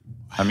hits. Yeah.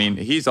 I mean,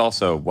 he's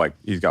also like,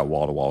 he's got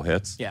wall-to-wall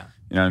hits. Yeah.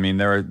 You know what I mean?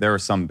 There are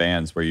some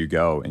bands where you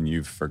go and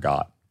you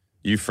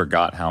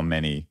forgot how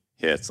many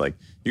hits. Like,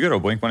 you go to a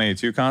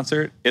Blink-182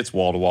 concert, it's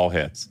wall-to-wall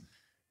hits.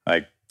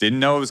 Like, didn't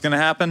know it was going to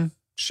happen,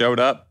 showed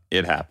up,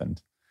 it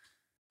happened.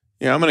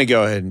 Yeah, I'm going to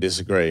go ahead and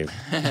disagree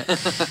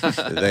if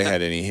they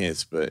had any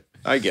hits, but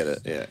I get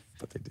it. Yeah.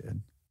 But they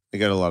did. They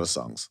got a lot of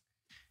songs,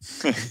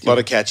 a lot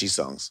of catchy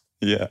songs.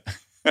 Yeah.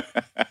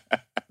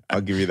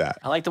 I'll give you that.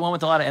 I like the one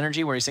with a lot of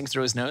energy where he sings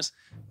through his nose.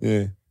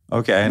 Yeah.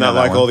 Okay, I know Not that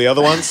like one. all the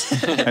other ones.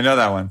 I know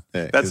that one.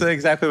 Yeah, That's 'cause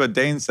exactly what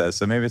Dane says.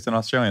 So maybe it's an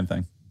Australian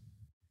thing.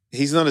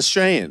 he's not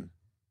Australian.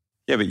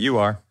 Yeah, but you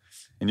are,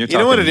 and you're You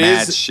talking know what it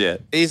mad is?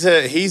 shit.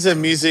 He's a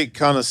music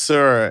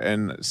connoisseur,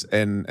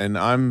 and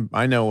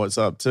I know what's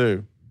up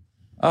too.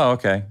 Oh,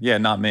 okay. Yeah,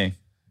 not me.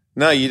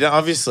 No, you don't.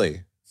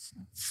 Obviously,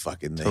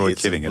 fucking the Totally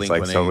hits of kidding. It's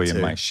like totally in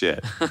Blink-182. my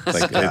shit.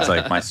 It's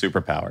like my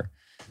superpower.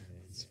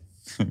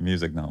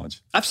 Music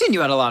knowledge. I've seen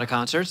you at a lot of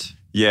concerts.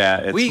 Yeah,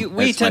 it's, We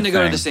it's tend my to go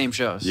to thing. the same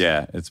shows.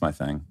 Yeah, it's my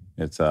thing.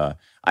 It's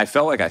I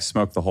felt like I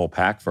smoked the whole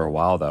pack for a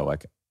while though.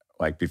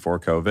 Like before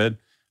COVID,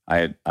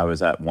 I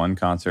was at one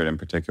concert in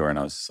particular, and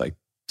I was just like,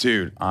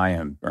 dude, I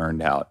am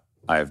burned out.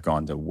 I have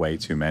gone to way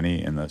too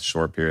many in a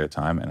short period of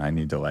time, and I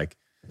need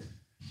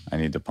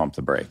to pump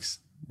the brakes.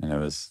 And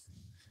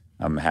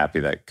I'm happy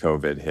that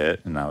COVID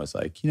hit, and I was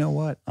like, you know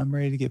what? I'm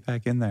ready to get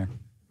back in there.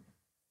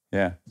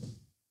 Yeah,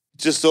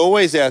 Just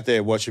always out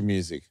there watching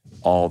music.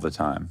 all the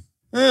time.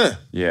 Huh,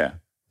 Yeah.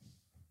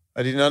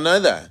 I did not know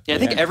that. Yeah, I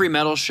think Yeah. every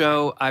metal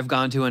show I've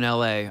gone to in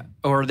LA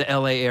or the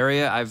LA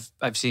area,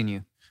 I've seen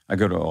you. I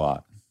go to a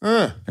lot.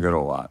 Huh.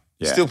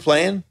 Yeah. Still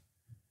playing?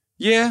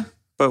 Yeah,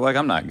 but like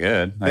I'm not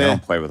good. I Yeah.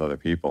 don't play with other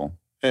people.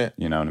 Yeah.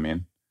 You know what I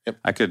mean?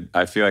 Yep.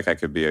 I feel like I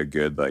could be a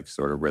good like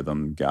sort of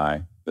rhythm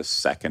guy, the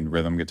second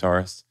rhythm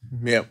guitarist,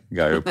 Yep. the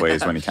guy who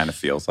plays when he kind of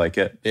feels like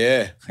it.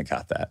 Yeah. I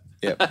got that.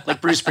 Yep.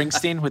 Like Bruce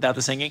Springsteen without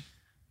the singing.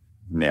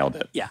 Nailed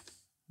it. Yeah.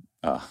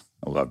 I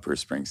love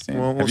Bruce Springsteen.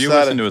 Well, we'll Have you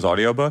start listened it. to his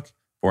audiobook,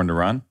 Born to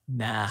Run?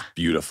 Nah.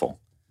 Beautiful.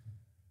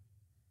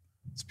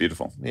 It's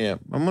beautiful. Yeah.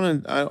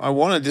 I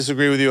want to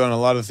disagree with you on a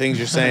lot of things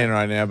you're saying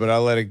right now, but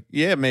I'll let it.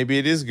 Yeah, maybe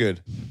it is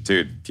good.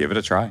 Dude, give it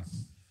a try.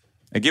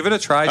 And give it a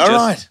try All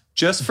right.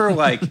 just for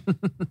like,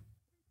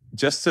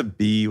 just to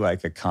be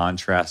like a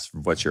contrast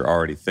from what you're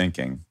already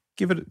thinking.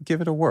 Give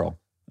it a whirl.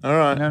 All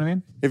right. You know what I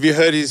mean? Have you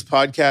heard his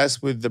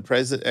podcast with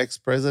the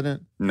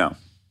ex-president? No.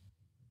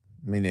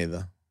 Me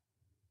neither.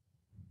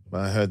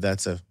 But I heard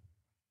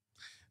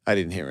I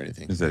didn't hear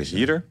anything. Is it a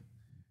heater?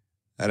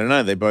 I don't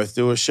know. They both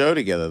do a show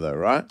together though,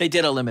 right? They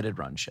did a limited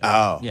run show.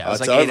 Oh, yeah. It was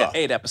it's like over.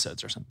 eight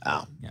episodes or something.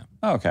 Oh. Yeah.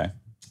 Oh, okay.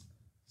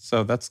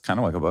 So that's kind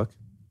of like a book.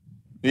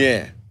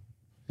 Yeah.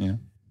 Yeah.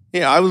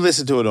 Yeah, I would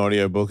listen to an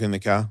audiobook in the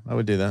car. I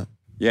would do that.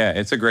 Yeah,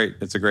 it's a great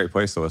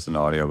place to listen to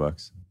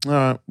audiobooks. All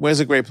right. Where's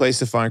a great place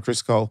to find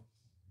Chris Cole?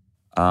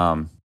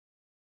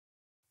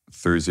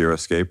 Through Zero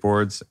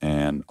Skateboards,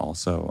 and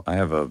also I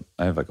have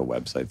like a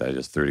website that I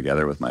just threw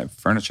together with my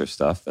furniture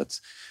stuff. That's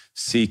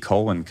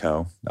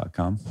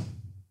ccolonco.com.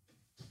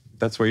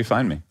 That's where you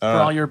find me. For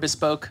all your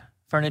bespoke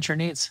furniture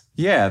needs.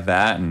 Yeah,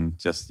 that and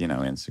just,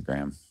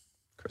 Instagram,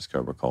 Chris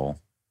Cobra Cole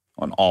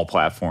on all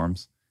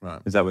platforms.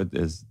 Right. Was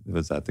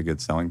that the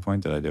good selling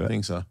point? Did I do I it?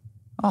 think so.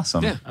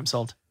 Awesome. Yeah. I'm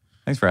sold.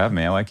 Thanks for having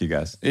me. I like you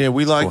guys. Yeah,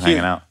 we like Cool you.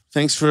 hanging out.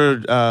 Thanks for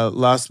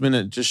last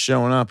minute just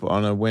showing up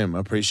on a whim. I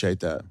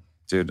appreciate that.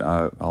 Dude,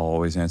 I'll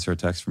always answer a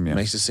text from you.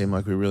 Makes it seem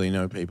like we really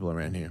know people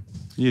around here.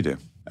 You do.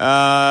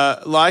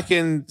 Like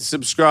and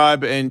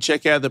subscribe and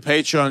check out the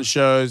Patreon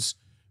shows.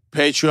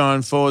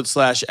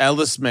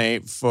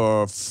 Patreon.com/EllisMate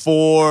for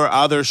 4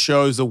 other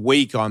shows a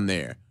week on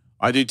there.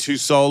 I do 2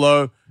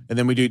 solo, and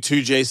then we do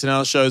 2 Jason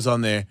Ellis shows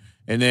on there.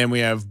 And then we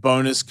have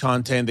bonus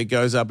content that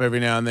goes up every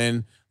now and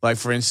then. Like,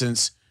 for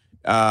instance,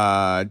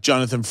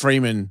 Jonathan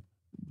Freeman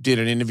did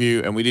an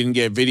interview and we didn't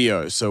get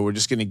video. So we're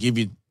just going to give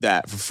you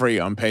that for free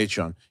on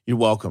Patreon. You're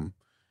welcome.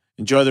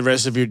 Enjoy the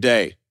rest of your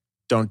day.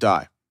 Don't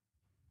die.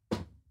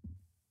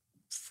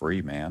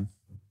 Free, man.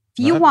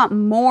 If you What? want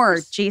more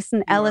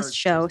Jason Ellis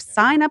show,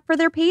 sign up for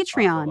their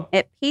Patreon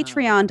at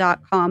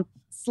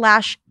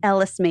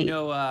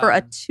patreon.com/EllisMate for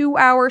a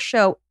 2-hour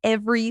show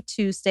every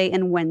Tuesday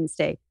and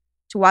Wednesday.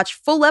 To watch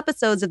full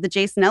episodes of the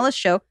Jason Ellis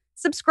Show,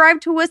 subscribe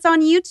to us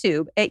on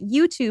YouTube at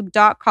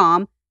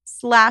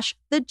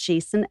youtube.com/The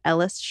Jason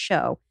Ellis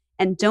Show.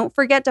 And don't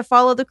forget to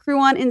follow the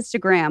crew on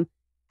Instagram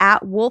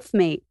at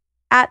Wolfmate,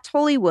 at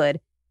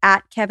Tollywood,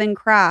 at Kevin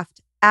Kraft,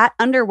 at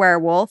Underwear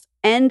Wolf,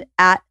 and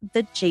at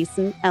The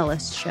Jason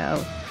Ellis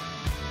Show.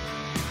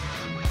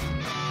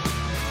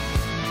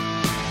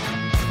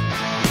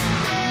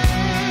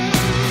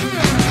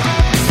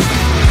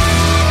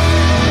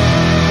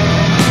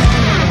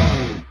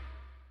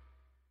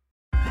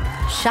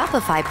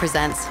 Shopify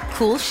presents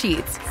cool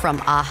sheets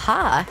from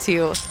AHA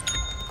to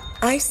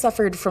I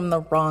suffered from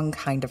the wrong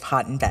kind of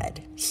hot in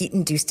bed,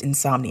 heat-induced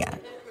insomnia.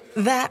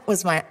 That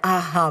was my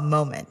aha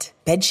moment.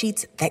 Bed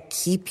sheets that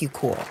keep you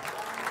cool.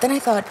 Then I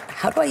thought,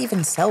 how do I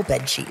even sell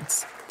bed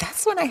sheets?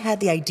 That's when I had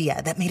the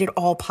idea that made it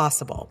all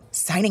possible.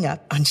 Signing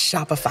up on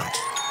Shopify.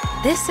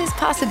 This is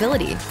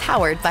Possibility,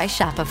 powered by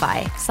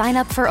Shopify. Sign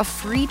up for a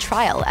free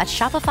trial at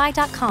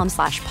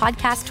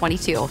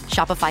shopify.com/podcast22.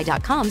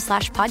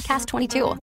 Shopify.com/podcast22.